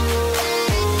alone.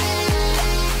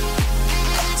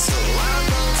 So I'm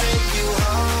gonna take you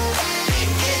home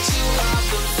and get you off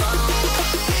the phone,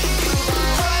 and you gon'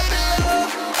 drop it low.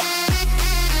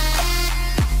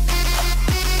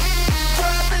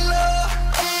 Drop it low.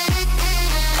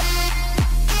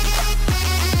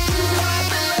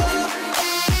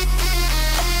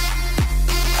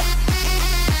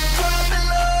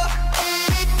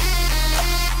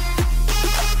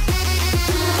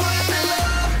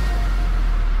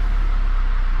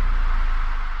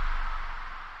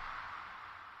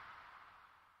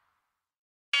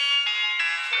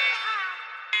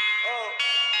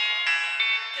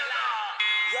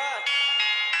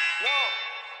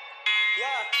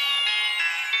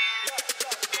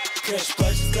 Кэш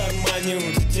плачет в кармане у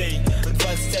детей.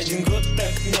 21 год,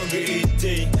 так много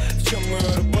идей. В чем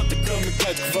моя работа, кроме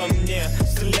как во мне?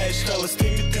 Стреляешь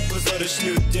холостыми, ты позоришь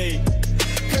людей.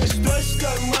 Кэш плачет в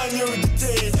кармане у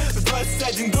детей.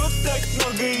 21 год, так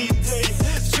много идей.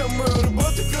 В чем моя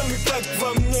работа, кроме как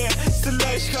во мне?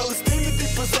 Стреляешь холостыми, ты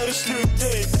позоришь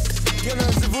людей. Я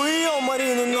назову ее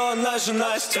Марина, но она же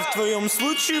Настя. В твоем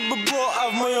случае бабло, а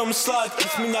в моем сладкий.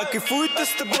 С меня кайфует, а с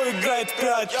тобой играет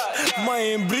прятки. В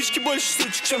моей бричке больше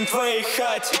сучек, чем в твоей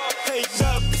хате. Эй,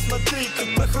 да, посмотри,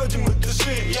 как проходим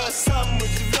этажи. Я сам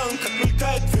удивлен, как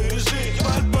мелькают виражи.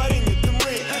 Парень, это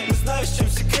мы знаешь, в чем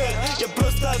секрет. Я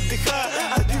просто отдыхаю,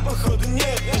 а ты походу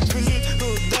нет. Отвели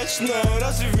удачно,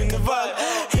 разве виноват?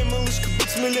 Эй, малышка, будь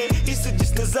смелей и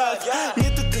садись назад.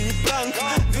 Нет, это не пранк,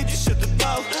 видишь, это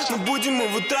бал. Мы будем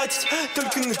его тратить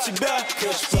только на тебя.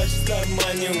 Кэш плачет в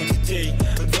кармане у детей.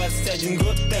 21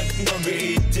 год, так много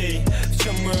идей. В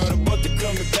чем моя работа,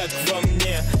 кроме как во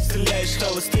мне? Стреляешь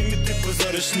холостыми, ты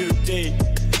позоришь людей.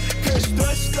 Кэш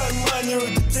плачет в кармане у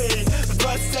детей.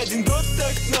 21 год,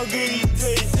 так много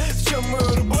идей. В чем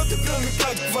моя работа, кроме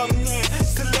как во мне?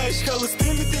 Стреляешь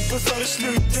холостыми, ты позоришь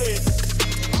людей.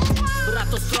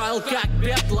 Брат устроил как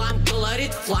бедлам,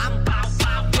 колорит флам.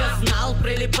 Не знал,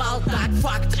 прилипал так,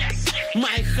 факт.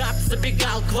 Мой хаб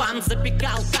забегал к вам,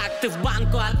 забегал так. Ты в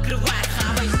банку открывай,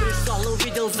 хавай. Пришел,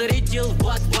 увидел, зарядил,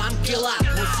 вот вам килла.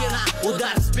 Мужчина,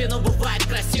 удар в спину бывает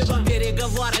красивым.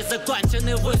 Переговоры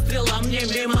закончены выстрелом не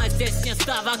мимо. Здесь не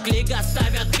ставок, лига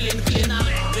ставят клин клином.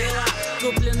 Вилла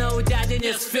куплена у дяди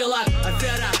не с филок.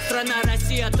 Афера, страна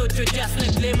Россия, тут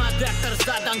чудесный климат. Вектор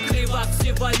задан криво,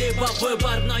 всего-либо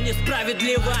выбор, но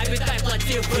несправедливо. Обитай,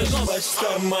 плати выкуп. Плачет в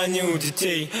кармане у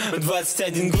детей.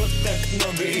 21 год, так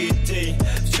много идей.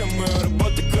 В чем моя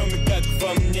работа, кроме как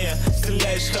во мне?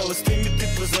 Стреляешь холостыми, ты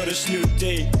позоришь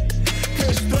людей.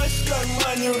 Кэш плачет в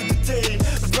кармане у детей.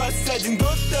 21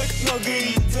 год, так много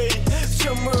идей. В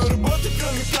чем моя работа,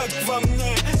 кроме как во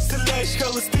мне? Стреляешь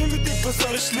холостыми, ты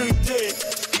позоришь людей.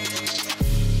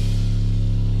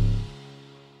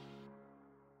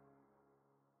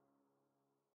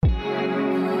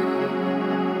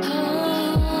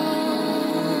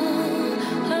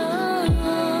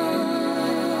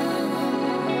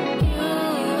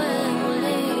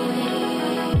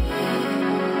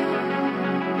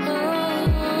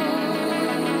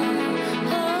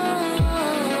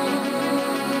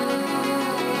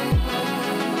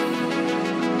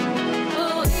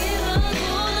 Oh,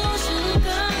 even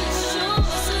though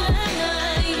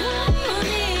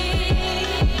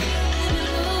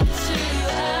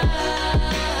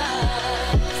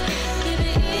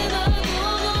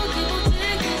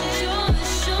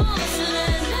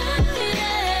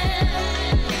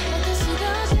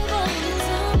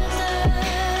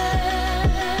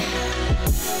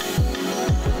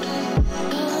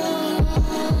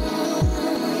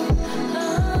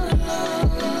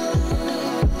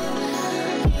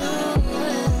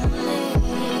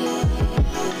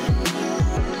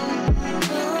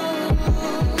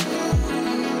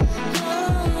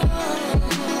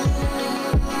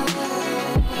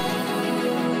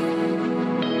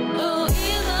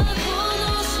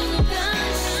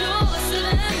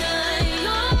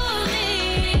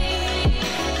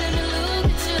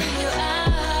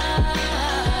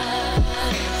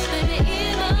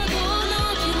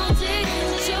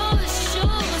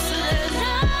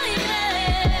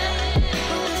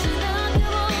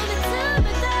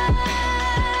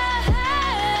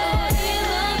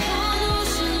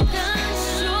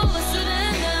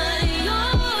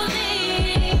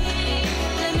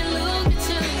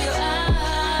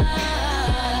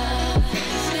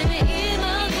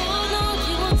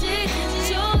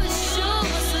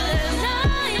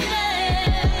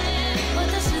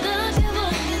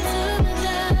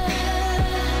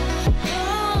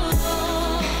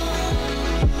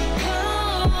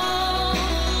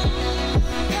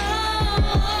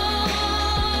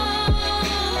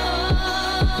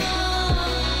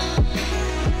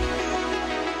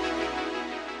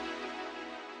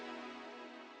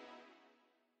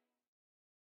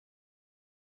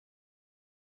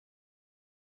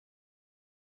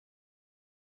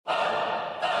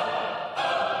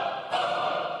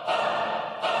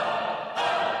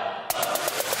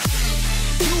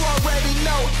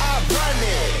run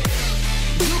it.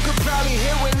 You could probably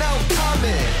hear when I'm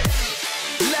coming.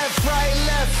 Left, right,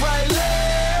 left.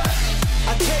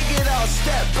 I take it all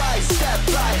step by step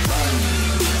by. Run,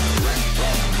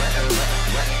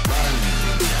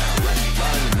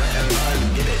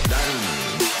 get it done.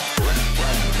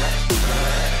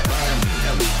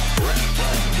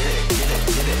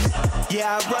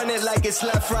 Yeah, I run it like it's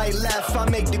left, right, left. I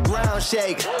make the ground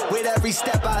shake with every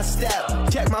step I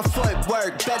step. Check my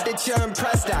footwork, bet that you're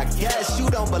impressed. I guess you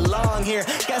don't belong here.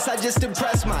 Guess I just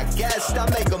impress my guest. I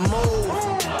make a move,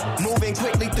 moving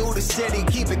quickly through the city,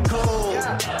 keep it cool.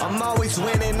 I'm always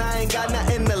winning, I ain't got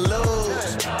nothing to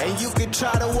lose. And you could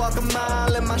try to walk a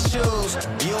mile in my shoes,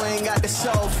 you ain't got the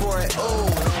soul for it,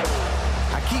 ooh.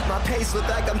 I keep my pace, look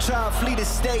like I'm trying to flee the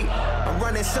state. I'm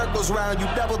running circles around you,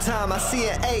 double time, I see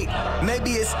an 8.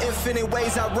 Maybe it's infinite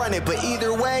ways I run it, but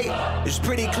either way, it's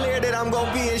pretty clear that I'm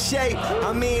gonna be in shape.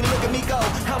 I mean, look at me go,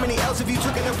 how many L's have you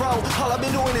took in a row? All I've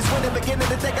been doing is winning, beginning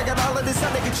to think I got all of this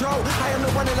under control. I am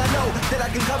the one and I know that I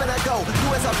can come and I go. Do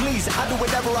as I please, I do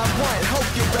whatever I want. Hope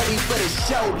you're ready for the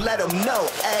show, let them know,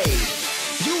 ayy.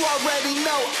 You already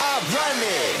know I run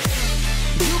it.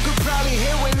 You could probably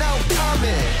hear when I'm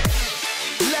coming.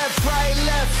 Left, right,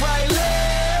 left.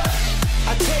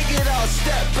 I take it all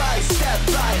step by step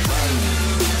by.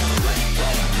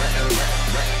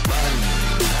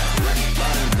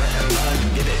 Run,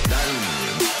 get it done.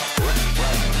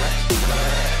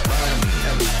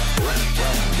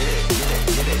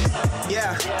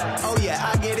 Yeah, oh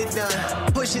yeah, I get it done.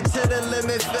 Push it to the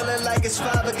limit, feeling like it's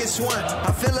 5 against 1.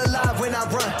 I feel alive when I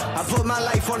run, I put my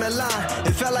life on the line.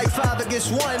 It felt like 5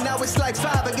 against 1, now it's like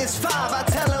 5 against 5. I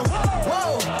tell him,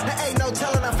 whoa, there ain't no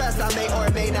telling how fast I may or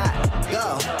may not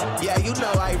go. Yeah, you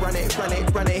know I run it,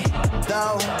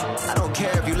 though. I don't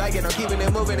care if you like it, I'm keeping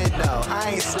it moving it, no.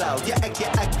 I ain't slow, yo.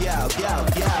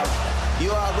 You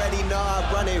already know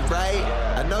I run it right.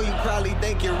 I know you probably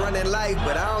think you're running light,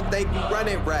 but I don't think you run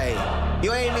it right.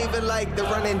 You ain't even like the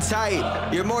running tight.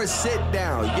 You're more sit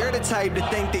down. You're the type to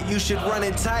think that you should run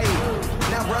it tight.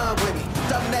 Now run with me,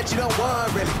 something that you don't want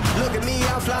really. Look at me,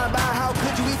 I'm flying by. How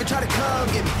could you even try to come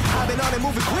get me? I've been on it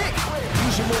moving quick.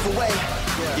 You should move away.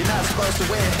 You're not supposed to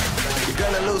win. You're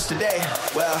gonna lose today.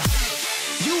 Well,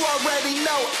 you already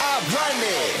know I run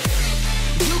it.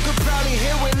 You could probably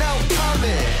hear when I'm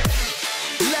coming.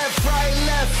 Left, right,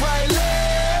 left.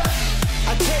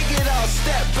 I take it all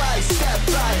step by step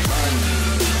by. Run,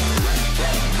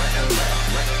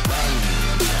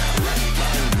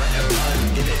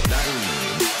 get it done.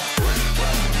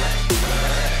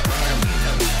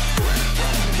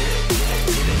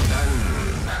 Get it done.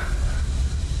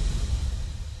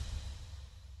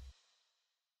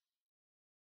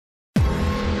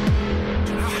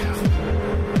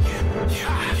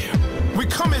 We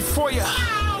coming for you.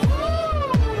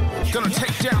 Gonna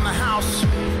take down the house.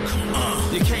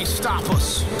 You can't stop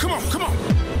us. Come on.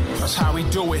 That's how we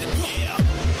do it.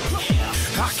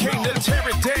 I came to tear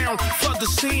it down, flood the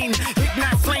scene,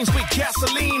 ignite flames with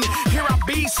gasoline. Here I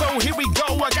be, so here we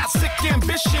go. I got sick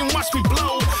ambition, watch me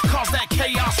blow. Cause that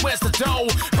chaos, where's the dough?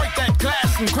 Break that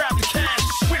glass and grab the cash.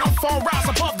 We don't fall, rise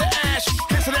above the ash.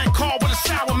 Answer that call with a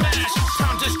sour mash.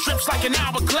 Time just drips like an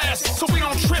hourglass, so we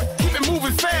don't trip, keep it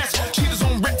moving fast. Cheaters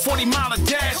on rip 40-mile a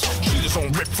dash. Cheaters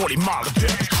on rip 40-mile a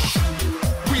dash.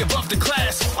 We above the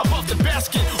class, above the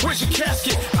basket. Where's your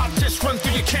casket? I'll just run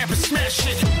through your camp and smash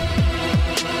it.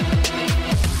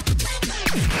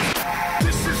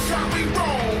 This is how we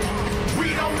roll.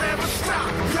 We don't ever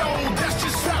stop, yo. That's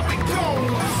just how it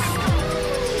goes.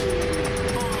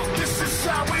 This is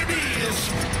how it is.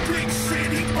 Big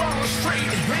city ball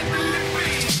straight, handle it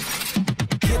big.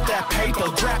 Get that paper,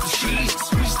 grab the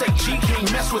sheets. We stay G,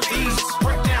 can't mess with these.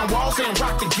 Break down walls and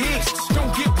rock the gigs.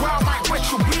 Don't get wild like wet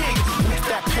your wig. With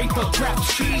that paper, grab the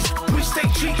cheese. We stay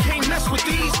G, can't mess with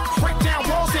these. Break down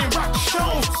walls and rock the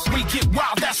shows. We get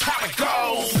wild, that's how it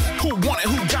goes. Who want it,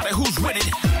 who got it, who's with it?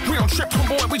 We don't trip,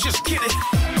 homeboy, we just get it.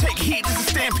 Take heed, this is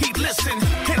stampede, listen.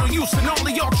 Ain't no use in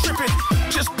only y'all tripping.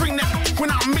 Just bring that when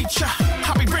I meet ya.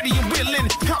 I'll be ready and willing.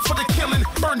 Out for the killing,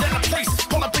 burn down the place.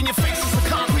 Pull up in your face, it's a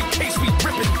concrete case, we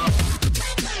ripping.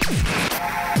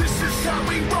 This is how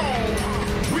we roll.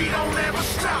 We don't ever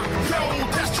stop, yo.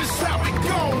 That's just how it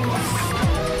goes.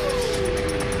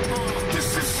 This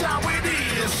is how it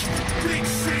is. Big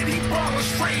city baller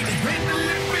straight, handle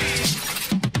it big.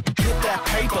 Get that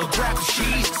paper, grab the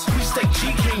sheets. We stay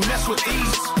G, can't mess with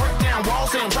these. Break down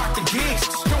walls and rock the gigs.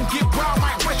 Don't get wild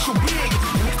like wet your wig.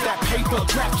 Get that paper,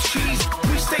 grab the cheese.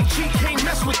 We stay G, can't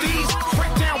mess with these.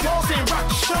 Break down walls and rock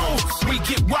the shows. We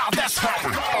get wild, that's how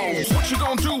it goes. What you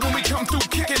gonna do when we come through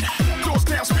kicking? Doors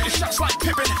down, spitting shots like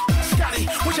Pippin. Scotty,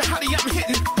 where's your hottie? I'm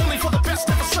hitting. Only for the best,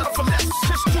 never settle for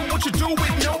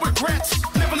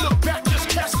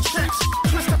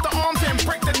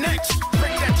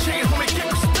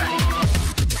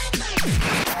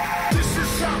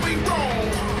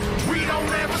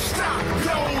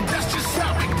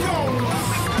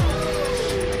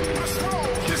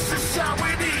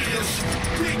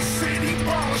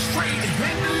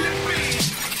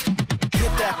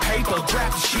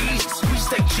like the cheese. We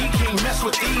stay G, can't mess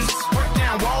with these. Break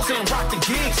down walls and rock the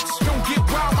gigs. Don't get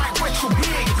wild like retro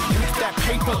big. And if that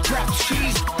paper grab the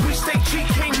cheese. We stay G,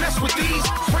 can't mess with these.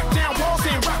 Break down walls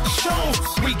and rock the shows.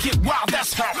 We get wild,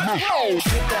 that's how we roll.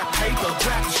 Get that paper,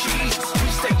 grab the cheese. We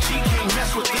stay G, can't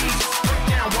mess with these. Break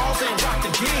down walls and rock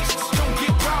the gigs. Don't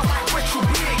get wild like retro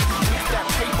big. And if that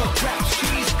paper grab the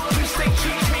cheese. We stay G,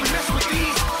 can't mess with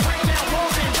these. Break down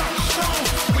walls and rock the shows.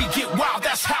 We get wild,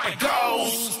 that's how it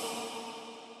goes.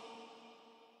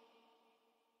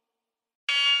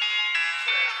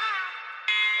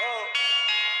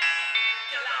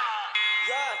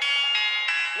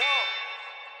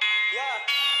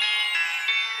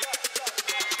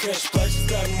 Кэш-плащ в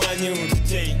кармане у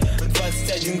детей.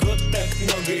 21 год, так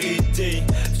много идей.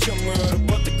 В чем моя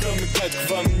работа, кроме как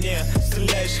во мне?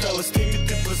 Стреляешь холостыми,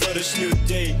 ты позоришь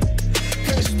людей.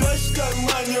 Кэш-плащ в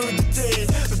кармане у детей.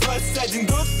 21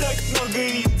 год, так много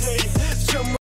идей. В чем